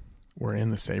 boys. We're in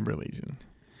the Saber Legion.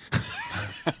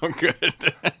 Oh, good.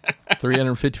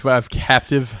 355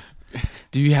 captive.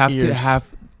 Do you have to ears.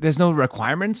 have? There's no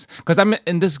requirements because I'm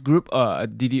in this group, a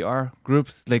DDR group.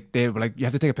 Like they were like, you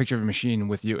have to take a picture of a machine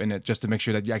with you in it just to make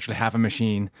sure that you actually have a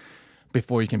machine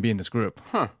before you can be in this group.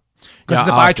 Huh? Because it's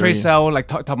a buy, trade, sell, like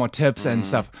talk about tips and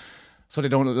stuff. So they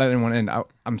don't let anyone in.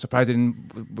 I'm surprised they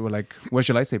didn't. Were like, where's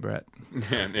your lightsaber at?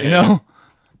 You know.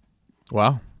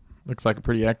 Wow. Looks like a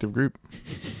pretty active group.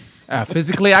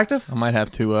 Physically active? I might have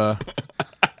to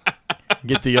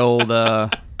get the old.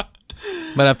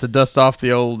 Might have to dust off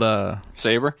the old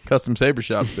Saber? custom saber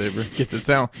shop saber. Get the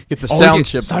sound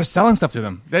chip. Start selling stuff to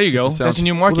them. There you go. That's your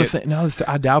new market. Well,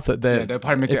 I doubt that they'll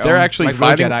probably make if their they're own, actually like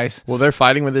fighting. Jedis. Well, they're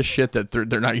fighting with this shit that they're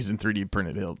not using 3D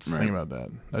printed hilts. Right. Think about that.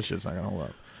 That shit's not gonna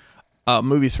hold up.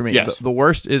 Movies for me. Yes. The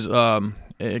worst is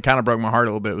it kind of broke my heart a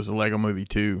little bit. It was the Lego Movie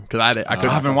 2 because I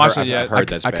haven't watched it yet. I've heard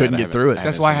that's I bad. couldn't get through it.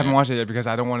 That's why I haven't watched it yet because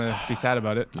I don't want to be sad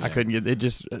about it. I couldn't get it.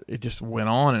 Just went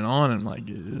on and like,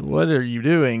 what are you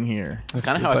doing here? It's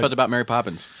kind of how I felt about Mary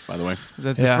Poppins, by the way.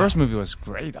 The first movie was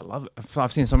great. I love it.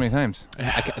 I've seen it so many times.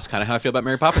 It's kind of how I feel about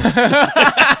Mary Poppins.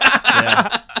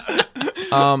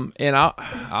 And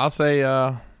I'll say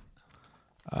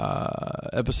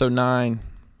episode 9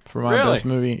 for my Really? best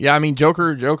movie. Yeah, I mean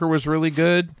Joker was really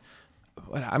good.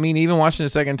 But I mean, even watching it a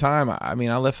second time, I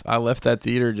mean, I left that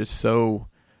theater just so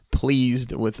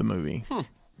pleased with the movie.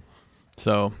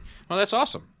 So, Well, that's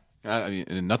awesome.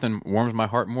 Nothing warms my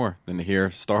heart more than to hear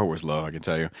Star Wars love, I can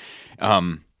tell you.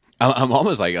 I'm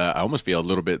almost like I almost feel a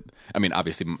little bit. I mean,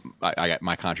 obviously, I got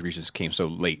my contributions came so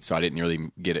late, so I didn't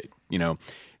really get it,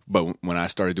 But when I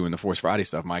started doing the Force Friday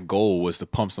stuff, my goal was to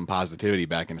pump some positivity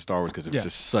back into Star Wars because it was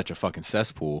just such a fucking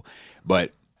cesspool.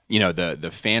 But the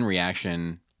fan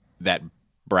reaction, that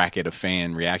bracket of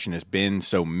fan reaction has been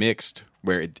so mixed.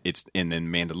 Where it's and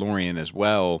then Mandalorian as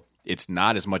well. It's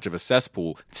not as much of a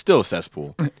cesspool. It's still a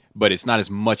cesspool, but it's not as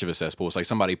much of a cesspool. It's like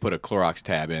somebody put a Clorox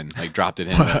tab in, like dropped it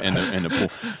in the pool.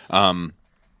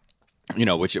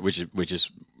 Which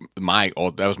is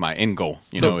that was my end goal.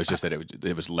 It's just that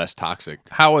it was less toxic.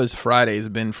 How has Fridays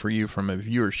been for you from a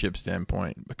viewership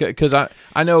standpoint? Because I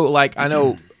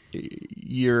know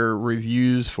your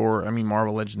reviews for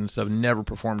Marvel Legends and stuff never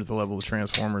performed at the level of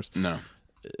Transformers. No.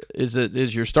 Is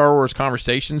your Star Wars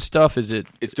conversation stuff?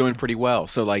 It's doing pretty well.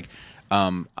 So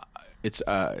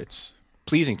it's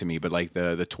pleasing to me. But like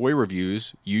the toy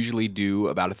reviews usually do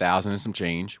about 1,000 and some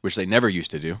change, which they never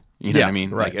used to do. You know what I mean?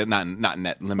 Right. Like not in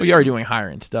that limited. Well, you are doing higher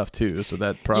end stuff too, so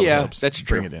that probably helps. That's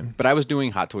true. Bring it in. But I was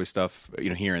doing Hot Toy stuff,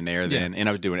 here and there. Then, and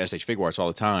I was doing SH Fig Arts all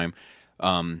the time.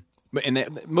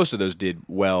 Most of those did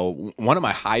well. One of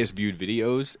my highest viewed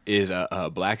videos is a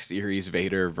Black Series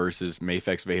Vader versus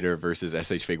Mafex Vader versus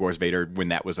SH Fig Wars Vader when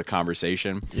that was a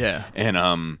conversation. Yeah.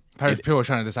 And people were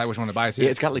trying to decide which one to buy too. Yeah,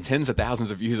 it's got like tens of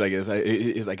thousands of views. Like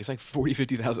it's like 40,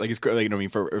 50,000. Like it's crazy.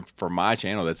 For my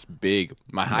channel, that's big.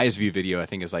 My highest view video I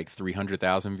think is like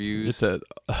 300,000 views.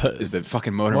 Is the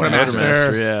fucking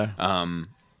Motormaster. Yeah.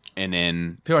 And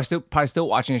then people are probably still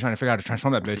watching and trying to figure out how to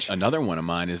transform that bitch. Another one of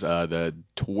mine is the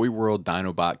Toy World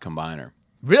Dinobot Combiner.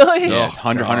 Really? Yeah,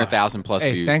 100,000 plus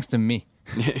hey, views. Thanks to me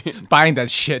buying that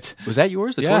shit. Was that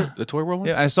yours? The Toy World one?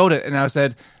 Yeah, I sold it and I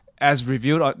said, as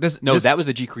reviewed. That was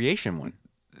the G Creation one.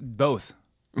 Both.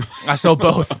 I sold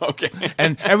both. Okay.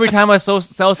 And every time I sell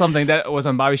something that was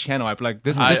on Bobby's channel, I'd be like,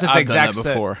 this is the exact done that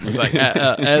before. It's like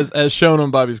as shown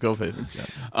on Bobby's Goldface's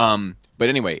channel. But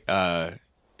anyway,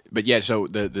 but yeah, so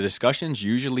the discussions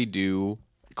usually do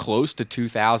close to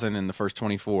 2,000 in the first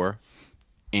 24,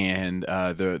 and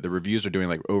the reviews are doing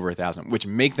like over 1,000, which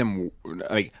make them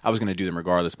like I was going to do them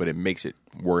regardless, but it makes it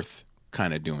worth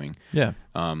kind of doing. Yeah.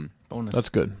 Bonus. That's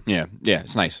good. Yeah,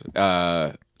 it's nice.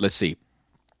 Let's see.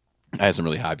 I had some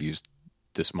really high views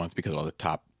this month because of all the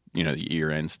top, the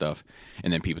year-end stuff,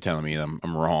 and then people telling me I'm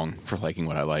wrong for liking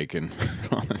what I like, and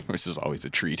which is always a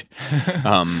treat.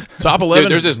 Top 11.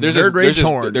 There's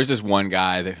this one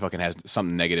guy that fucking has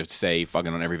something negative to say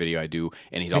fucking on every video I do,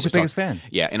 and he's always your biggest fan.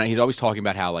 Yeah, and he's always talking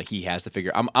about how like he has the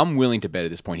figure. I'm willing to bet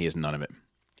at this point he has none of it.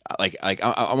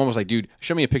 I'm almost like, dude,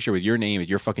 show me a picture with your name,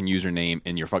 your fucking username,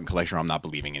 and your fucking collection. Or I'm not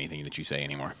believing anything that you say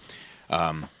anymore.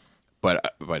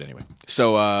 But anyway,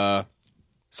 so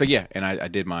yeah, and I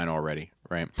did mine already,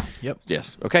 right? Yep.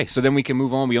 Yes. Okay, so then we can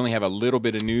move on. We only have a little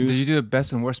bit of news. Did you do a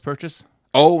best and worst purchase?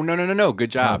 Oh, no.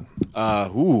 Good job.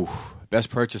 Best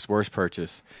purchase, worst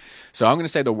purchase. So I'm going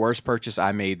to say the worst purchase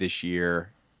I made this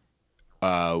year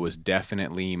was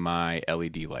definitely my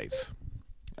LED lights.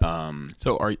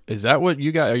 So is that what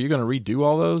you got? Are you going to redo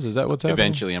all those? Is that what's happening?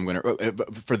 Eventually, I'm going to.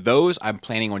 For those, I'm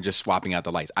planning on just swapping out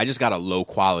the lights. I just got a low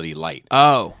quality light.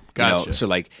 Oh, gotcha. So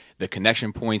like the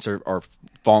connection points are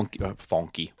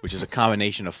funky, which is a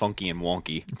combination of funky and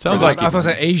wonky. It sounds like I thought it was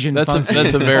an Asian. That's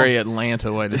a very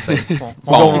Atlanta way to say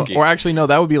funky. Or actually, no,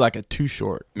 that would be like a too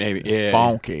short. Maybe yeah,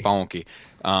 funky.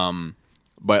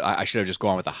 But I should have just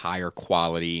gone with a higher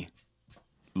quality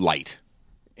light.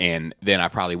 And then I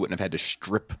probably wouldn't have had to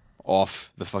strip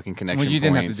off the fucking connection points. Well, you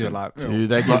didn't have to do a lot. Dude,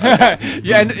 that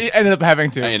yeah, and you ended up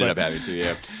having to. I ended up having to,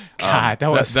 yeah. God,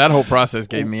 that whole process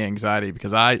gave me anxiety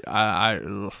because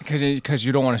because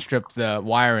you don't want to strip the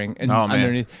wiring and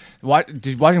underneath.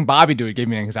 Man. Watching Bobby do it gave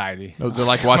me anxiety. Was it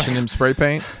like watching him spray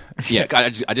paint? Yeah,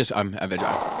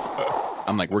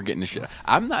 I'm like, we're getting this shit.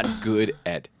 I'm not good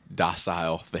at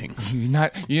docile things.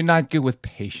 You're not good with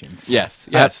patience. Yes.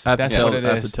 I have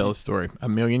to is. tell a story. A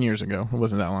million years ago, it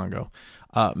wasn't that long ago,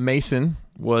 Mason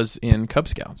was in Cub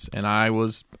Scouts, and I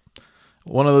was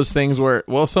one of those things where,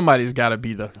 well, somebody's got to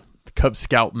be the Cub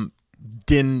Scout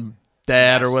din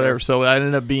dad or whatever, so I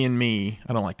ended up being me.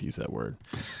 I don't like to use that word.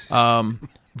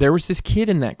 There was this kid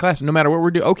in that class. No matter what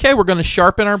we're doing, okay, we're going to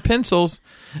sharpen our pencils.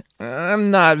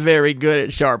 I'm not very good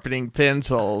at sharpening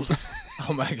pencils.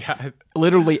 Oh my God!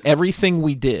 Literally everything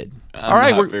we did.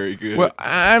 We're very good. Well,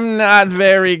 I'm not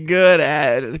very good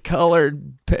at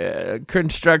colored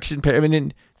construction. I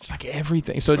mean, it's like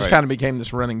everything. So it just kind of became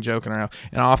this running joke around.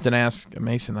 And I often ask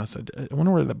Mason. I said, "I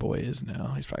wonder where the boy is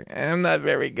now." He's like, "I'm not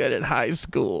very good at high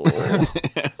school."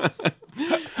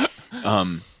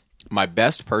 My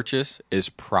best purchase is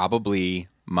probably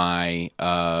my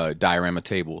diorama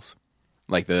tables,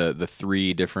 like the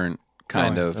 3 different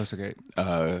kind of Those are great.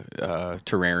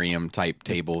 terrarium type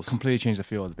tables. Completely changed the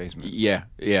feel of the basement. Yeah,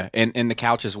 and the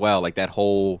couch as well. Like that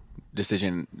whole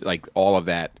decision, like all of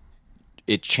that,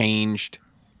 it changed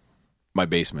my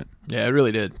basement. Yeah, it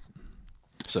really did.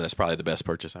 So that's probably the best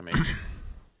purchase I made.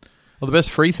 Well, the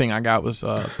best free thing I got was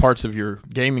parts of your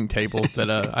gaming table that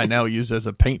I now use as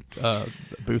a paint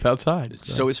booth outside.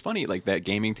 So it's funny, like that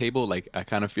gaming table. Like I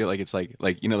kind of feel like it's like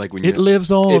when It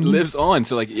lives on. It lives on.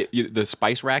 So like the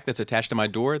spice rack that's attached to my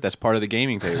door, that's part of the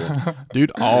gaming table.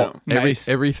 Dude, Nice.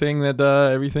 everything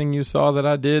you saw that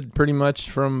I did, pretty much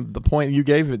from the point you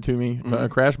gave it to me,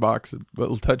 Crashbox,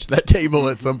 will touch that table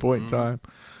at some point in time.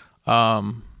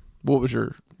 What was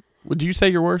your? Would you say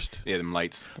your worst? Yeah, them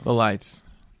lights. The lights.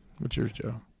 What's yours,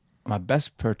 Joe? My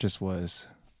best purchase was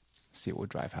Seawood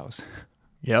Drive House.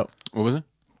 Yep. What was it?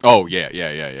 Oh yeah.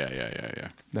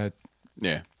 That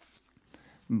Yeah.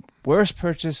 worst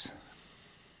purchase.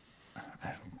 I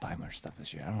don't buy much stuff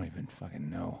this year. I don't even fucking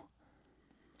know.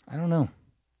 I don't know.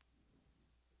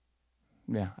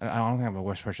 Yeah, I don't think I have a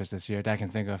worst purchase this year that I can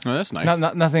think of. Oh, that's nice.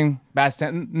 Nothing bad.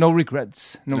 No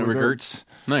regrets. No regrets.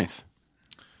 Nice.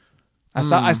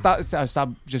 I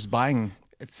stopped just buying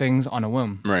things on a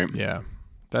whim. Right. Yeah.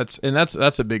 That's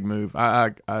a big move.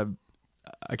 I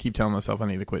keep telling myself I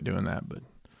need to quit doing that, but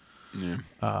Yeah.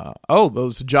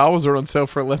 those Jawas are on sale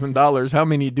for $11. How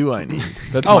many do I need?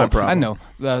 That's my problem. I know.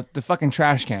 The fucking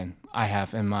trash can I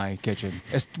have in my kitchen.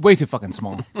 It's way too fucking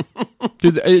small.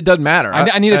 Dude, it doesn't matter.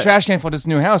 I need a trash can for this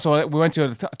new house, so we went to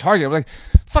a Target. We're like,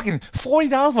 fucking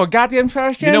 $40 for a goddamn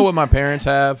trash can? You know what my parents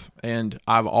have, and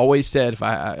I've always said if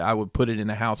I would put it in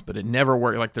the house, but it never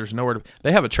worked. Like there's nowhere to.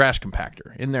 They have a trash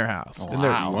compactor in their house.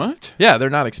 Wow. What? Yeah, they're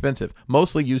not expensive.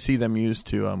 Mostly you see them used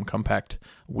to compact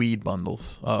weed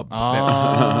bundles.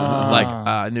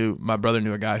 I knew my brother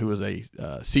knew a guy who was a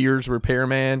Sears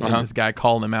repairman, and this guy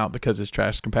called him out because his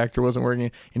trash compactor wasn't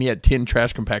working, and he had 10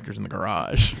 trash compactors in the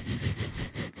garage.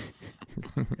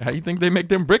 How you think they make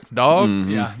them bricks, dog?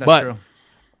 Yeah, that's But true.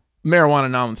 marijuana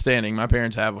notwithstanding, my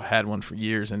parents have had one for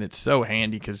years, and it's so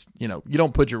handy because you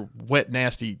don't put your wet,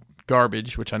 nasty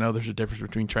garbage, which I know there's a difference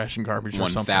between trash and garbage or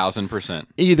something. 1,000%.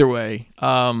 Either way,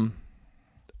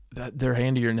 they're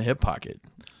handier in the hip pocket.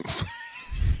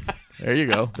 There you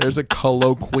go. There's a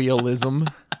colloquialism.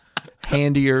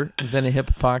 Handier than a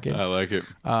hip pocket. I like it.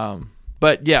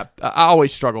 But yeah, I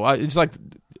always struggle. It's like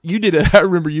you did. I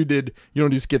remember you did. You don't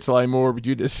do skits anymore, but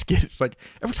you did a skit. It's like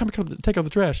every time I come to take out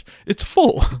the trash, it's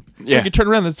full. Yeah. Like you turn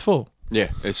around, and it's full. Yeah,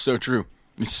 it's so true.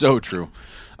 It's so true.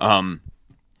 I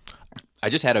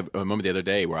just had a moment the other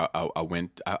day where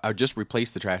I just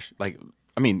replaced the trash. Like,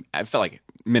 I mean, I felt like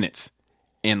minutes.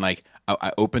 And like,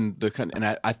 I opened and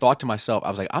I thought to myself, I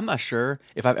was like, I'm not sure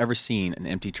if I've ever seen an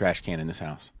empty trash can in this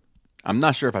house. I'm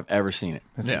not sure if I've ever seen it.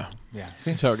 Yeah.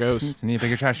 See, That's how it goes. you need a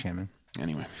bigger trash can, man.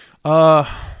 Anyway.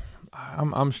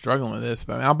 I'm struggling with this,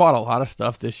 but I bought a lot of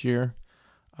stuff this year.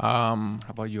 How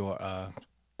about your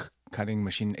cutting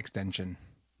machine extension?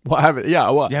 Well, I haven't. Yeah,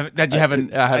 well, You haven't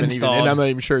I haven't installed. even, and I'm not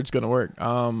even sure it's going to work.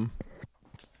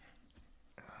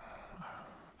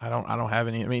 I don't have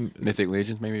any. I mean, Mythic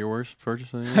Legions, maybe your worst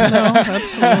purchase of the year?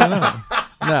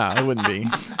 no, it wouldn't be.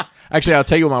 Actually, I'll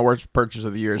tell you what my worst purchase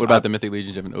of the year is. What about the Mythic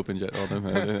Legions you haven't opened yet? All them?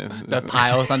 The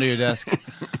piles under your desk.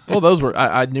 Well, those were.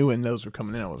 I knew when those were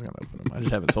coming in. I wasn't going to open them. I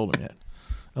just haven't sold them yet.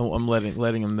 I'm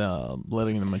letting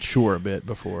them mature a bit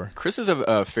before. Chris is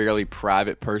a fairly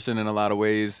private person in a lot of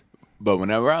ways, but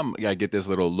whenever I get this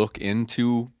little look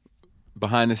into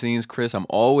behind the scenes, Chris, I'm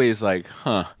always like,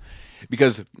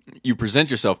 because you present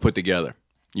yourself put together.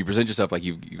 You present yourself like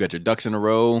you got your ducks in a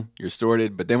row, you're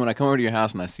sorted. But then when I come over to your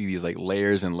house and I see these like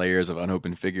layers and layers of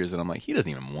unopened figures, and I'm like, he doesn't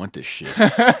even want this shit.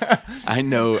 I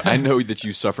know that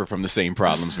you suffer from the same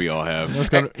problems we all have.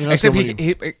 Except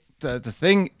the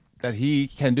thing that he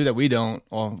can do that we don't,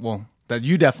 or that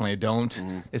you definitely don't,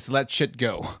 is to let shit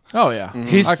go. Oh yeah,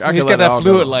 He's I could got let it that all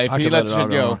fluid go. life. I He could lets let it all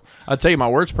shit go. I'll tell you, my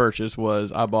worst purchase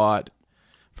was I bought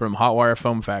from Hot Wire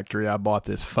Foam Factory. I bought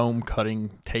this foam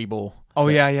cutting table. Oh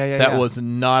yeah. That was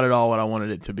not at all what I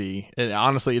wanted it to be.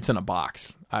 Honestly, it's in a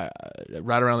box.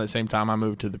 Right around that same time, I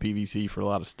moved to the PVC for a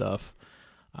lot of stuff.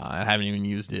 I haven't even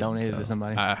used it. Donated to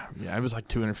somebody. Yeah, it was like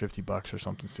 $250 or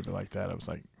something stupid like that. I was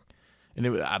like, and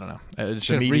it was, I don't know. It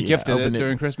Should have re-gifted it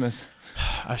during Christmas.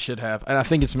 I should have, and I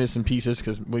think it's missing pieces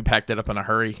because we packed it up in a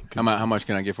hurry. How much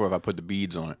can I get for if I put the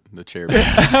beads on it? The chair beads.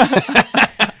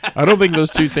 I don't think those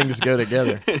two things go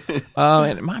together. And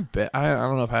I don't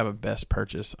know if I have a best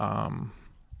purchase.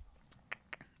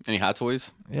 Any Hot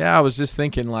Toys? Yeah, I was just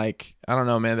thinking, like, I don't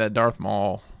know, man, that Darth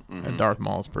Maul And Darth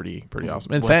Maul is pretty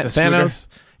awesome. And With the scooter? Thanos,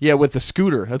 yeah, with the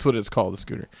scooter. That's what it's called, the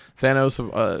scooter.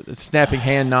 Thanos, snapping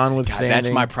hand God, notwithstanding. that's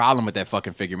my problem with that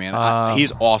fucking figure, man.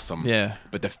 He's awesome. yeah.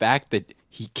 But the fact that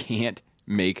he can't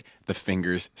make the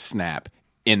fingers snap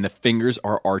and the fingers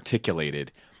are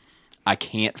articulated, I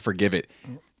can't forgive it.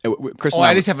 Chris and Or I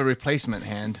at least have a replacement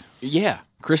hand. yeah,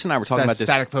 Chris and I were talking That about this.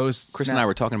 static pose. Chris snap. and I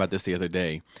were talking about this the other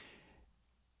day.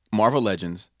 Marvel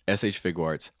Legends, SH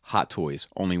Figuarts, Hot Toys.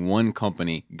 Only one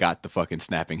company got the fucking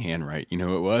snapping hand right. You know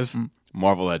who it was?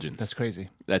 Marvel Legends. That's crazy.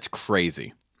 That's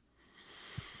crazy.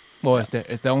 Well, it's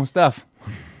their own stuff.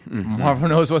 Marvel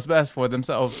knows what's best for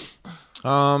themselves.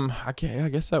 I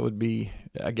guess that would be.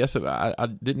 I guess I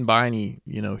didn't buy any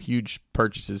huge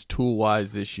purchases tool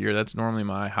wise this year. That's normally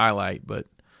my highlight, but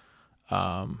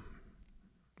yeah,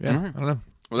 I don't know.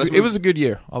 Well, it was a good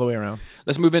year all the way around.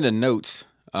 Let's move into notes.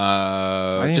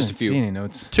 I didn't Just a even see few. any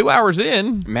notes. 2 hours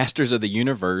in. Masters of the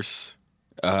Universe.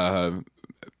 Of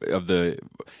the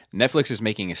Netflix is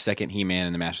making a second He-Man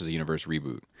and the Masters of the Universe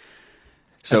reboot.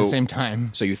 At the same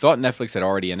time. So you thought Netflix had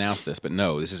already announced this, but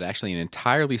no, this is actually an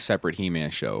entirely separate He-Man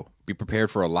show. Be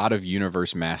prepared for a lot of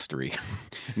universe mastery.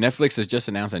 Netflix has just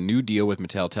announced a new deal with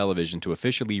Mattel Television to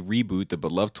officially reboot the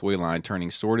beloved toy line, turning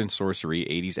sword and sorcery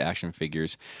 80s action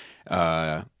figures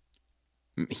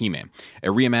He-Man. A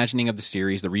reimagining of the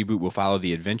series, the reboot will follow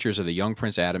the adventures of the young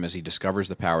Prince Adam as he discovers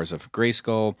the powers of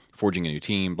Grayskull, forging a new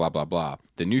team, blah, blah, blah.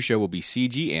 The new show will be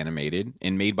CG animated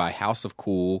and made by House of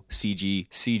Cool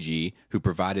CG, who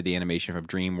provided the animation of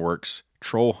DreamWorks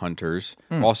Troll Hunters,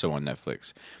 also on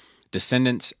Netflix.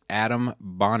 Descendants Adam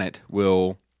Bonnet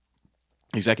will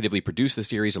executively produce the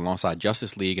series alongside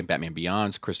Justice League and Batman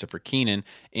Beyond's Christopher Keenan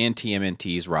and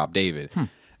TMNT's Rob David.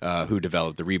 Who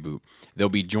developed the reboot. They'll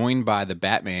be joined by the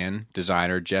Batman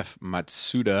designer Jeff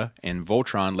Matsuda and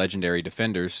Voltron legendary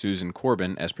defenders Susan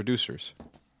Corbin as producers.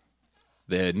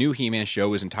 The new He-Man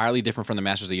show is entirely different from the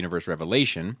Masters of the Universe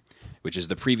Revelation, which is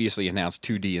the previously announced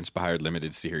 2D-inspired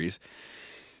limited series.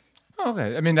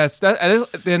 Okay, I mean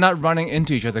they're not running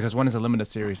into each other because one is a limited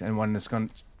series and one is going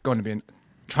to be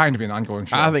trying to be an ongoing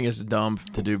show. I think it's dumb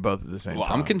to do both at the same Well,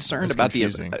 time. I'm concerned It's about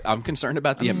confusing.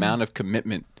 the amount of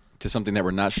commitment to something that we're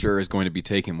not sure is going to be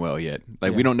taken well yet.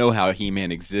 Like we don't know how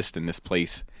He-Man exists in this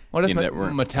place. What if that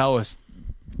we're- Mattel is,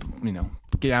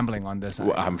 gambling on this?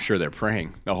 Well, I'm sure they're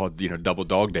praying the whole, double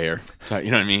dog dare.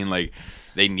 You know what I mean? Like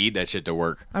they need that shit to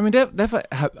work. I mean, they've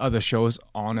had other shows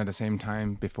on at the same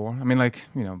time before. I mean,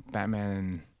 Batman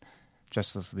and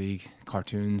Justice League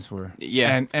cartoons were,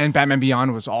 Yeah. and Batman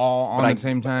Beyond was all on But at the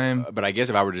same time. But I guess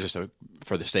if I were to just,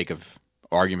 for the sake of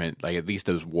argument, like at least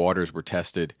those waters were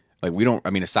tested. Like we don't. I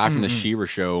mean, aside from the She-Ra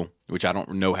show, which I don't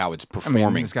know how it's I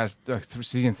performing. mean, it's got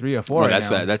season 3 or 4. Well, right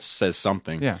now. that says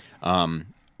something. Yeah.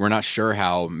 We're not sure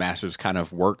how Masters kind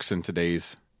of works in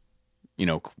today's,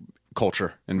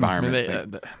 culture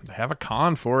environment. They have a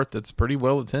con for it that's pretty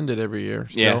well attended every year.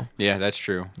 Still, yeah, that's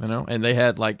true. and they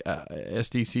had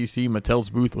SDCC. Mattel's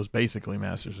booth was basically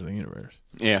Masters of the Universe.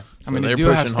 Yeah, I mean, they're they do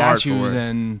have pushing hard for statues it.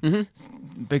 and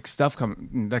big stuff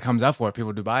that comes up for it.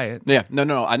 People do buy it. yeah.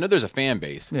 No. I know there's a fan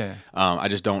base. Yeah. I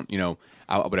just don't.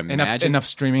 I would imagine Enough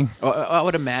streaming. I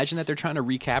would imagine that they're trying to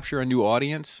recapture a new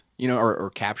audience, or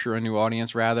capture a new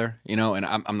audience rather, and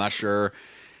I'm not sure,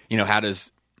 how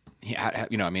does,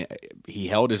 he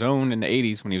held his own in the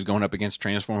 80s when he was going up against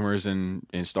Transformers and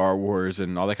Star Wars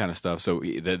and all that kind of stuff. So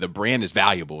the brand is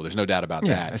valuable. There's no doubt about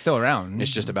Yeah, that. it's still around.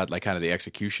 It's just about like kind of the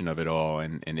execution of it all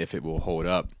and if it will hold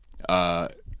up.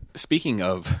 Speaking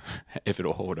of if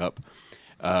it'll hold up,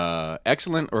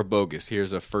 excellent or bogus?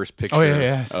 Here's a first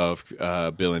picture of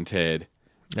Bill and Ted.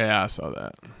 Yeah, I saw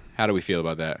that. How do we feel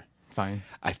about that? Fine.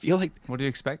 I feel like. What do you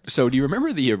expect? So, do you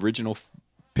remember the original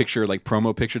picture, like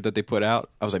promo picture that they put out?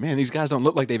 I was like, man, these guys don't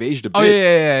look like they've aged a bit. Oh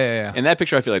yeah. In that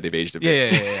picture, I feel like they've aged a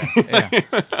bit.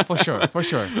 Yeah. For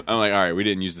sure. I'm like, all right, we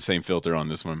didn't use the same filter on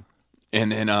this one.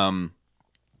 And then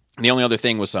the only other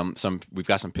thing was some we've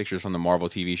got some pictures from the Marvel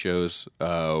TV shows,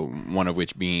 one of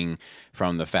which being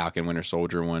from the Falcon Winter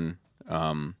Soldier one,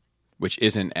 which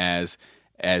isn't as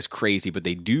crazy, but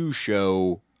they do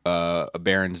show a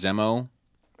Baron Zemo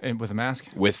And with a mask.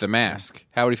 with the mask.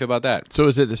 How would you feel about that? So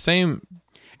is it the same?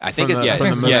 I think From the-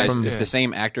 from the- it's the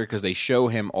same actor because they show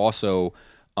him also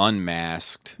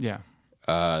unmasked Yeah.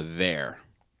 there.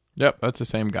 Yep, that's the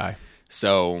same guy.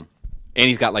 So, and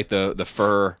he's got like the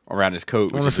fur around his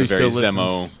coat, which is a very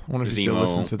Zemo. I wonder if he still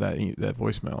listens to that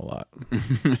voicemail a lot.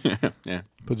 Yeah.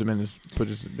 Puts him in his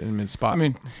spot. I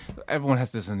mean, everyone has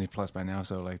Disney Plus by now,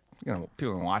 so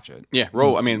people can watch it. Yeah,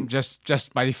 roll. I mean,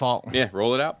 Just by default. yeah,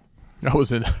 roll it out. I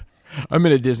was in I'm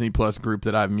in a Disney Plus group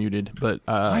that I've muted, but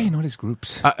Why you know these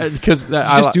groups? because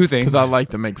just do things. because I like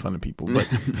to make fun of people.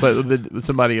 But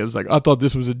somebody was like, I thought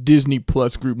this was a Disney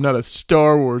Plus group, not a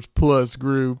Star Wars Plus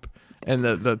group, and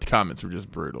the comments were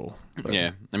just brutal. But,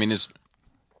 Yeah, I mean, it's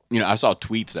I saw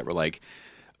tweets that were like,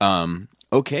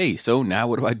 okay, so now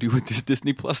what do I do with this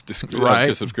Disney Plus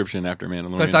subscription after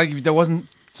Mandalorian? That's like if there wasn't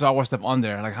Star Wars stuff on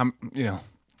there. Like how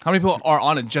many people are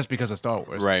on it just because of Star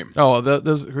Wars? Right. Oh,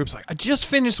 those groups like I just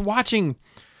finished watching.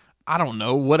 I don't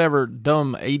know, whatever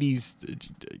dumb 80s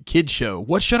kid show.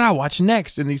 What should I watch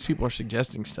next? And these people are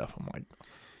suggesting stuff. I'm like,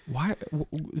 why?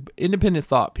 Independent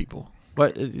thought, people.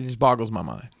 But it just boggles my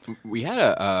mind. We had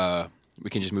we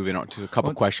can just move in on to a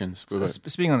couple questions.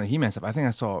 Speaking on the He-Man stuff, I think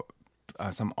I saw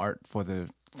some art for the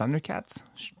Thundercats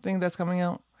thing that's coming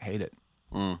out. I hate it.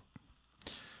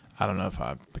 I don't know if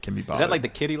I can be bothered. Is that like the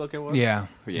kitty looking one? Yeah.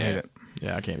 Yeah. Hate it.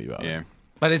 Yeah, I can't be bothered. Yeah.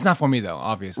 But it's not for me, though,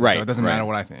 obviously. Right, So it doesn't right. matter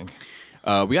what I think.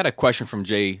 We got a question from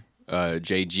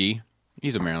JG.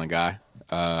 He's a Maryland guy,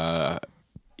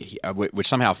 which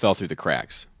somehow fell through the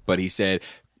cracks. But he said,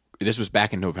 this was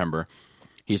back in November.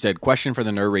 He said, question for the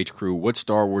Nerd Rage crew, what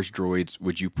Star Wars droids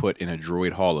would you put in a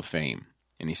droid hall of fame?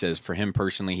 And he says, for him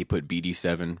personally, he put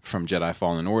BD-7 from Jedi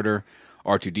Fallen Order,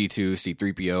 R2-D2,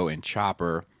 C-3PO, and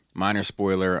Chopper. Minor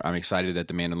spoiler, I'm excited that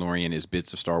The Mandalorian is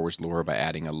bits of Star Wars lore by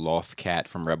adding a Loth Cat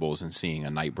from Rebels and seeing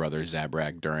a Night Brother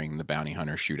Zabrak during the Bounty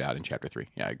Hunter shootout in Chapter 3.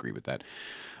 Yeah, I agree with that.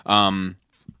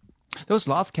 Those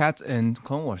Loth Cats in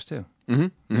Clone Wars, too.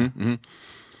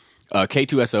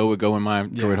 K2SO would go in my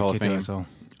droid hall of fame. K2SO.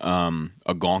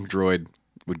 A Gonk droid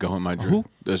would go in my droid. Who?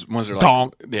 Those ones are like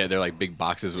Gonk. Yeah, they're like big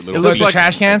boxes with It little. looks The like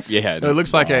trash cans? Yeah, It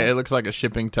looks like a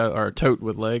shipping tote or a tote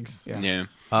with legs. Yeah. yeah.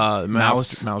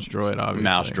 Mouse droid, obviously.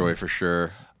 Mouse droid for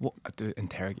sure. Well, the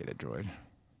interrogated droid.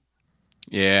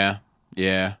 Yeah,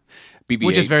 yeah. BB-8.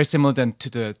 Which is very similar then to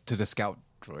the scout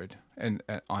droid and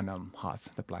on Hoth,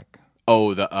 the black.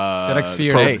 Oh, the like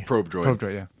sphere. probe droid. Probe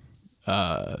droid,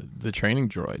 yeah. The training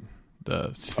droid,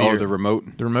 the sphere, Oh, the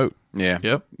remote. the remote. Yeah.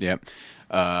 Yep. Yep.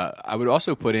 I would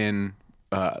also put in.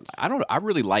 I don't know. I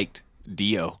really liked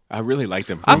Dio. I really liked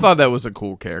him. I thought that was a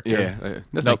cool character. Yeah.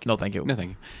 No, thank you. No,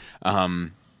 thank you.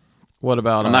 What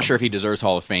about? I'm not sure if he deserves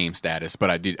Hall of Fame status, but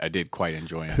I did quite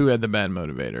enjoy him. who had the bad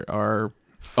motivator.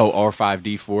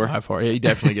 R5D4. How far? Yeah, he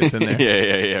definitely gets in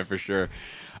there. yeah, for sure.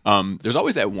 There's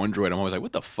always that one droid. I'm always like,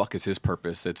 what the fuck is his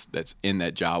purpose? That's in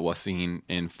that Jawa scene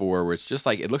in 4, where it's just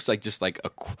like it looks like just like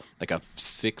a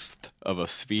sixth of a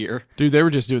sphere. Dude, they were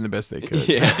just doing the best they could.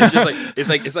 Yeah, it's just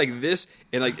like it's like this,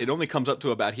 and like it only comes up to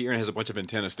about here and has a bunch of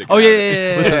antennas sticking. Oh, out yeah, of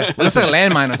it. yeah, yeah. It looks like a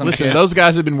landmine or something. Listen, those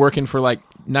guys have been working for like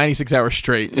 96 hours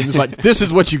straight. And it's like, this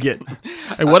is what you get.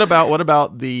 Hey, what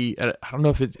about the? I don't know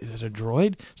if is it a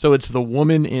droid. So it's the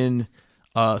woman in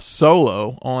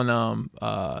Solo on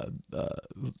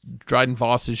Dryden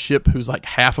Voss's ship, who's like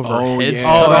half of her head's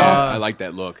cut off. I like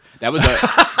that look. That was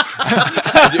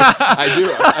I do.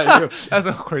 That's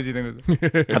a crazy thing to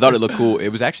do. I thought it looked cool. It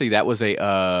was actually that was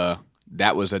a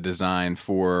design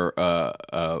for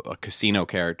a casino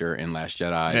character in Last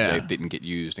Jedi that didn't get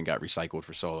used and got recycled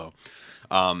for Solo.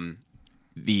 What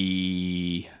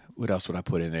else would I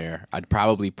put in there? I'd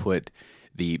probably put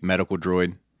the medical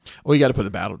droid. Well, you got to put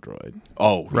the battle droid.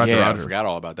 Oh, Roger, yeah, Roger. I forgot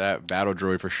all about that. Battle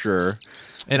droid for sure.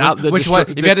 And Which one?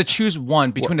 If you had to choose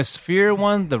one between the sphere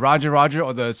one, the Roger,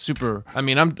 or the super I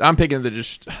mean, I'm picking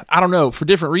I don't know, for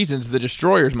different reasons. The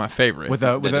destroyer is my favorite. with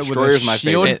a The with destroyer's a my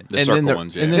shield. favorite. The and circle then the-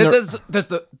 ones, yeah. and then That's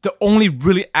the only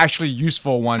really actually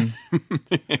useful one.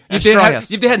 if Destroy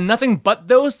they had nothing but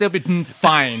those, they'll be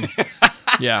fine.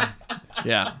 yeah.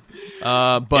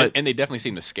 But and they definitely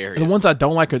seem the scariest. the ones I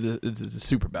don't like are the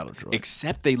super battle droid.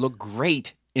 Except they look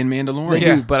great in Mandalorian. They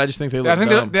Yeah. do, but I just think they look I think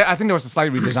dumb. I think there was a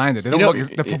slightly redesigned it. They don't know,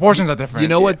 look. The proportions are different. You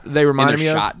know what they And reminded they're me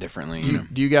of? shot differently. You know.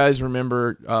 Do you guys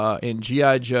remember in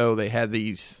G.I. Joe they had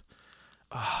these?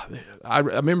 I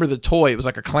remember the toy. It was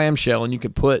like a clamshell, and you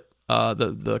could put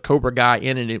the Cobra guy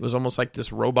in it. It was almost like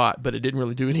this robot, but it didn't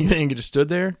really do anything. It just stood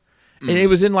there, and it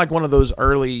was in like one of those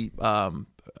early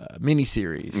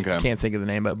miniseries. Okay. I can't think of the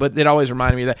name of it, but it always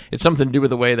reminded me of that. It's something to do with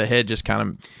the way the head just kind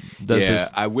of does Yeah, this.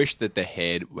 I wish that the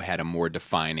head had a more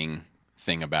defining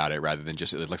thing about it rather than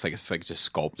just it looks like it's like just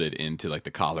sculpted into like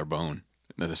the collarbone.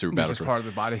 The super It's battle just droid. part of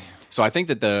the body. So I think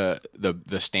that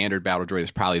the standard battle droid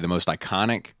is probably the most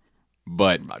iconic,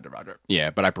 but Roger. yeah,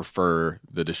 but I prefer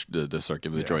the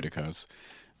circular droidicas.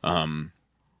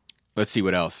 Let's see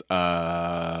what else.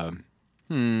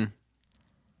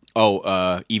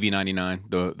 EV-99,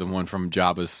 the one from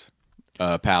Jabba's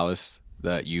palace.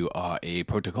 That you are a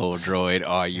protocol droid,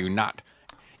 are you not?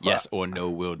 Yes or no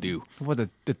will do. What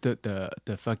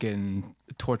the fucking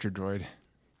torture droid?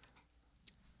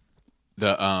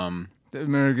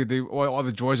 Remember all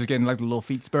the droids are getting like the little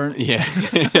feet burnt. Yeah,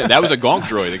 that was a gonk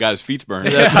droid. The guy's feet's burned.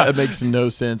 That makes no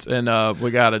sense. And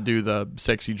we got to do the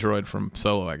sexy droid from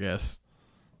Solo, I guess.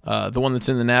 The one that's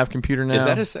in the nav computer now. Is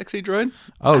that a sexy droid?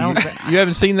 Oh, you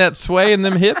haven't seen that sway in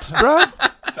them hips, bro?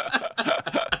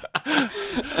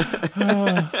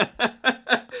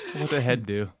 What the head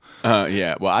do?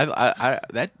 Yeah. Well,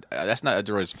 that's not a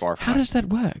droid's far from. How does that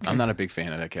work? I'm not a big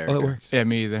fan of that character. Oh, it works. Yeah,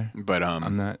 me either. But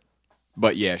I'm not.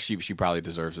 But yeah, she probably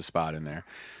deserves a spot in there.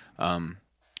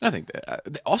 I think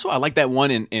that. Also, I like that one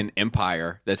in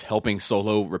Empire that's helping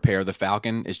Solo repair the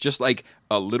Falcon. It's just like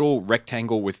a little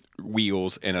rectangle with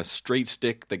wheels and a straight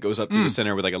stick that goes up through the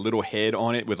center with like a little head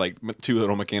on it with like two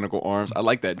little mechanical arms. I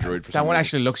like that droid for some That one reason.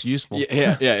 actually looks useful.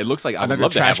 Yeah. It looks like I would like a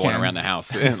love to have trash one can. around the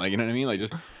house. Like, you know what I mean? Like,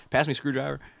 just pass me a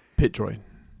screwdriver. Pit droid.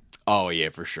 Oh yeah,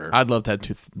 for sure. I'd love to have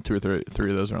two or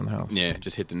three of those around the house. Yeah,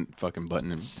 just hit the fucking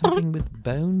button. And, Something with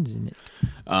bones in it.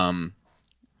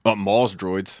 Maul's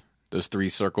droids, those 3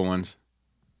 circle ones,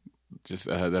 just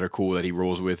that are cool that he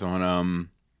rolls with on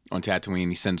Tatooine.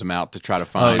 He sends them out to try to Oh,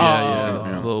 find.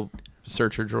 yeah. Little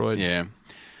searcher droids. Yeah.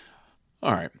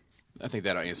 All right. I think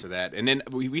that'll answer that. And then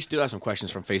we still have some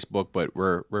questions from Facebook, but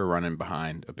we're running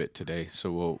behind a bit today,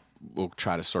 so we'll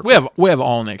try to circle. We have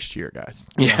all next year, guys.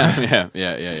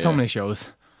 Yeah. So many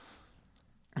shows.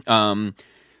 And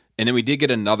then we did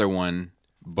get another one,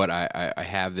 but I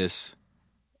have this.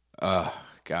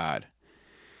 God.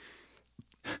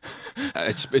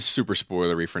 It's super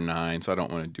spoilery for 9, so I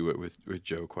don't want to do it with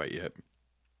Joe quite yet.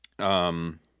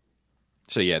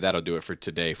 So yeah, that'll do it for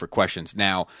today for questions.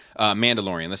 Now,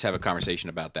 Mandalorian. Let's have a conversation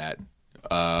about that.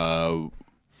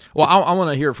 Well, I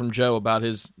want to hear from Joe about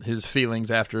his feelings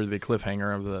after the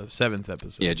cliffhanger of the 7th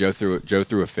episode. Yeah, Joe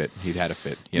threw a fit. He'd had a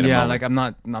fit. He had a Yeah, moment. like I'm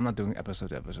not doing episode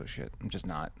to episode shit. I'm just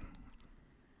not.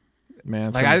 Man,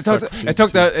 it's Like gonna it suck took for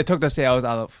season 2. the sales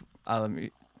out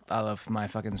of my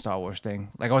fucking Star Wars thing.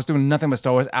 Like I was doing nothing but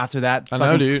Star Wars after that. I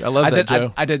know, dude. I love that,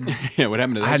 Joe. I did. Yeah, what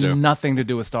happened to I that, had Joe? nothing to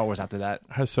do with Star Wars after that.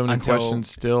 I have so many Until-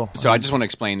 questions still. So I just want to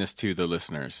explain this to the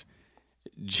listeners.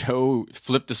 Joe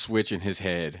flipped a switch in his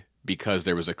head because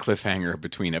there was a cliffhanger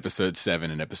between episode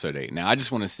 7 and episode 8. Now, I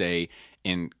just want to say,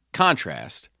 in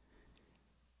contrast,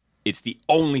 it's the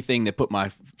only thing that put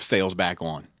my sales back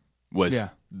on. Was Yeah.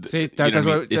 the- See, you that- know that's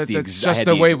what I what- mean? It's the that's exa- just I had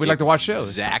the way we like to watch shows.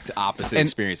 Exact opposite And-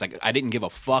 experience. Like I didn't give a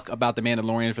fuck about the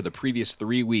Mandalorian for the previous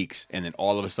 3 weeks, and then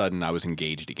all of a sudden I was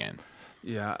engaged again.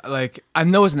 Yeah, like I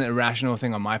know it's an irrational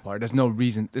thing on my part. There's no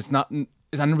reason.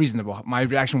 It's unreasonable. My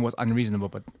reaction was unreasonable,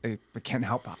 but I can't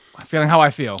help feeling how I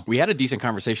feel. We had a decent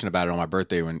conversation about it on my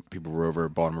birthday when people were over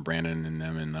at Baltimore, Brandon and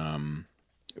them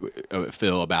and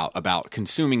Phil about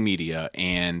consuming media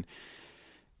and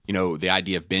the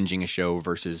idea of binging a show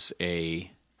versus an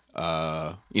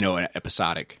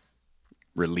episodic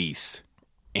release.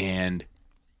 And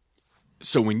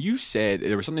so when you said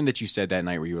there was something that you said that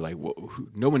night where you were like, well,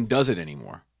 no one does it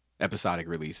anymore, episodic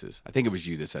releases. I think it was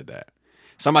you that said that.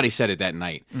 Somebody said it that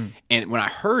night. And when I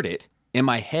heard it, in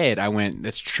my head, I went,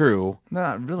 that's true.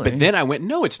 Not really. But then I went,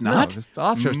 no, it's not. just the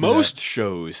off shows do Most that.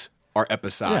 shows are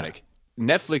episodic.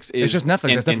 Netflix is It's just Netflix,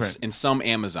 and, that's different. and some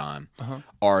Amazon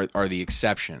are the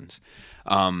exceptions.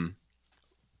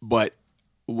 But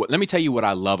let me tell you what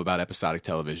I love about episodic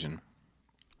television.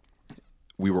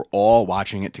 We were all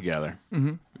watching it together.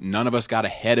 Mm-hmm. None of us got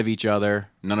ahead of each other.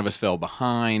 None of us fell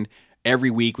behind.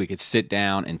 Every week we could sit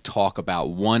down and talk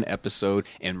about one episode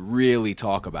and really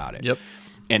talk about it. Yep.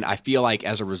 And I feel like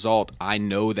as a result, I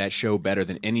know that show better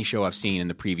than any show I've seen in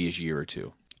the previous year or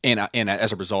two. And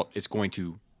as a result, it's going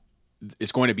to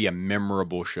be a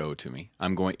memorable show to me.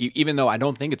 I'm going, even though I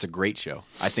don't think it's a great show.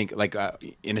 I think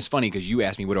and it's funny because you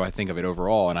asked me what do I think of it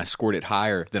overall, and I scored it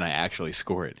higher than I actually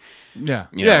score it. Yeah,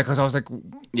 You know? yeah, because I was like,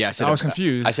 Yeah, I was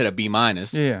confused. I said a B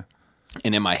minus. yeah.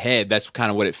 And in my head, that's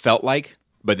kind of what it felt like.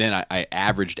 But then I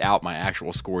averaged out my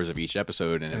actual scores of each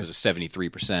episode, and it was a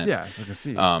 73%. Yeah, so I can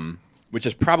see. Which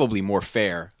is probably more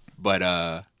fair. But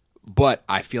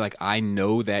I feel like I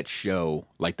know that show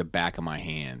like the back of my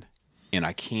hand, and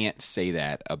I can't say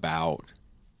that about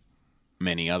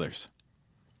many others.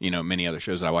 Many other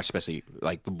shows that I watch, especially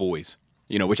like The Boys.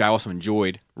 Which I also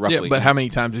enjoyed roughly. Yeah, but how many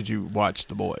times did you watch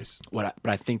The Boys? But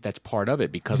I think that's part of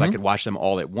it because I could watch them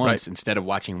all at once Right. instead of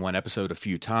watching one episode a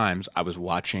few times. I was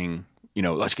watching.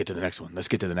 Let's get to the next one. Let's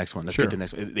get to the next one. Let's Sure. get to the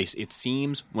next one. It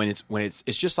seems when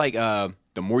it's just like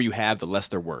the more you have, the less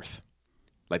they're worth.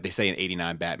 Like they say in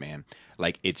 '89 Batman,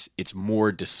 like it's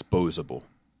more disposable.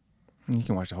 You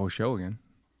can watch the whole show again.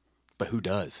 But who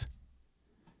does?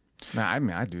 Nah, I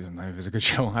mean, I do sometimes if it's a good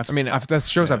show. That's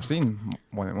shows I've seen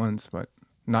more than once, but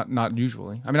not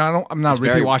usually. I mean, I'm not a It's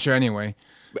repeat very- watcher anyway.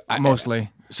 Mostly.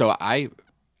 So I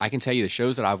can tell you the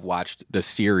shows that I've watched the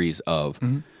series of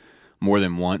more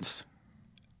than once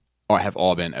or have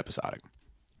all been episodic.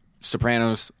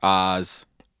 Sopranos, Oz,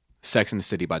 Sex and the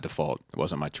City by default. It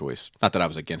wasn't my choice. Not that I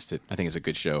was against it. I think it's a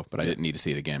good show, but I didn't need to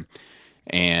see it again.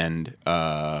 And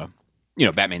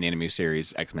Batman animated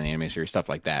series, X-Men animated series, stuff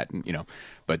like that.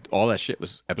 But all that shit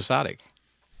was episodic.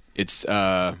 It's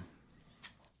but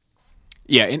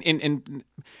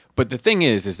the thing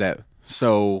is that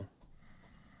so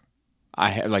I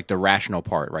have like the rational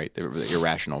part, right? The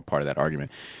irrational part of that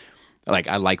argument. Like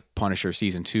I like Punisher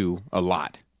season 2 a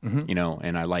lot,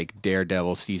 and I like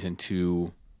Daredevil season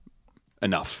 2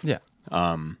 enough. Yeah.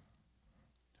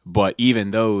 But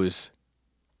even those,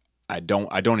 I don't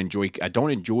enjoy.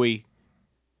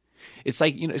 It's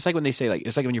like it's like when they say like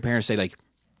it's like when your parents say like,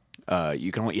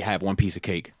 you can only have one piece of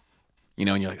cake, and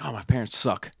you're like, oh, my parents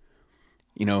suck,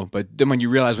 But then when you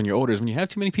realize when you're older is when you have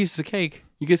too many pieces of cake,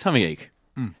 you get a tummy ache.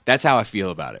 That's how I feel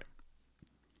about it.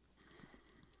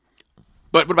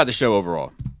 But what about the show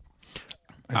overall?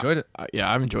 I enjoyed it.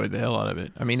 I've enjoyed the hell out of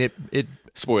it. I mean, it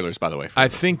Spoilers, by the way. I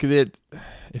think that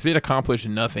if it accomplished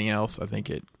nothing else, I think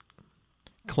it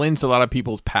cleansed a lot of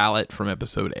people's palate from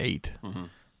episode 8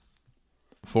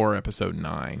 for episode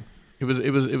 9. It was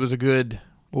a good.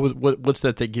 What's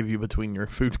that they give you between your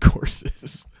food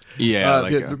courses?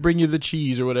 Yeah, bring you the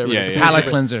cheese or whatever. Yeah, Palate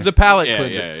cleanser. It's a palate Yeah,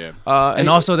 cleanser. yeah. And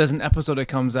also, there's an episode that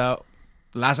comes out.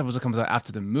 The last episode comes out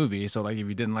after the movie, so like if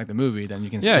you didn't like the movie, then you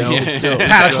can still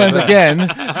palate cleanse again.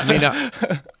 I mean,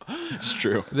 It's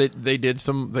true. they did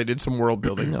some world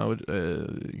building,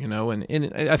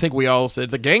 and I think we all said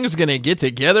the gang's gonna get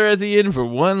together at the end for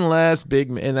one last big,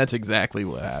 and that's exactly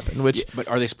what happened. Which, But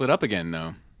are they split up again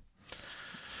though?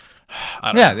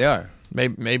 I don't know. They are.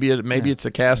 Maybe it's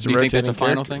a cast Do of you think that's rotating a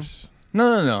final characters.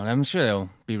 No. I'm sure they'll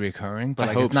be recurring, but I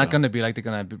like hope it's not so. going to be like they're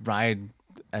going to ride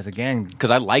as a gang.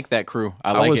 Because I like that crew.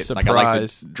 I like was it. Like I like the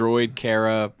surprised. droid,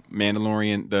 Kara,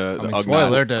 Mandalorian, the I mean, Ugnaught.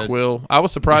 spoiler: the, Quill. I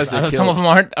was surprised they some killed. of them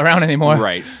aren't around anymore.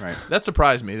 Right. That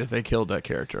surprised me that they killed that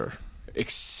character.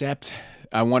 Except,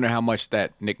 I wonder how much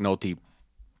that Nick Nolte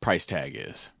price tag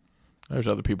is. There's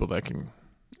other people that can.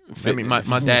 I mean, my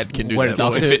dad can do Wear that. the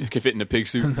dog voice. suit. Could fit in a pig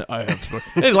suit. I have.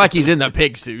 It's like he's in the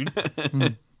pig suit.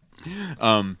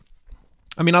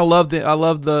 I mean, I love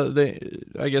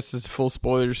the. I guess it's full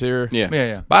spoilers here.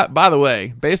 Yeah. By the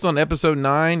way, based on episode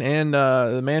 9 and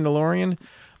the Mandalorian,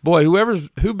 boy,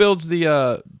 who builds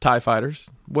the TIE fighters?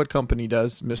 What company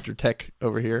does Mr. Tech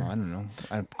over here? I don't know.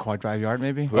 Quad Drive Yard,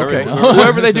 maybe. Okay,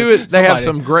 whoever they do it, they have Somebody.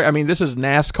 some great. I mean, this is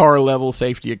NASCAR level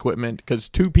safety equipment because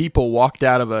 2 people walked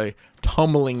out of a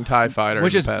tumbling TIE fighter,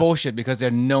 Which in is the past. bullshit because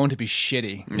they're known to be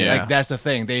shitty. Yeah. Like that's the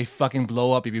thing. They fucking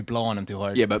blow up if you blow on them too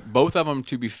hard. Yeah, but both of them,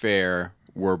 to be fair,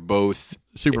 were both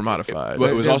Super modified, Well,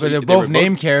 it was also they're they both were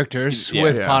named characters Yeah.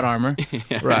 with Yeah. pot armor.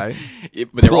 right?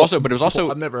 But it was also.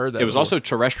 I've never heard that It was before. also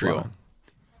terrestrial. Wow.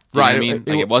 Do you know Right, what I mean,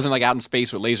 it- it wasn't like out in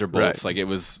space with laser bolts. Right. Like it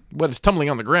was But it's tumbling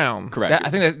on the ground. correct. I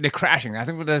think they're crashing. I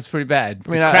think that's pretty bad.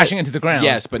 mean, Crashing into the ground.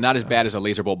 Yes, but not as bad as a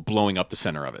laser bolt blowing up the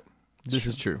center of it. This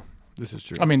is true.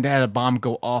 I mean, they had a bomb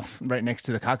go off right next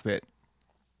to the cockpit,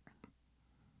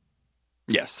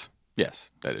 Yes, that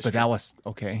is. but true. that was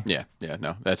okay. Yeah,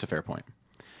 no, that's a fair point.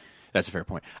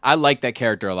 I like that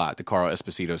character a lot, the Carl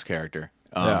Esposito's character.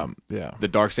 Yeah. The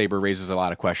Darksaber raises a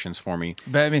lot of questions for me.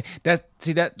 But I mean, that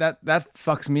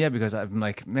fucks me up because I'm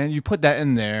like, man, you put that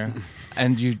in there,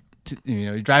 and you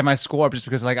drive my score up just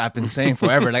because like I've been saying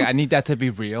forever, like I need that to be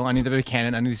real. I need to be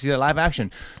canon. I need to see that live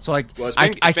action. So like, I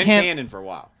can't. canon for a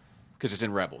while because it's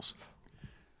in Rebels.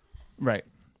 Right.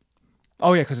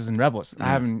 Oh yeah, because it's in Rebels. I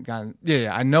haven't gotten.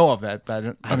 Yeah, I know of that,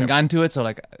 but I haven't gotten to it, so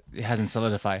like it hasn't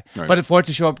solidified. Right. But for it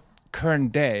to show up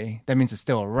current day, that means it's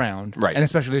still around, Right. And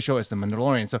especially the show is the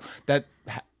Mandalorian, so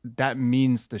that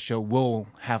means the show will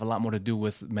have a lot more to do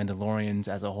with Mandalorians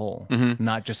as a whole,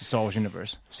 not just the Star Wars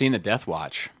universe. Seeing the Death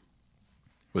Watch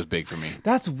was big for me.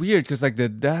 That's weird because like the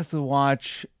Death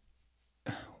Watch,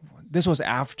 this was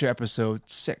after Episode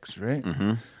 6, right?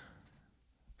 Mm-hmm.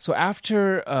 So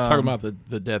after Talking about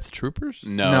the Death Troopers.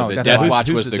 No, the Death Death Watch. Watch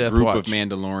Who's was the the Death group Watch? of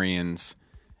Mandalorians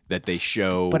that they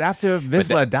show. but after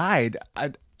Vizsla died,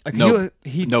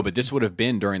 but this would have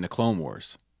been during the Clone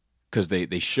Wars because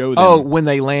they show them. Oh, when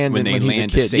they land when and they when he's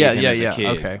land a to kid. save Yeah, him yeah, as a yeah. kid.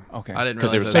 Okay. I didn't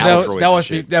 'Cause realize there that. was So Battle droids and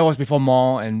shit. that was before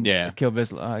Maul and Yeah. Kill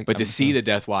Vizsla. But to see the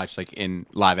Death Watch like in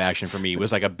live action for me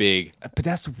was like a big. But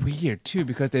that's weird too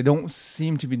because they don't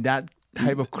seem to be that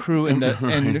type of crew in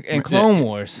the in Clone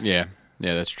Wars. Yeah,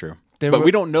 that's true. But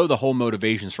we don't know the whole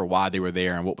motivations for why they were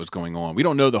there and what was going on. We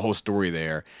don't know the whole story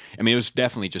there. I mean, it was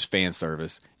definitely just fan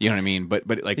service. You know what I mean? But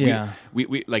like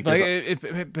we like but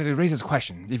it raises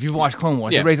questions. If you've watched Clone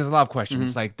Wars, it raises a lot of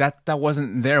questions. Like that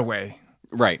wasn't their way.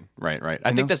 Right.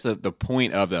 I think that's the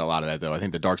point of that. A lot of that, though. I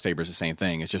think the Darksaber is the same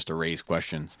thing. It's just to raise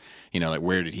questions. You know, like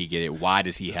where did he get it? Why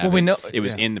does he have it? We know it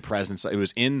was in the presence. It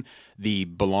was in the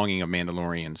belonging of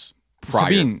Mandalorians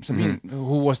prior. Sabine,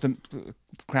 who was the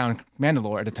crown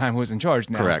Mandalore at the time, who was in charge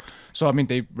now. Correct. So I mean,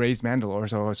 they raised Mandalore.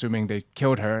 So assuming they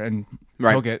killed her and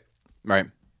took it, right?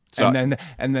 So, and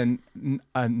then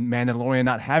a Mandalorian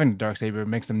not having the Darksaber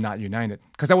makes them not united.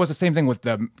 Because that was the same thing with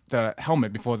the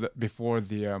helmet before the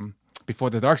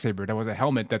Darksaber. There was a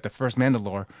helmet that the first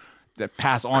Mandalore that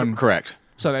passed on. Correct.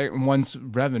 So that once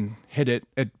Revan hit it,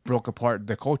 it broke apart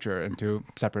the culture into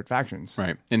separate factions.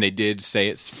 Right. And they did say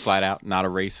it's flat out not a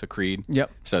race, a creed.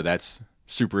 Yep. So that's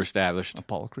super established.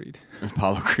 Apollo Creed.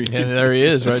 Apollo Creed. And there he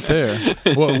is right there.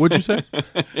 What'd you say?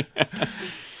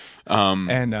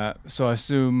 And so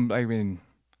assume, I mean,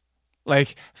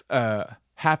 like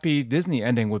happy Disney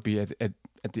ending would be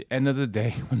at the end of the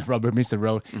day when the rubber meets the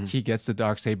road, he gets the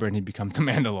Darksaber and he becomes the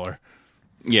Mandalore.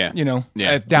 Yeah. You know,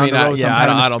 Yeah. down the road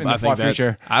sometime in the I far think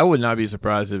future. I would not be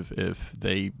surprised if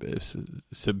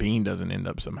Sabine doesn't end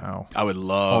up somehow I would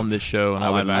love on this show. And I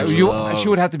would love. She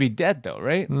would have to be dead though,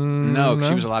 right? No, because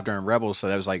she was alive during Rebels, so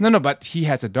that was like No, but he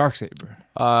has a Darksaber.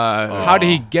 Uh, How did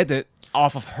he get it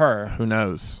off of her Who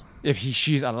knows? if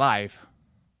she's alive?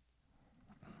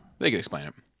 they could explain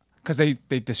it. Because they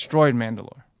destroyed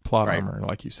Mandalore. Plot Right. armor,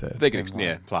 like you said. They could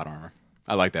plot armor.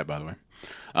 I like that, by the way.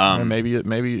 Or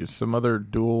maybe some other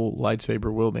dual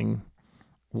lightsaber wielding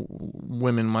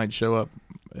women might show up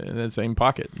in the same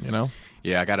pocket. You know?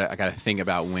 Yeah, I gotta think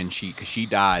about when because she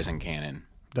dies in canon.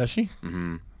 Does she?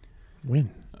 Mm-hmm.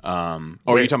 When? Oh,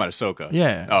 you're talking about Ahsoka?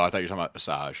 Yeah. Oh, I thought you were talking about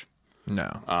Asajj.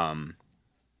 No.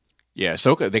 Yeah,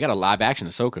 Ahsoka. They got a live action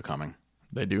Ahsoka coming.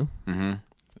 They do. A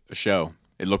show.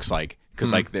 It looks like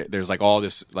because like there's like all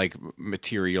this like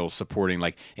material supporting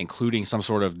like including some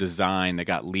sort of design that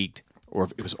got leaked, or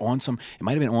if it was on some. It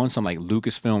might have been on some like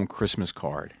Lucasfilm Christmas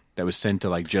card that was sent to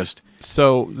like just.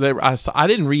 So I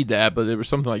didn't read that, but there was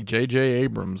something like J.J.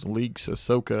 Abrams leaks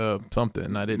Ahsoka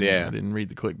something. I didn't read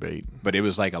the clickbait. But it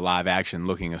was like a live action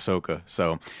looking Ahsoka.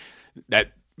 So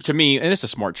that to me, and it's a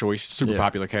smart choice. Super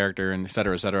popular character, and et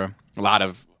cetera, et cetera. A lot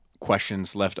of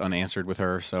questions left unanswered with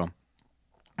her. So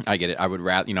I get it. I would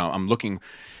rather, I'm looking.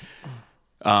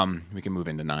 We can move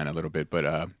into 9 a little bit, but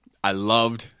I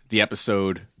loved the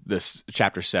episode, this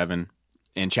chapter 7,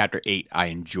 and chapter 8. I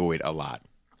enjoyed a lot.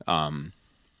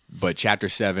 But chapter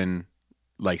 7,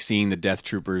 like seeing the Death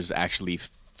Troopers actually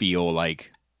feel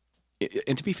like,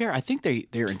 and to be fair, I think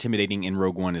they're intimidating in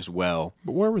Rogue One as well.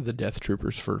 But where were the Death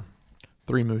Troopers for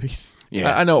 3 movies?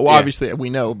 Yeah, I know. Well, obviously we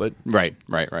know, but right.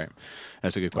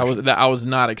 That's a good question. I was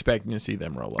not expecting to see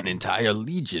them roll up. An entire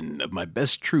legion of my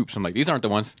best troops. I'm like, these aren't the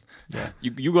ones. Yeah.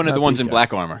 You going to Not the ones these in guys.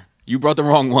 black armor. You brought the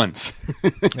wrong ones.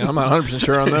 And I'm not 100%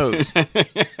 sure on those.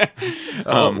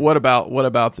 What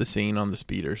about the scene on the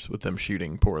speeders with them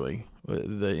shooting poorly?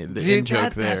 The in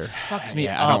joke there. That fucks me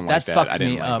Yeah, up. I don't like that. Fucks I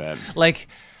didn't me like up. that. Like,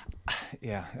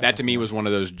 yeah. That to me was one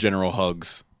of those General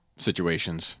Hugs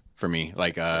situations for me.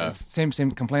 Like, Same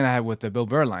complaint I had with the Bill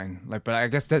Burr line. Like, but I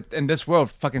guess that in this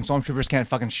world, fucking stormtroopers can't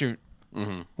fucking shoot,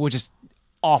 which is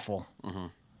awful.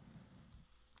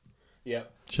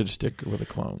 Yep. Should have stick with the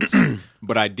clones.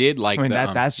 But I did like. I mean,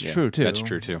 the, that's true too. That's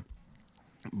true too.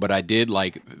 But I did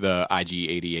like the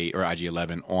IG-88 or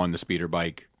IG-11 on the speeder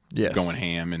bike, Yes. going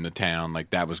ham in the town. Like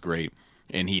that was great,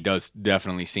 and he does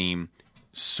definitely seem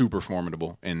super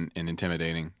formidable and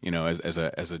intimidating. As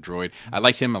a droid, I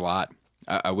liked him a lot.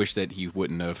 I wish that he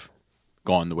wouldn't have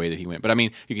gone the way that he went. But I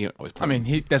mean, you can always. Put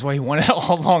him. That's why he wanted it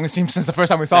all along. It seems since the first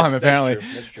time we saw him. Apparently,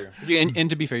 That's true. Yeah, and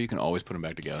to be fair, you can always put them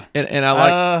back together. And I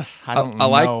like. I don't I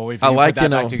like- know if I you like, put that you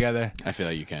know- back together. I feel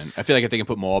like you can. I feel like if they can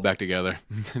put Maul back together,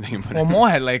 they can put Well, it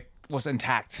Moorhead was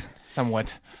intact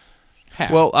somewhat.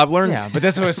 half. Well, I've learned. Yeah, but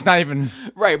this was not even.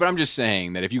 Right, but I'm just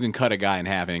saying that if you can cut a guy in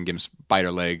half and give him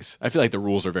spider legs, I feel like the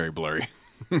rules are very blurry.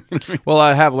 Well,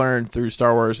 I have learned through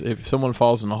Star Wars, if someone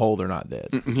falls in a hole, they're not dead.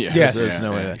 Yeah, Yes. There's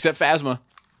no way that- Except Phasma.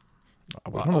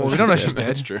 Well, we don't know if she's dead.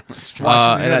 That's true. That's true.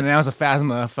 And and I- announce a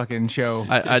Phasma fucking show.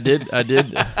 I did.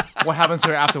 What happens to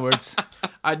her afterwards?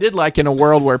 I did like in a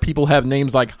world where people have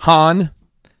names like Han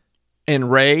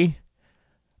and Rey,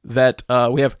 that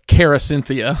we have Cara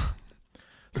Cynthia.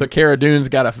 So Cara Dune's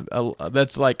got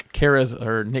that's like Cara's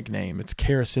her nickname. It's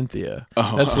Cara Cynthia.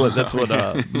 Oh. That's what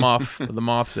the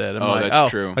Moff said. I'm like, that's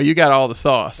true. Oh, you got all the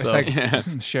sauce. It's So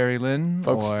like Sherry Lynn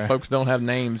or folks don't have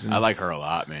names. And I like her a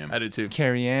lot, man. I do too.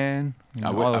 Carrie Ann.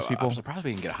 All those people. I'm surprised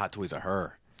we can get a Hot Toys of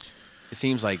her. It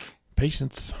seems like,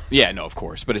 Patience. yeah, no, of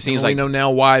course, but it seems We like know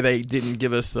now why they didn't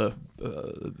give us the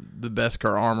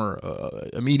Beskar armor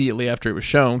immediately after it was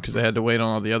shown, because they had to wait on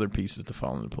all the other pieces to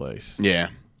fall into place. yeah,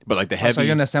 but like the So heavy, you're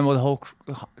gonna assemble the whole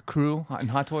crew in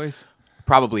Hot Toys?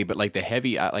 probably, but like the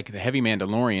heavy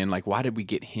Mandalorian, like why did we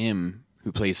get him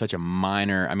who plays such a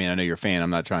minor? I mean, I know you're a fan. I'm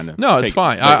not trying to. No, it's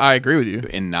fine. I agree with you.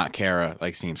 And not Cara,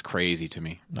 like, seems crazy to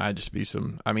me. I'd just be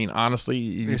some. I mean, honestly,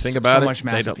 you There's think so about much it.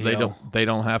 mass They appeal.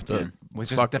 don't have to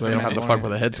Which is fuck. They definitely don't have to Mandalorian. fuck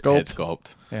with a head sculpt. Head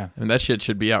sculpt. Yeah. And that shit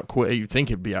should be out quick. You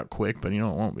think it'd be out quick, but you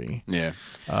know it won't be. Yeah.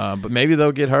 But maybe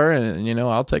they'll get her, and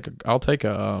I'll take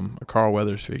a Carl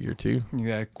Weathers figure too.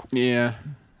 Yeah. Yeah.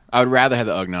 I would rather have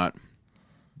the Ugnaught,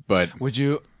 but Would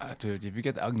you, dude? If you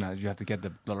get the Ugnaught, you have to get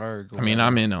the Blurg. I mean,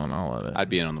 I'm in on all of it. I'd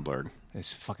be in on the Blurg.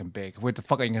 It's fucking big. Where the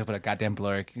fuck are you gonna put a goddamn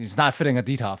Blurg? It's not fitting a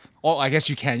DTOF. Oh, I guess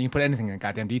you can. You can put anything in a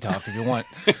goddamn DTOF if you want.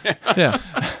 Yeah,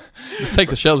 just take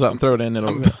the shelves out and throw it in.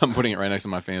 I'm putting it right next to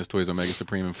my Fans Toys Omega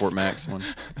Supreme and Fort Max one.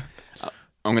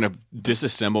 I'm going to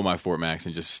disassemble my Fort Max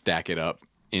and just stack it up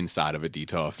inside of a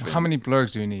DTOF. How many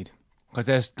Blurgs do you need? Because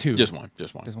there's two. Just one.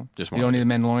 Just one. Just You one. don't need a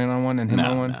Mandalorian on one and him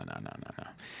on one.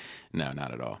 No,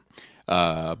 not at all.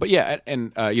 But yeah,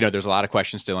 and there's a lot of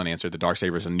questions still unanswered. The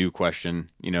Darksaber is a new question.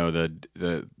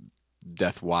 The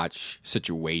Death Watch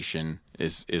situation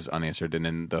is unanswered, and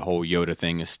then the whole Yoda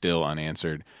thing is still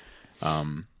unanswered.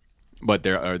 But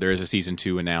there is a season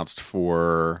 2 announced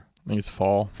for I think it's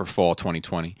fall. fall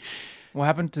 2020. What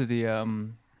happened to the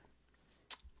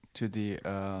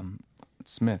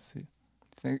Smith?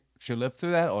 Think she'll live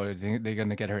through that, or do you think they're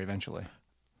gonna get her eventually?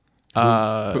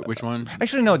 Which one?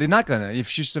 Actually, no, they're not gonna. If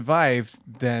she survived,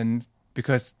 then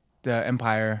because the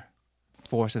Empire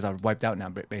forces are wiped out now,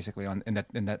 basically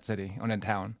in that city, on that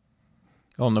town,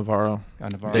 On Navarro. on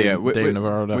Navarro. Dave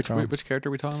Navarro.com. Which character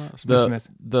are we talking about? Smith.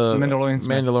 The Mandalorian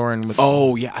Smith. Mandalorian with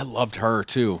Oh yeah, I loved her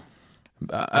too.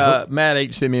 Matt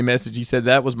H sent me a message. He said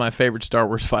that was my favorite Star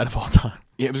Wars fight of all time.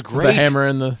 Yeah, it was great. The hammer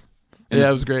and the it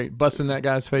was great. Busting that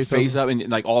guy's face up and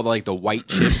like all the white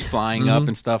chips flying up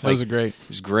and stuff. Those are great. It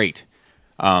was great.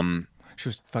 She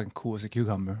was fucking cool as a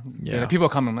cucumber. Yeah. People are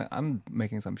coming. Like, I'm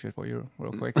making some shit for you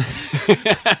real quick.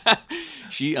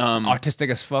 She Artistic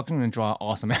as fuck and draw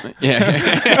awesome. yeah.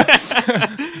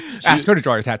 Ask her to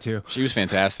draw your tattoo. She was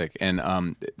fantastic,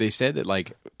 and they said that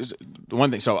like the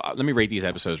one thing. So let me rate these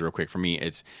episodes real quick. For me,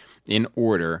 it's in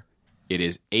order. It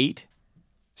is 8,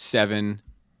 7,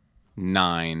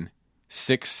 9,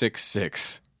 6, 6,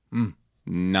 6,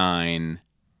 9,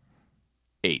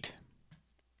 8.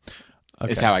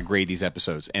 Is how I grade these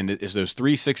episodes, and it's those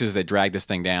 3 6s that drag this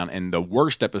thing down. And the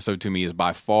worst episode to me is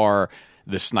by far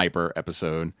the sniper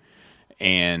episode,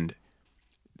 and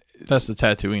That's the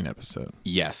Tatooine episode.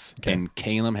 yes, and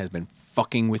Caleb has been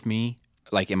fucking with me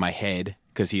like in my head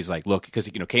because he's like, look, because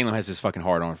Caleb has this fucking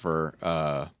hard on for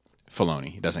Filoni.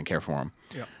 He doesn't care for him.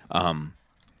 Yeah.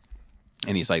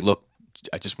 And he's like, look,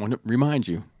 I just want to remind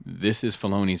you, this is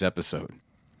Filoni's episode.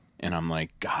 And I'm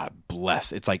like, God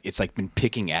bless. It's like been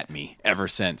picking at me ever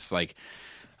since. Like,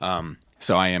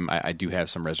 so I do have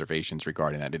some reservations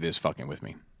regarding that. It is fucking with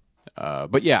me.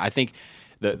 But yeah, I think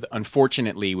the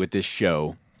unfortunately with this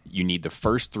show, you need the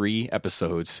first 3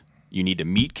 episodes. You need to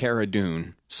meet Cara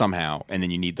Dune somehow, and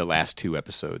then you need the last 2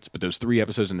 episodes. But those 3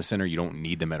 episodes in the center, you don't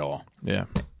need them at all. Yeah.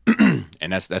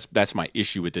 And that's my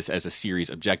issue with this as a series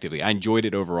objectively. I enjoyed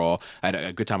it overall. I had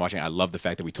a good time watching it. I love the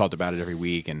fact that we talked about it every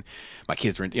week, and my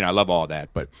kids were, I love all that.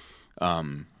 But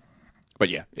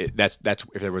yeah, that's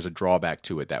if there was a drawback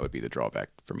to it, that would be the drawback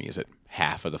for me. Is it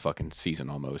half of the fucking season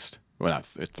almost? Well, not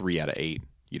 3 out of 8.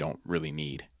 You don't really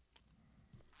need.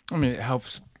 I mean, it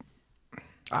helps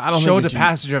I don't show think the that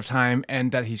passage of time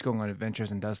and that he's going on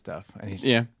adventures and does stuff. And he's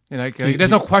Yeah.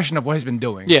 there's no question of what he's been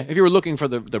doing. Yeah, if you were looking for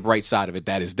the bright side of it,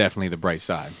 that is definitely the bright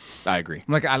side. I agree.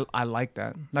 Like I like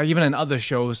that. Like even in other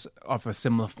shows of a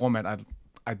similar format,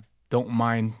 I don't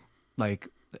mind like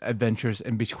adventures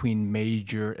in between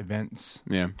major events.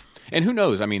 Yeah. And who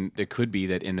knows? I mean, it could be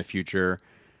that in the future,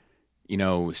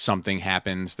 something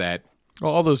happens that.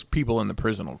 Well, all those people in the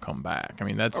prison will come back. I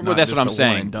mean, that's Well, not that's just what I'm a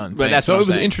saying. one and done But thing. that's so what I'm it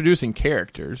was saying. introducing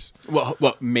characters. Well,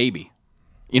 maybe.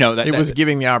 It was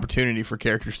giving the opportunity for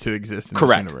characters to exist in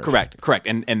this universe. Correct.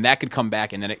 And that could come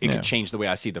back, and then it could change the way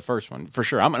I see the first one for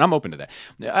sure. I'm open to that.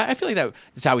 I feel like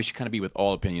that's how we should kind of be with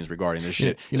all opinions regarding this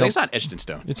shit. It's not etched in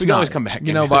stone. We can always come back.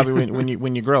 Bobby,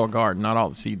 when you grow a garden, not all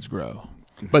the seeds grow.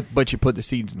 But you put the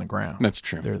seeds in the ground. That's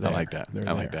true. They're there. I like that. They're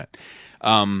I like there.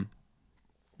 that.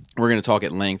 We're going to talk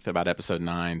at length about episode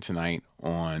 9 tonight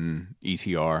on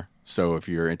ETR. So if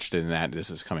you're interested in that, this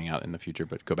is coming out in the future.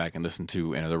 But go back and listen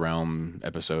to Enter the Realm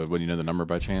episode. What do you know the number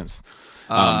by chance?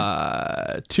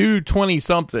 220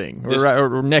 something. This-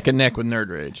 We're neck and neck with Nerd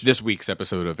Rage. This week's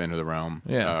episode of Enter the Realm.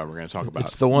 Yeah. We're going to talk about.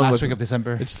 It's the one Last with, week of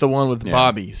December. It's the one with Yeah.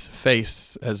 Bobby's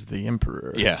face as the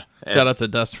Emperor. Yeah. Shout out to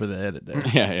Dust for the edit there.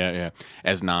 Yeah.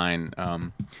 As 9,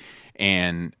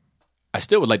 and I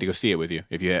still would like to go see it with you.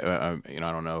 If you, I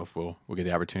don't know if we'll get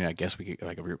the opportunity. I guess we could,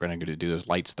 like, we're going to do those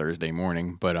lights Thursday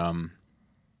morning, but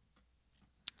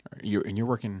you're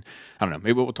working. I don't know.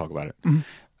 Maybe we'll talk about it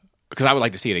because I would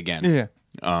like to see it again. Yeah.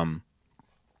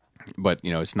 But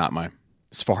it's not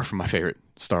it's far from my favorite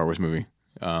Star Wars movie.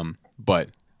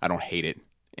 But I don't hate it,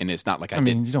 and it's not like I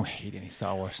mean, you don't hate any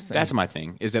Star Wars thing. That's my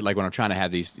thing. Is that like when I'm trying to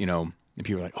have these, and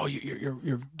people are like, "Oh,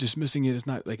 you're dismissing it."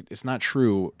 It's not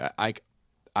true.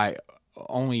 I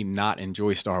only not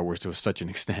enjoy Star Wars to such an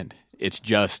extent. It's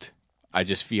just I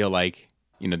just feel like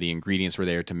the ingredients were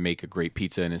there to make a great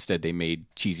pizza, and instead they made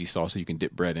cheesy sauce so you can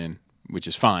dip bread in, which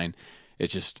is fine.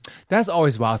 It's just That's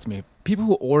always wild to me. People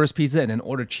who orders pizza and then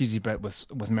order cheesy bread with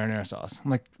marinara sauce.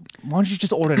 I'm like, why don't you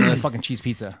just order another fucking cheese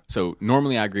pizza? so.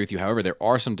 Normally, I agree with you. However, there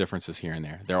are some differences here and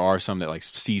there. There are some that like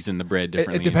season the bread It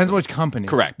differently. depends on which company.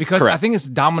 Correct, Because correct. I think it's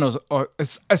Domino's or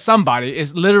it's somebody.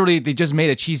 It's literally they just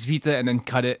made a cheese pizza and then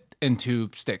cut it into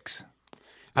sticks.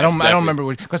 I don't definitely- remember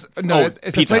which because no,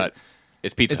 it's Pizza a plate- Hut.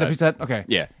 It's Pizza It's a Hut. Pizza Hut? Okay.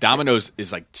 Yeah, Domino's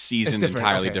is like seasoned different,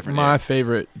 entirely okay. different. My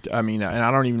favorite, I mean, and I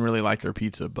don't even really like their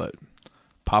pizza, but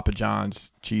Papa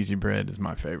John's cheesy bread is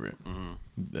my favorite. From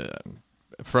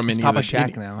It's any Papa of the,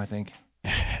 Shack now, I think.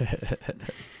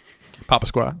 Papa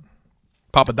Squad,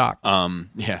 Papa Doc.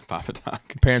 Yeah, Papa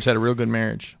Doc. Parents had a real good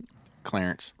marriage.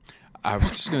 Clarence. I was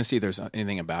just going to see if there's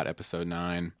anything about episode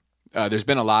 9. There's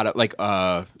been a lot of like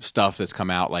stuff that's come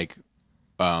out, like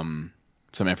some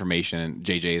information.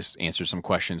 JJ's answered some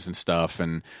questions and stuff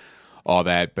and all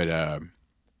that. But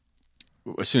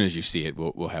as soon as you see it,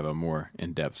 we'll have a more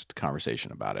in-depth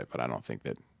conversation about it. But I don't think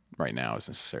that right now is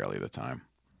necessarily the time.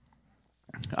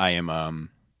 I am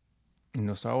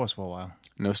No Star Wars for a while.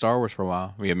 no Star Wars for a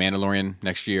while. We have Mandalorian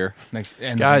next year.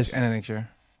 Guys. and next year.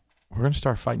 We're gonna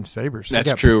start fighting sabers. That's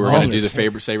We got true. We're going to do bonus.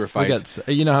 the saber We fights. got,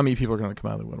 you know how many people are gonna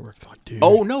come out of the woodwork? It's like, dude.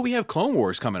 Oh no, we have Clone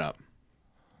Wars coming up.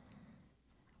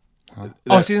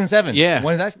 Season 7. Yeah.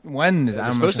 When is that? When is that?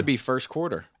 It's supposed to be first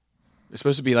quarter. It's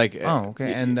supposed to be like Oh,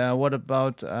 okay. And what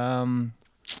about fucking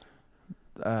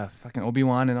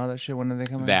Obi-Wan and all that shit? When are they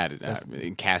coming? that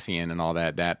Cassian and all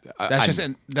that. That's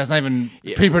That's not even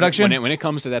pre-production. When it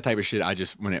comes to that type of shit, I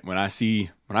just when I see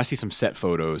some set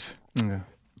photos, Okay.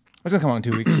 It's gonna come out in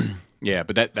 2 weeks. yeah.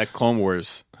 But that Clone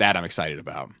Wars, that I'm excited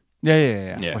about.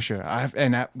 Yeah, Yeah. for sure. I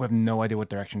have no idea what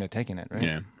direction they're taking it. Right?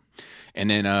 Yeah. And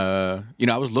then I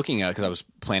was looking at because I was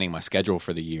planning my schedule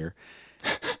for the year,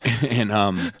 and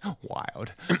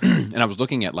Wild. and I was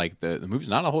looking at like the movies.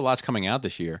 Not a whole lot's coming out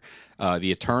this year. The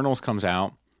Eternals comes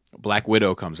out. Black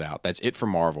Widow comes out. That's it for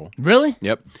Marvel. Really?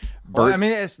 Yep. Well, I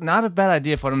mean, it's not a bad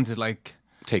idea for them to like,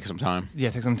 Take some time.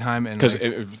 take some time and Because like,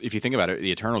 if you think about it, the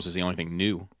Eternals is the only thing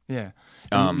new. yeah,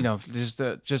 and,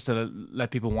 just to let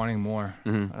people wanting more,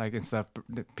 Mm-hmm. like instead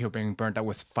of people being burnt out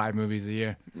with 5 movies a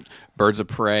year. Birds of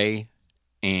Prey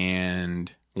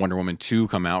and Wonder Woman 2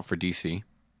 come out for DC.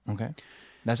 Okay,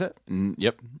 that's it.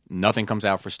 Yep. Nothing comes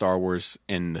out for Star Wars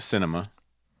in the cinema.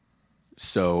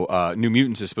 So New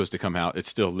Mutants is supposed to come out. It's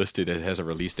still listed as has a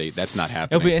release date. That's not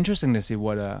happening. It'll be interesting to see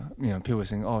what people are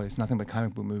saying. Oh, it's nothing but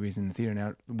comic book movies in the theater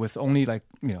now, with only 4,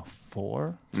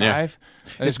 5. Yeah.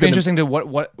 It's gonna- interesting to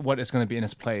what is going to be in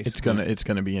its place. It's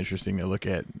gonna be interesting to look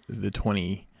at the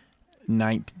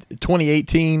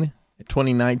 2018,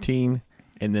 2019,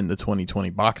 and then the 2020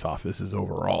 box offices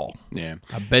overall. Yeah.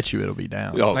 I bet you it'll be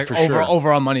down. Oh, like for sure.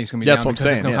 overall money is going to be That's down what I'm because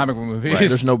saying. there's no yeah. comic book movies. Right,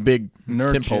 there's no big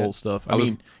Nerd tentpole shit. stuff. I was-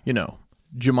 mean,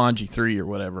 Jumanji 3 or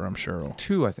whatever. I'm sure.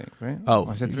 2, I think, right? Oh,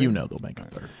 Or is it 3? they'll make a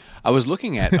third. I was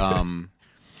looking at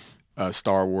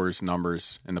Star Wars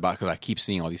numbers in the box because I keep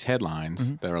seeing all these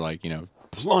headlines that are like,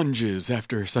 plunges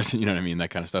after such, you know what I mean? That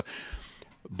kind of stuff.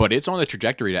 But it's on the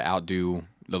trajectory to outdo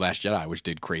The Last Jedi, which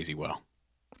did crazy well.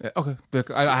 Okay,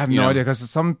 look, I have You no know. idea because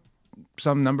some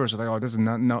numbers are like, oh, this is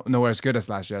nowhere as good as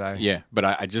Last Jedi. Yeah. But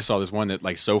I just saw this one that,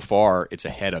 like, so far, it's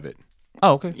ahead of it,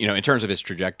 Oh, okay. in terms of its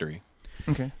trajectory.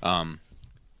 Okay.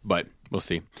 But we'll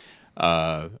see.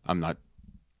 I'm not.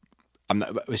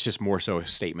 It's just more so a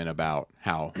statement about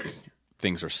how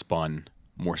things are spun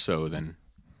more so than,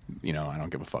 I don't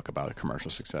give a fuck about a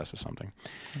commercial success or something.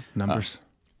 Numbers.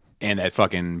 And that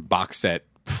fucking box set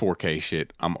 4K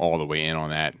shit, I'm all the way in on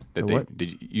that. what?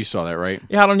 You saw that, right?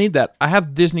 Yeah, I don't need that. I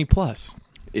have Disney Plus.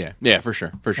 Yeah, for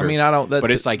sure. I mean, I don't. But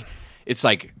it's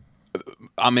like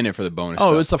I'm in it for the bonus.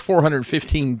 Oh, stuff. it's a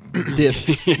 415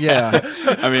 discs. Yeah.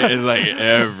 I mean, it's like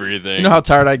everything. You know how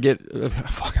tired I get?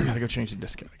 Fuck, I gotta go change the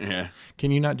disc. Yeah.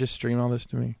 Can you not just stream all this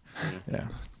to me? Yeah.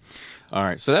 All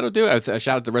right, so that'll do it.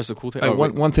 Shout out to the rest of the cool.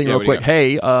 One thing real quick.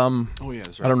 Hey, oh yeah,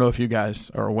 that's right. I don't know if you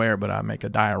guys are aware, but I make a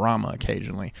diorama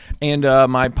occasionally, and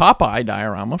my Popeye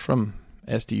diorama from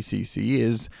STCC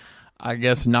is, I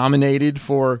guess, nominated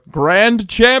for Grand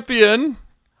Champion.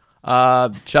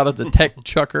 Shout out to Tech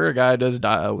Chucker, a guy who does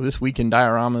This Week in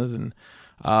Dioramas, and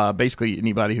basically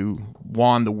anybody who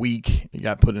won the week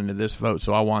got put into this vote.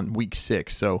 So I won week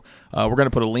 6. So we're going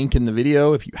to put a link in the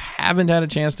video. If you haven't had a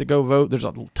chance to go vote, there's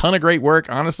a ton of great work.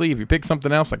 Honestly, if you pick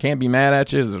something else, I can't be mad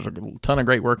at you. There's a ton of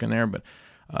great work in there. But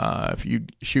if you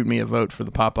shoot me a vote for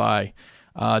the Popeye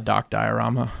Doc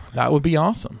diorama, that would be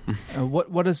awesome.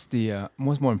 What is the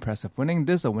what's more impressive, winning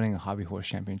this or winning a hobby horse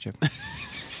championship?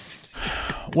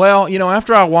 Well,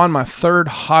 after I won my 3rd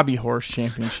hobby horse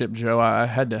championship, Joe, I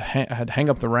had to hang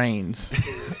up the reins.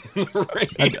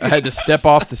 I had to step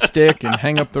off the stick and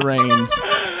hang up the reins.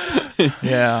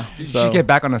 Yeah, you should get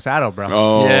back on the saddle, bro.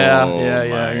 Oh, yeah.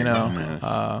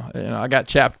 I got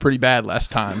chapped pretty bad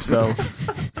last time, so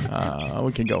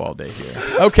we can go all day here.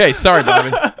 Okay, sorry, Bobby.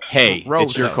 Hey,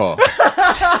 it's your call.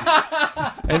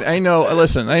 And ain't no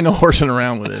horsing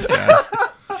around with this, guys.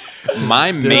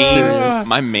 My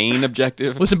main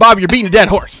objective. Listen, Bobby, you're beating a dead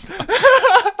horse.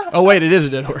 Oh wait, it is a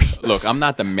dead horse. Look, I'm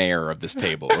not the mayor of this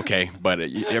table, okay? But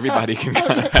everybody can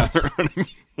kind of have their own.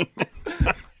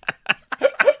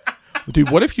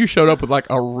 Dude, what if you showed up with like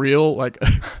a real like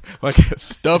a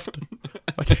stuffed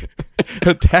like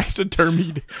a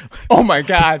taxidermied? Oh my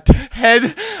god, head a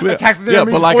taxidermied yeah,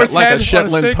 but like a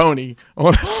Shetland on pony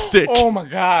on a stick. Oh my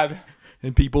god!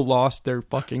 And people lost their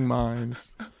fucking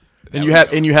minds. And you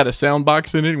had a sound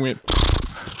box in it and went.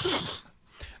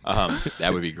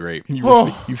 That would be great. And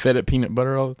you fed it peanut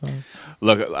butter all the time.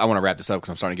 Look, I want to wrap this up because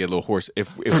I'm starting to get a little hoarse.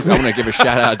 If I want to give a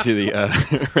shout out to the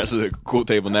rest of the Cool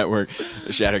Table Network,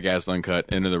 Shattercast Uncut,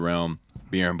 Into the Realm,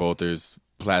 Beer and Bolters,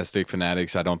 Plastic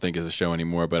Fanatics. I don't think is a show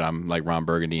anymore, but I'm like Ron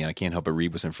Burgundy and I can't help but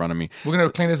read what's in front of me. We're gonna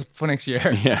clean this for next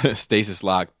year. Yeah, Stasis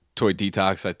Lock, Toy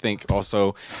Detox, I think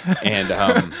also,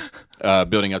 and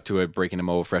building up to it, Breaking the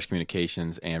Mold, Fresh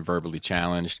Communications, and Verbally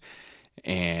Challenged.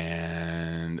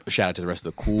 And shout out to the rest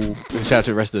of the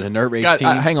Nerd Rage team.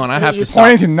 Hang on, I have to stop.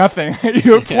 Pointing to nothing.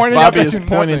 You're pointing. Bobby is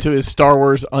pointing to his Star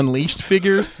Wars Unleashed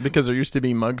figures because there used to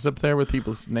be mugs up there with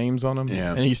people's names on them.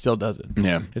 Yeah, and he still does it.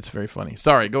 Yeah, it's very funny.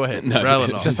 Sorry, go ahead.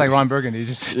 Just like Ron Burgundy, he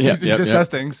just does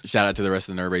things. Shout out to the rest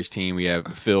of the Nerd Rage team. We have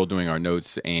Phil doing our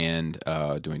notes and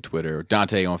doing Twitter.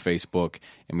 Dante on Facebook,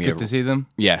 and we Good to see them.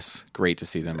 Yes, great to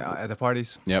see them at the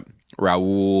parties. Yep,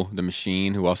 Raul the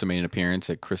Machine, who also made an appearance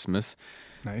at Christmas.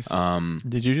 Nice.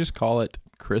 Did you just call it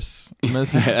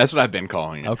Christmas? That's what I've been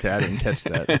calling it. Okay, I didn't catch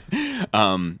that.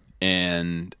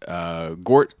 And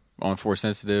Gort on Force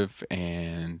Sensitive,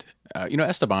 and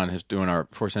Esteban is doing our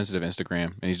Force Sensitive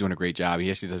Instagram, and he's doing a great job.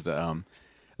 He actually does the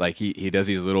he does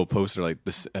these little posters like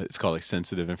this. It's called like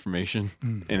sensitive information,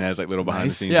 and it has like little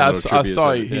behind the scenes. Yeah, I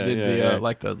saw he did the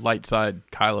like the light side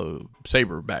Kylo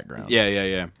Saber background.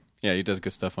 Yeah. He does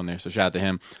good stuff on there. So shout out to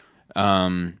him.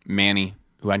 Manny,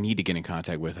 who I need to get in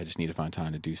contact with. I just need to find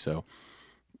time to do so.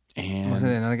 And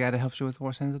wasn't there another guy that helps you with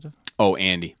Force Sensitive? Oh,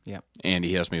 Andy. Yeah.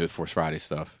 Andy helps me with Force Friday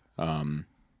stuff.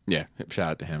 Yeah,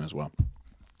 shout out to him as well.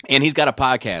 And he's got a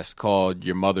podcast called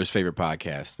Your Mother's Favorite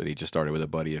Podcast that he just started with a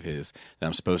buddy of his that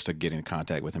I'm supposed to get in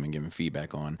contact with him and give him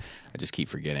feedback on. I just keep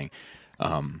forgetting.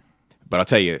 But I'll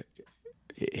tell you,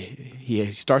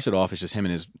 he starts it off as just him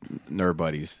and his nerd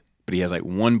buddies. But he has like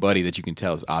one buddy that you can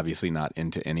tell is obviously not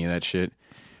into any of that shit.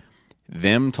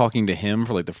 Them talking to him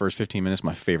for like the first 15 minutes,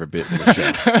 my favorite bit of the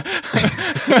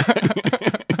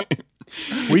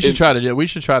show. We should try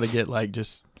to get like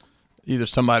just either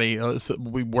somebody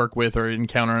we work with or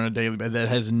encounter on a daily basis that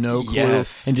has no clue,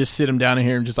 and just sit them down in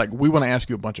here and just like, we want to ask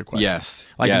you a bunch of questions.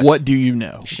 Yes, what do you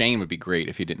know? Shane would be great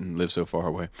if he didn't live so far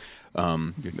away.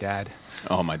 Your dad.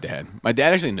 Oh, my dad. My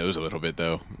dad actually knows a little bit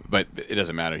though, but it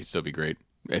doesn't matter. He'd still be great.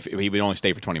 If he would only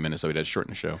stay for 20 minutes, so he'd have to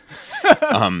shorten the show.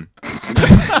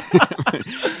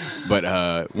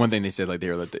 But one thing they said, like they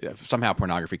were like, somehow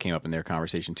pornography came up in their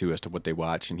conversation too as to what they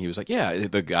watch, and he was like, "Yeah,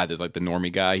 the guy that's like the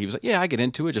normie guy." He was like, "Yeah, I get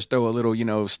into it. Just throw a little,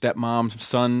 stepmom,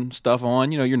 son stuff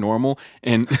on. You're normal."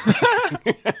 And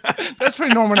that's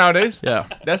pretty normal nowadays. Yeah,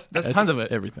 that's tons of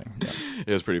it. Everything. Yeah.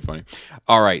 It was pretty funny.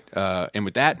 All right, and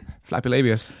with that, Flappy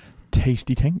Labius,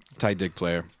 Tasty Tank, Tight Dick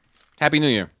Player. Happy New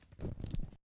Year.